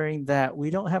ensuring that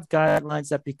we don't have guidelines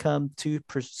that become too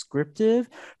prescriptive,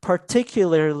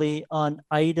 particularly on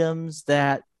items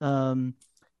that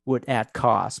would add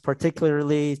costs,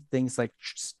 particularly things like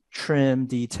trim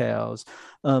details.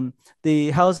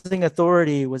 The housing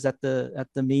authority was at the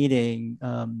meeting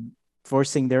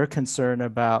voicing their concern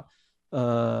about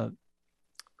the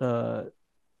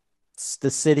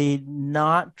city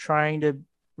not trying to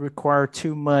require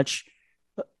too much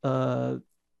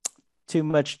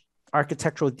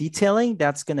architectural detailing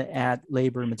that's going to add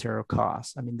labor and material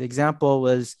costs. I mean, the example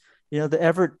was, you know, the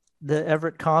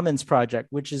Everett Commons project,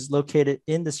 which is located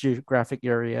in this geographic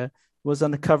area, was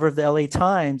on the cover of the LA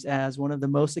Times as one of the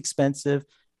most expensive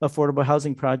affordable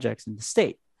housing projects in the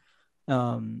state.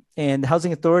 And the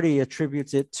housing authority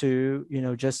attributes it to, you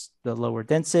know, just the lower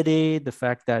density, the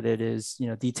fact that it is, you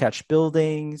know, detached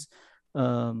buildings,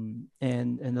 and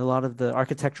a lot of the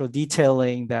architectural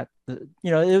detailing that,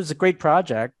 you know, it was a great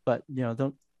project, but, you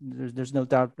know, there's no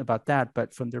doubt about that.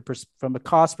 But from from a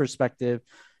cost perspective,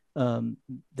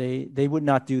 they would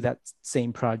not do that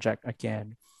same project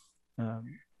again.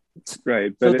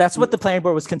 Right. So that's what the planning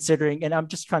board was considering. And I'm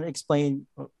just trying to explain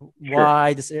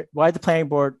why the planning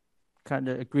board kind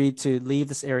of agreed to leave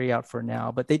this area out for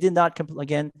now, but they did not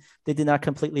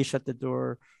completely shut the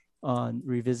door on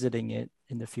revisiting it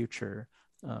in the future.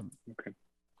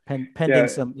 Pending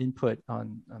some input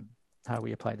on how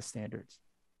we apply the standards.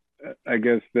 I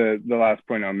guess the last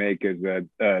point I'll make is that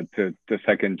to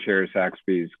second Chair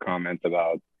Saxby's comment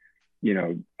about, you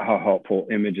know, how helpful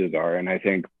images are. And I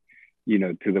think, you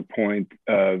know, to the point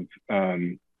of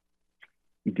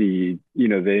the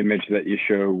image that you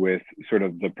show with sort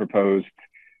of the proposed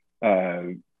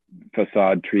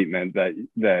facade treatment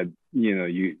that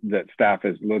staff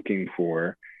is looking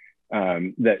for,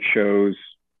 that shows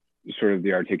sort of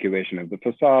the articulation of the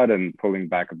facade and pulling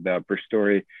back of the upper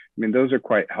story. I mean, those are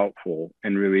quite helpful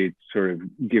and really sort of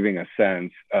giving a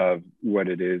sense of what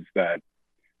it is that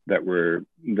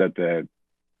the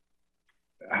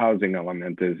housing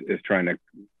element is trying to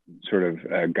sort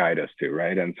of guide us to,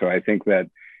 right? And so I think that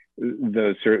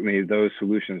those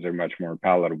solutions are much more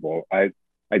palatable. I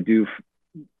do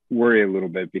worry a little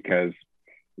bit because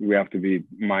we have to be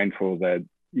mindful that,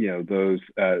 you know,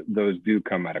 those do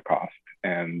come at a cost,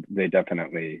 and they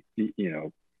definitely, you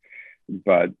know,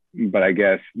 but I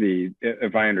guess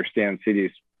if I understand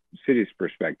city's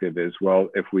perspective is, well,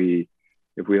 if we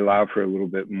allow for a little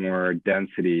bit more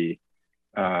density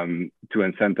to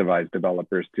incentivize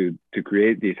developers to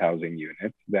create these housing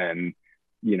units, then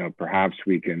you know, perhaps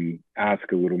we can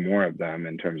ask a little more of them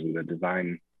in terms of the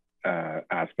design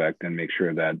aspect and make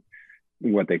sure that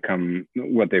what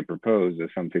they propose is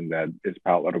something that is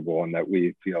palatable and that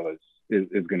we feel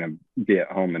is going to be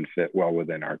at home and fit well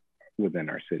within our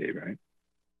city, right?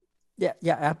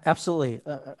 Yeah, absolutely.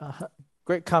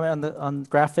 Great comment on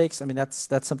graphics. I mean,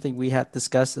 that's something we had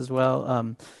discussed as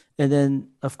well. And then,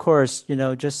 of course, you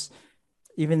know, just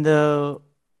even though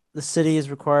the city is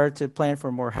required to plan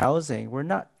for more housing, we're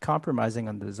not compromising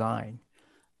on the design.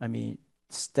 I mean,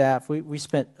 staff, we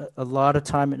spent a lot of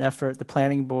time and effort, the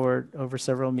planning board, over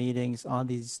several meetings on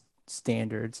these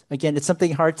standards. Again, it's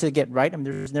something hard to get right. I mean,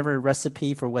 there's never a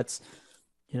recipe for what's,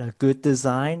 you know, good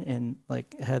design. And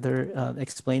like Heather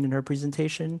explained in her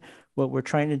presentation, what we're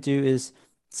trying to do is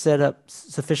set up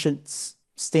sufficient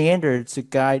standards to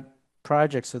guide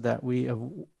projects so that we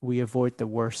avoid the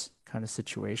worst kind of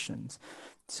situations.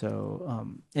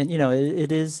 So, and you know,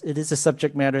 it is a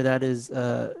subject matter that is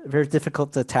very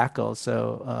difficult to tackle.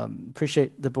 So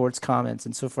appreciate the board's comments,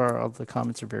 and so far all the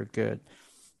comments are very good.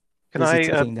 Can Busy I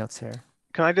taking notes here.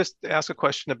 Can I just ask a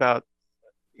question about,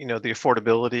 you know, the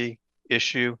affordability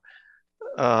issue?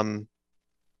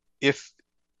 If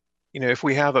you know, if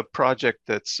we have a project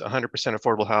that's 100%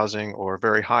 affordable housing or a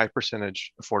very high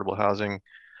percentage affordable housing,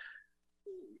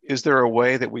 is there a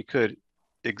way that we could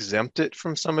exempt it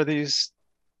from some of these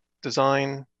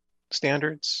design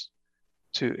standards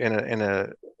to in a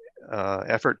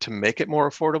effort to make it more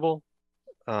affordable,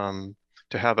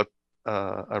 to have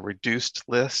a reduced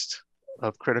list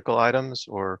of critical items?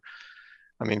 Or,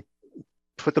 I mean,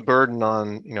 put the burden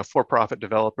on, you know, for-profit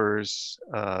developers,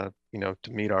 you know,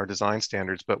 to meet our design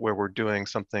standards, but where we're doing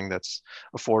something that's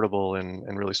affordable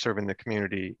and really serving the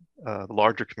community, the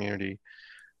larger community,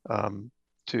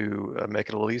 to make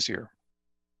it a little easier.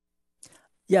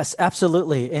 Yes,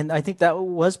 absolutely. And I think that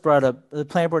was brought up. The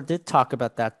planning board did talk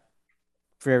about that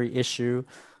very issue.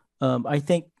 I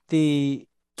think the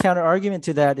counter argument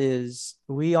to that is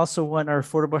we also want our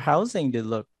affordable housing to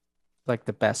look like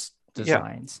the best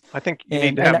designs. Yeah, I think you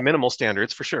need to have minimal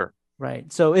standards for sure.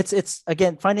 Right. So it's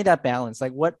again finding that balance.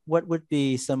 Like what would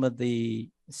be some of the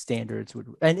standards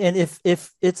and if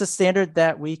it's a standard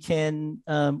that we can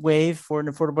waive for an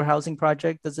affordable housing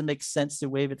project, does it make sense to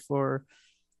waive it for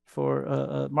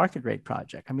a market rate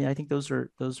project? I mean, I think those are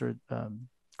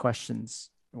questions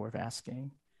worth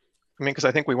asking. I mean, because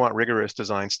I think we want rigorous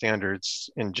design standards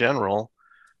in general,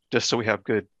 just so we have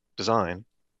good design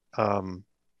and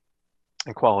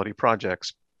quality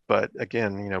projects. But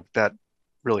again, you know, that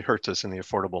really hurts us in the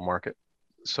affordable market.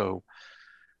 So,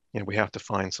 you know, we have to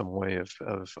find some way of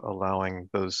allowing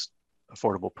those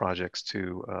affordable projects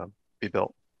to be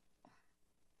built.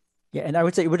 Yeah, and I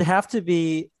would say it would have to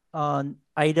be on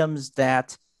items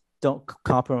that don't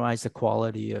compromise the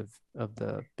quality of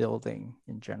the building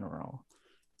in general.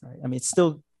 Right? I mean, it's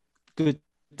still good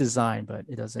design, but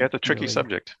it doesn't. Yeah, it's a tricky really...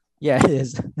 subject. Yeah, it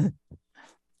is.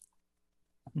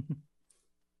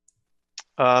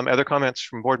 Other comments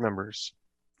from board members?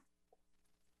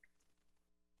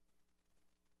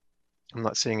 I'm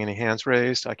not seeing any hands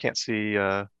raised. I can't see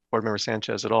Board Member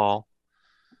Sanchez at all.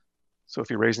 So if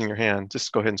you're raising your hand,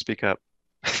 just go ahead and speak up.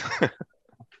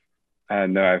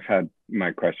 No, I've had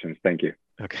my questions. Thank you.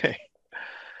 Okay.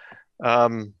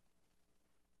 Are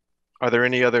there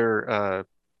any other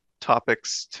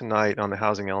topics tonight on the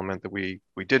housing element that we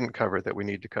didn't cover that we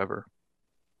need to cover?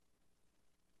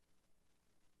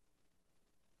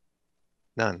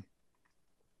 None.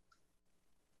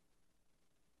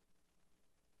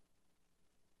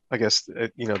 I guess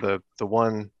you know, the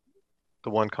one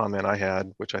comment I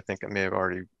had, which I think I may have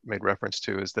already made reference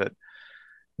to, is that,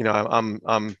 you know,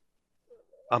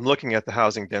 I'm looking at the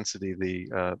housing density.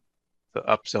 The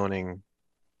upzoning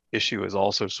issue is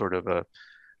also sort of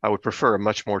I would prefer a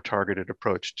much more targeted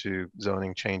approach to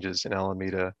zoning changes in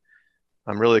Alameda.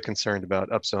 I'm really concerned about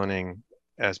upzoning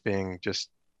as being just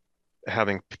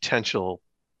having potential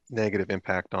negative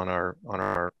impact on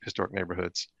our historic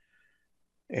neighborhoods.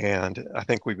 And I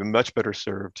think we've been much better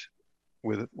served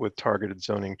with targeted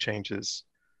zoning changes,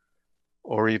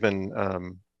 or even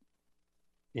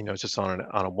you know, just on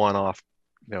a one-off,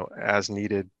 you know, as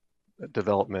needed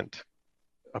development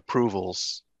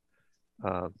approvals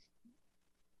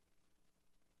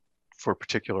for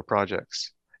particular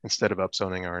projects instead of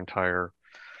upzoning our entire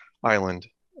island.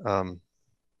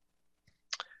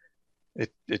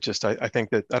 It just, I think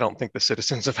that, I don't think the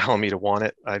citizens of Alameda want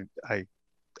it.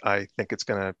 I think it's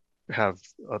going to have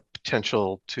a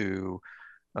potential to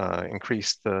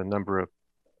increase the number of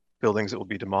buildings that will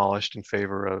be demolished in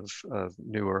favor of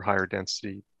newer, higher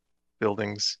density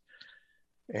buildings.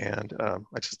 And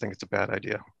I just think it's a bad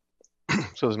idea.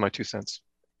 So those are my 2 cents.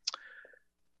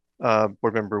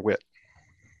 Board Member Witt.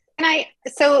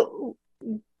 So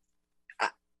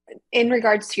in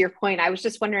regards to your point, I was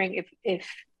just wondering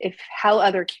if how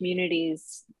other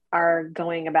communities are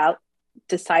going about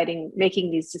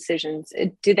making these decisions.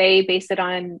 Do they base it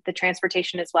on the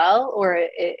transportation as well, or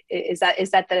is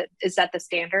that the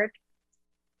standard?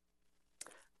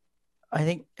 I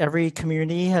think every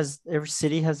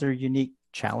city has their unique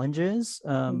challenges,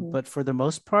 but for the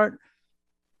most part,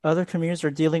 other communities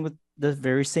are dealing with the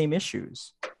very same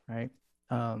issues, right?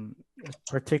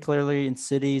 Particularly in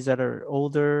cities that are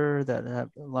older, that have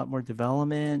a lot more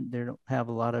development, they don't have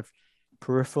a lot of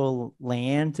peripheral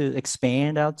land to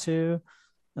expand out to.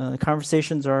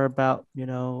 Conversations are about,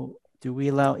 do we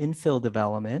allow infill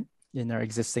development in our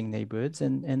existing neighborhoods,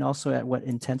 and also at what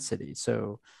intensity?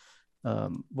 So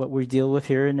what we deal with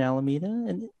here in Alameda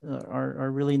and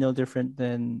are really no different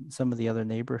than some of the other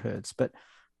neighborhoods. But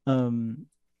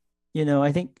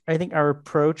I think our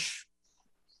approach,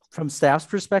 from staff's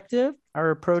perspective, our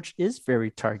approach is very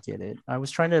targeted. I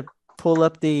was trying to pull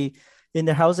up in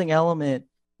the housing element,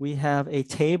 we have a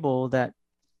table that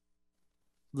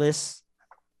lists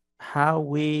how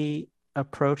we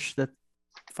approach the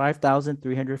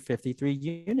 5,353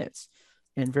 units.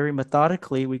 And very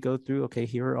methodically, we go through, okay,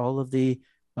 here are all of the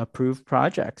approved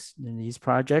projects. And these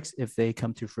projects, if they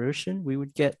come to fruition, we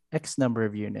would get X number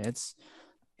of units.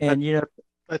 And,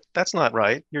 But that's not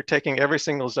right. You're taking every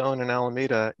single zone in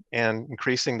Alameda and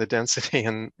increasing the density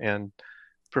and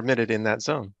permitted in that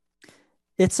zone.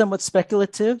 It's somewhat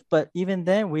speculative, but even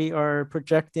then we are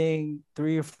projecting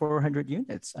 300 or 400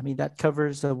 units. I mean, that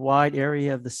covers a wide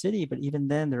area of the city, but even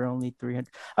then there are only 300.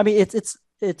 I mean,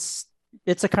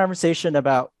 it's a conversation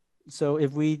about, so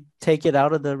if we take it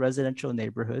out of the residential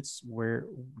neighborhoods, where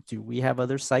do we have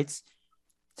other sites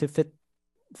to fit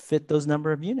those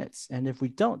number of units? And if we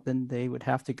don't, then they would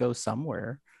have to go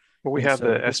somewhere. Well, we have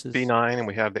the SB 9 and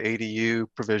we have the ADU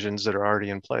provisions that are already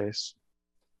in place.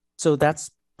 So that's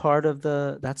part of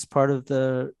the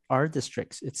R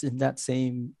districts. I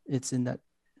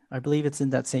believe it's in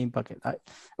that same bucket.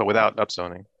 But without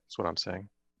upzoning, that's what I'm saying.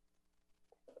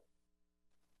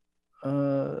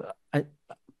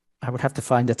 I would have to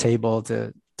find a table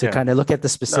to kind of look at the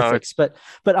specifics, but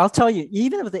I'll tell you,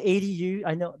 even with the ADU,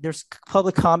 I know there's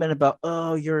public comment about,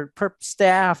 your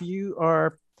staff, you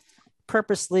are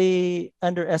purposely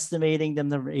underestimating the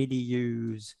number of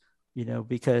ADUs,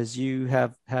 because you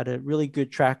have had a really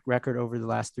good track record over the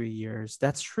last 3 years.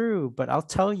 That's true, but I'll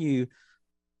tell you,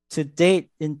 to date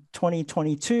in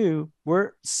 2022,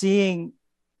 we're seeing,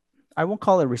 I won't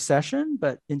call it a recession,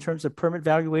 but in terms of permit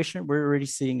valuation, we're already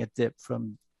seeing a dip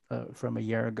from a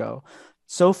year ago.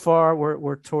 So far,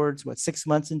 we're towards 6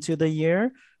 months into the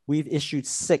year. We've issued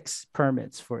 6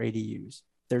 permits for ADUs.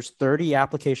 There's 30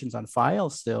 applications on file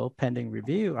still pending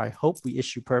review. I hope we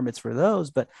issue permits for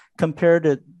those, but compared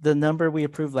to the number we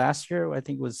approved last year, I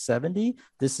think was 70,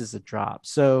 this is a drop.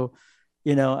 So,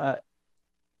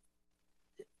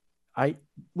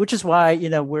 which is why,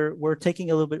 we're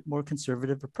taking a little bit more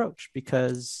conservative approach,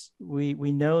 because we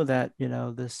know that,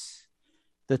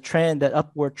 the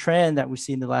upward trend that we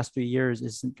see in the last 3 years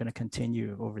isn't going to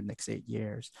continue over the next 8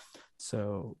 years.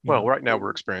 So, right now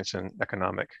we're experiencing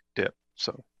economic dip.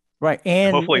 So right,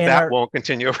 and hopefully that won't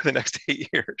continue over the next 8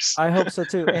 years. I hope so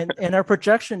too. And our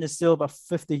projection is still about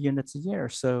 50 units a year.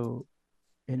 So,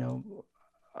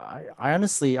 I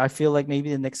honestly, I feel like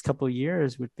maybe the next couple of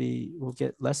years we'll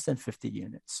get less than 50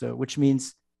 units. So, which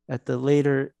means at the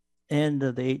later end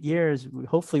of the 8 years, we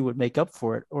hopefully would make up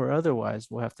for it, or otherwise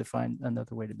we'll have to find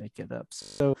another way to make it up.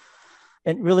 So,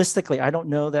 and realistically, I don't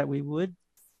know that we would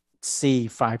see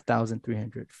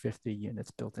 5,350 units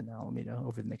built in Alameda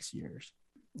over the next years.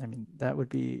 I mean, that would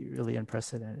be really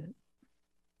unprecedented.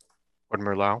 Board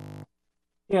Member Lau?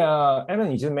 Yeah,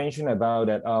 Alan, you just mentioned about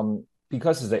that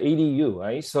because it's the ADU,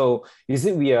 right? So is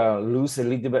it we lose a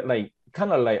little bit,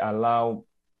 kind of allow,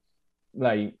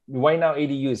 right now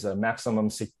ADU is a maximum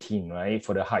 16, right,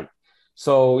 for the height.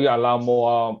 So you allow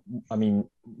more,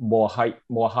 more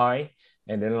high,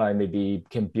 and then maybe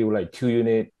can build 2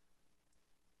 units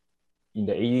in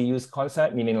the ADU's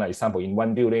concept, meaning example in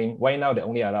one building. Right now they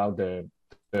only allow the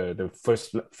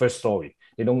first story.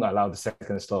 They don't allow the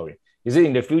second story. Is it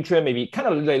in the future maybe kind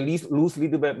of lose a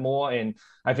little bit more, and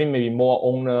I think maybe more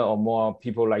owner or more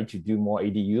people like to do more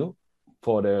ADU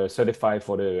for the certified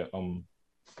for the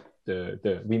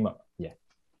WIMA?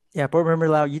 Yeah, Board Member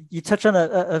Lau, you touch on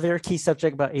a very key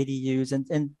subject about ADUs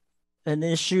and an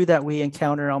issue that we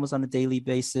encounter almost on a daily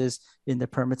basis in the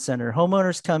permit center.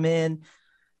 Homeowners come in,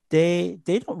 they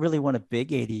don't really want a big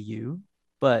ADU,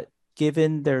 but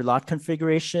given their lot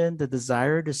configuration, the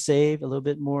desire to save a little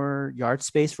bit more yard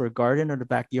space for a garden or the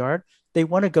backyard, they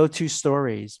want to go 2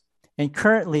 stories. And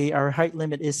currently our height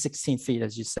limit is 16 feet,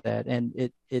 as you said, and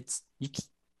it's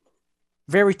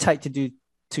very tight to do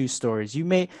 2 stories.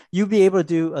 You'll be able to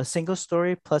do a single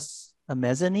story plus a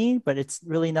mezzanine, but it's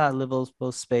really not a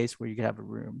livable space where you can have a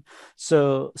room.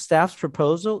 So staff's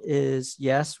proposal is,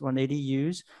 yes, on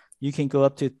ADUs, you can go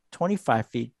up to 25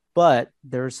 feet, but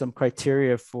there are some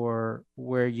criteria for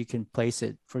where you can place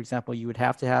it. For example, you would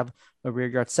have to have a rear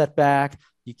yard setback.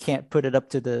 You can't put it up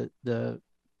to the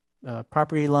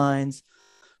property lines.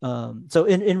 So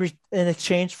in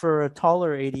exchange for a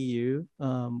taller ADU,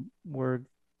 we're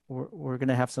going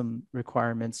to have some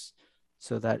requirements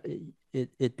so that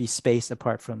it be spaced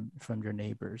apart from your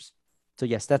neighbors. So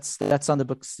yes, that's on the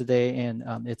books today,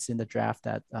 and it's in the draft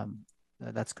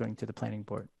that's going to the planning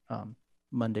board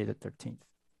Monday the 13th.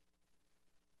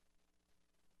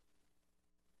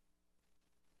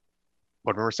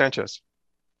 Board Member Sanchez.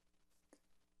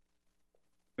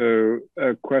 So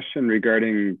a question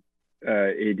regarding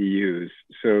ADUs.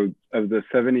 So of the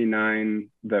 79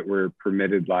 that were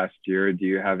permitted last year, do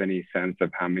you have any sense of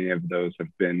how many of those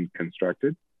have been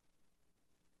constructed?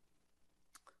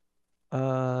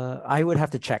 I would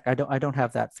have to check. I don't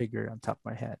have that figure on top of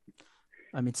my head.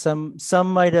 I mean, some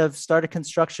might have started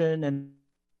construction and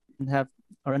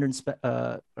are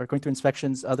going through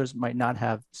inspections. Others might not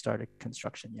have started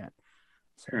construction yet.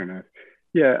 So. Fair enough.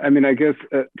 Yeah, I mean, I guess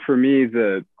for me,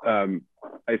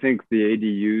 I think the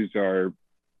ADUs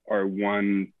are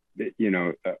one,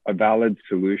 a valid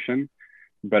solution,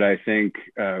 but I think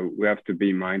we have to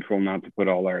be mindful not to put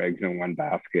all our eggs in one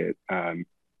basket,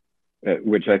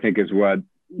 which I think is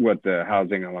what the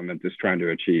housing element is trying to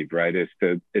achieve, right? Is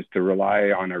to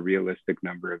rely on a realistic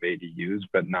number of ADUs,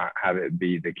 but not have it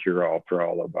be the cure-all for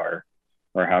all of our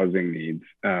housing needs.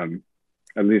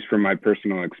 At least from my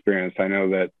personal experience, I know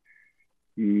that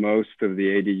most of the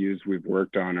ADUs we've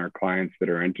worked on, our clients that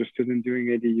are interested in doing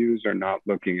ADUs are not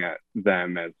looking at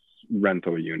them as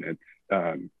rental units.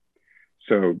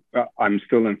 So I'm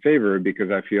still in favor,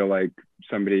 because I feel like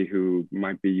somebody who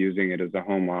might be using it as a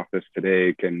home office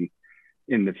today can,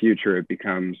 in the future, it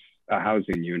becomes a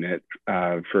housing unit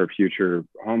for a future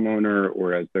homeowner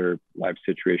or as their life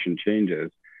situation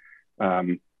changes.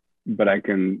 But I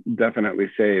can definitely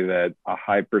say that a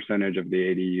high percentage of the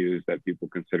ADUs that people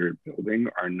consider building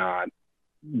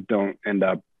don't end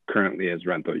up currently as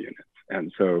rental units.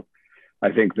 And so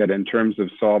I think that in terms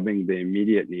of solving the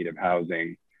immediate need of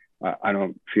housing, I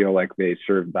don't feel like they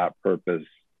serve that purpose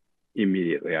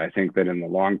immediately. I think that in the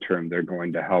long term, they're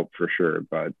going to help for sure.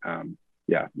 But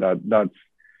yeah, that's,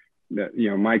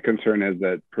 my concern is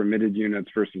that permitted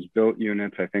units versus built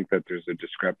units, I think that there's a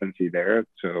discrepancy there.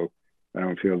 So I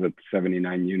don't feel that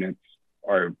 79 units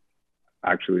are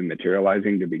actually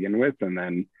materializing to begin with. And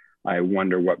then I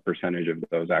wonder what percentage of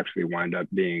those actually wind up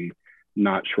being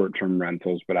not short-term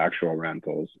rentals, but actual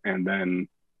rentals. And then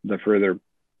the further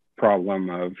problem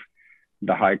of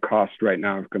the high cost right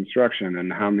now of construction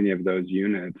and how many of those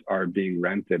units are being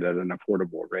rented at an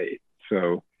affordable rate.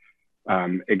 So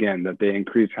again, that they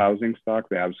increase housing stock,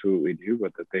 they absolutely do,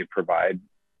 but that they provide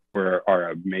or are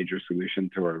a major solution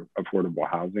to our affordable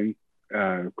housing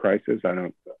crisis, I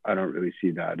don't really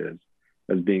see that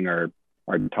as being our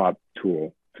top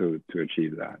tool to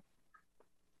achieve that.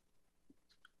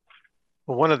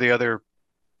 Well, one of the other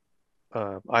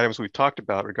items we've talked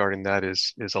about regarding that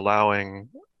is allowing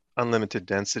unlimited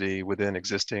density within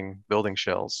existing building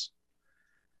shells.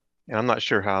 And I'm not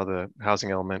sure how the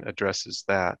housing element addresses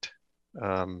that,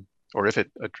 or if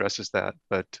it addresses that,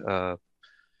 but the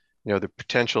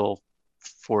potential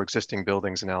for existing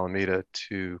buildings in Alameda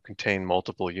to contain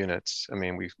multiple units. I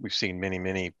mean, we've seen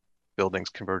many buildings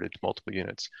converted to multiple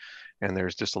units, and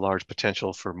there's just a large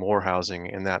potential for more housing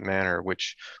in that manner,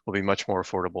 which will be much more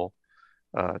affordable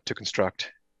to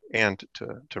construct and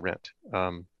to rent.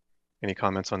 Any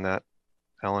comments on that,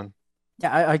 Alan?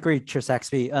 Yeah, I agree, Chair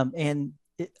Saxby. And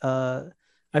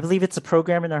I believe it's a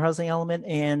program in our housing element,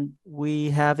 and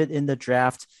we have it in the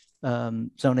draft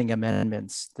zoning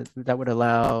amendments that would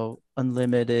allow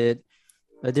unlimited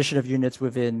addition of units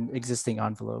within existing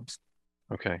envelopes.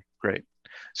 Okay, great.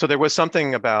 So there was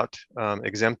something about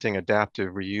exempting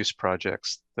adaptive reuse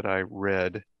projects that I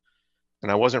read,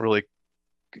 and I wasn't really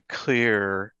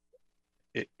clear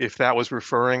if that was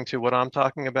referring to what I'm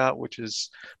talking about, which is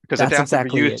because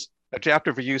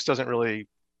adaptive reuse doesn't really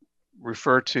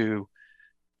refer to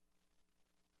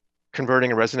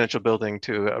converting a residential building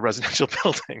to a residential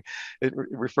building. It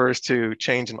refers to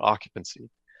change in occupancy.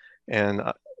 And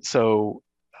so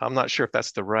I'm not sure if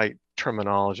that's the right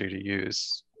terminology to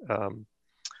use.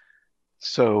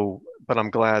 So, but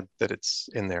I'm glad that it's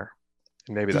in there.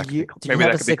 And maybe that Do you could be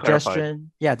clarified.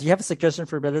 suggestion? Yeah, do you have a suggestion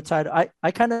for a better title?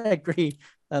 I kind of agree.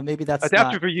 Maybe that's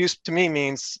Adaptive not. reuse to me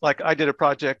means, like, I did a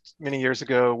project many years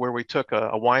ago where we took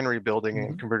a winery building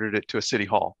and converted it to a city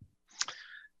hall.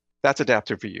 That's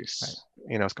adaptive reuse. Right.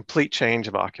 You know, it's complete change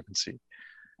of occupancy.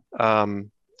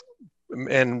 And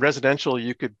residential,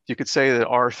 you could say that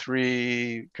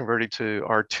R3 converted to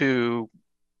R2.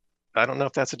 I don't know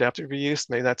if that's adaptive reuse.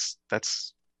 Maybe that's.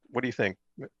 What do you think,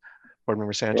 Board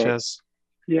Member Sanchez? Well,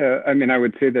 yeah, I mean, I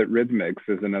would say that Rhythmix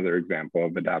is another example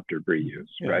of adaptive reuse,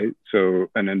 right? So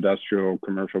an industrial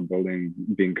commercial building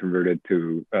being converted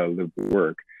to live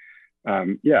work.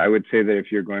 Yeah, I would say that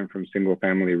if you're going from single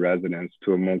family residence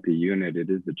to a multi-unit, it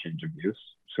is a change of use.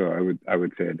 So I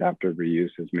would say adaptive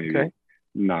reuse is maybe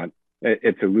not.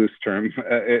 It's a loose term.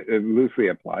 It loosely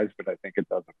applies, but I think it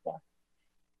does apply.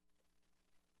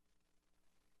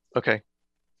 Okay.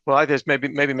 Well, I just maybe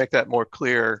make that more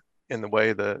clear in the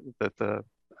way that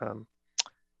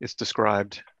it's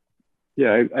described.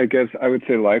 Yeah, I guess I would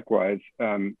say likewise.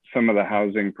 Some of the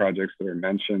housing projects that are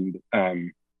mentioned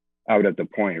out at the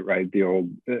point, right? The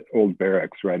old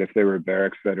barracks, right? If they were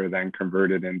barracks that are then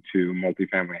converted into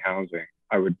multifamily housing,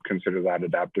 I would consider that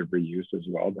adaptive reuse as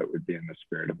well. That would be in the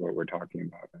spirit of what we're talking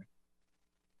about. Right?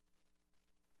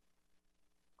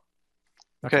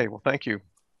 Okay, well, thank you.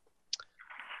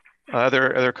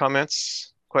 Other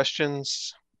comments,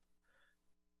 questions?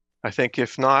 I think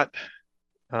if not,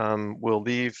 we'll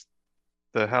leave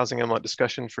the housing inlet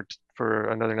discussion for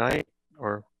another night,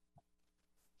 or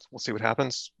we'll see what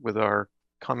happens with our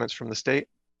comments from the state.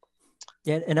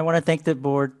 Yeah, and I want to thank the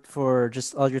board for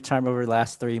just all your time over the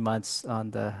last 3 months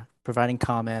on providing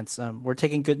comments. We're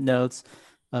taking good notes.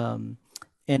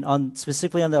 And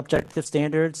specifically on the objective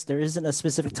standards, there isn't a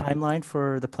specific timeline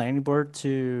for the planning board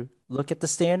to look at the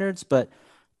standards, but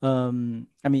I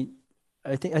mean,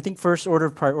 I think first order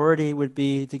of priority would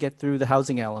be to get through the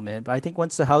housing element. But I think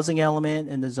once the housing element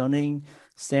and the zoning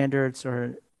standards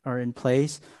are in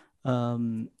place,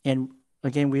 and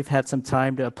again, we've had some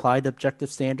time to apply the objective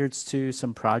standards to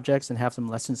some projects and have some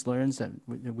lessons learned, and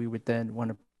we would then want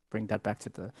to bring that back to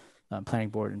the planning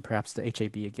board and perhaps the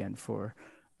HAB again for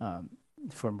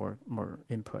more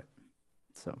input.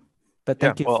 So, but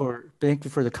thank you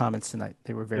for the comments tonight.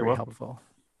 They were very helpful.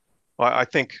 Well, I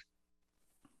think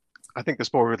this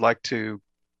board would like to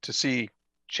see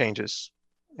changes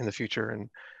in the future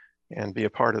and be a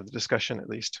part of the discussion at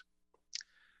least.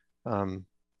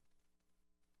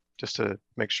 Just to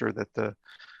make sure that the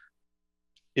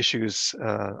issues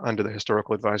under the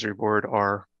Historical Advisory Board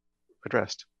are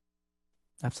addressed.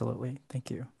 Absolutely,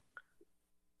 thank you.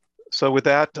 So with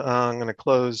that, I'm going to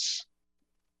close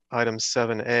item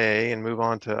 7A and move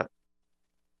on to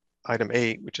item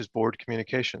 8, which is board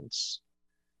communications.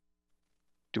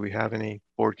 Do we have any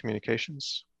board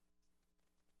communications?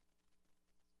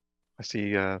 I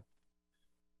see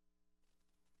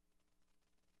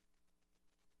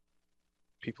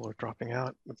people are dropping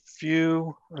out. A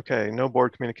few. Okay, no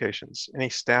board communications. Any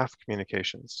staff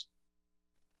communications?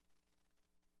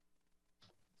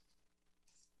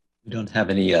 We don't have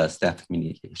any staff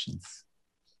communications.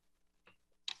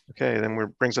 Okay,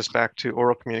 then brings us back to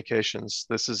oral communications.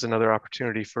 This is another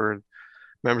opportunity for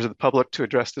members of the public to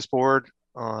address this board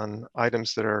on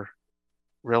items that are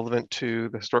relevant to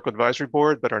the Historical Advisory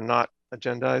Board but are not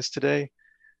agendized today.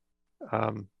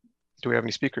 Do we have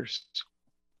any speakers?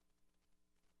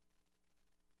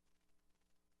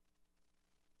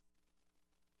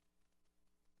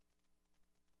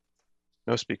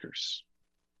 No speakers.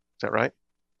 Is that right?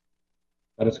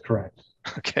 That is correct.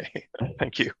 Okay,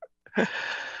 thank you.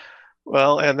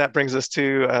 Well, and that brings us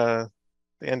to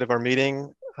the end of our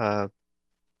meeting.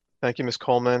 Thank you, Ms.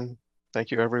 Coleman.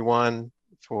 Thank you, everyone,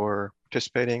 for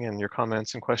participating and your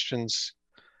comments and questions.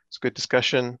 It's a good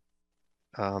discussion.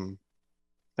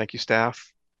 Thank you,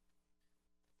 staff.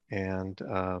 And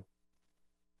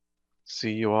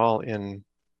see you all in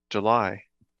July.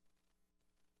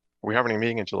 We're having a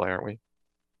meeting in July, aren't we?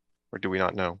 Or do we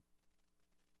not know?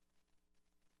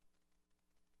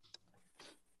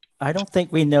 I don't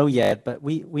think we know yet, but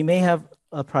we may have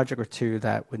a project or two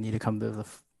that would need to come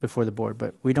before the board,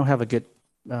 but we don't have a good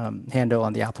handle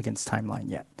on the applicant's timeline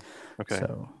yet. Okay.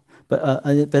 So,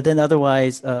 but then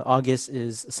otherwise, August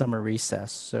is summer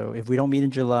recess. So if we don't meet in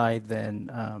July,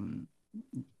 then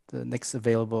the next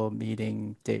available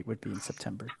meeting date would be in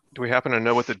September. Do we happen to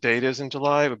know what the date is in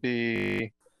July? It would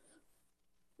be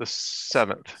the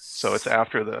 7th. So it's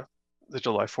after the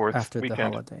July 4th after weekend. The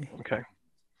holiday. Okay.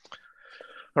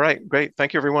 All right, great.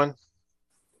 Thank you, everyone.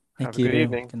 Thank Have a good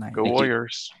evening. Good night. Go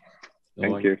Warriors.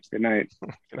 Thank you. Good night.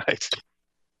 Good night.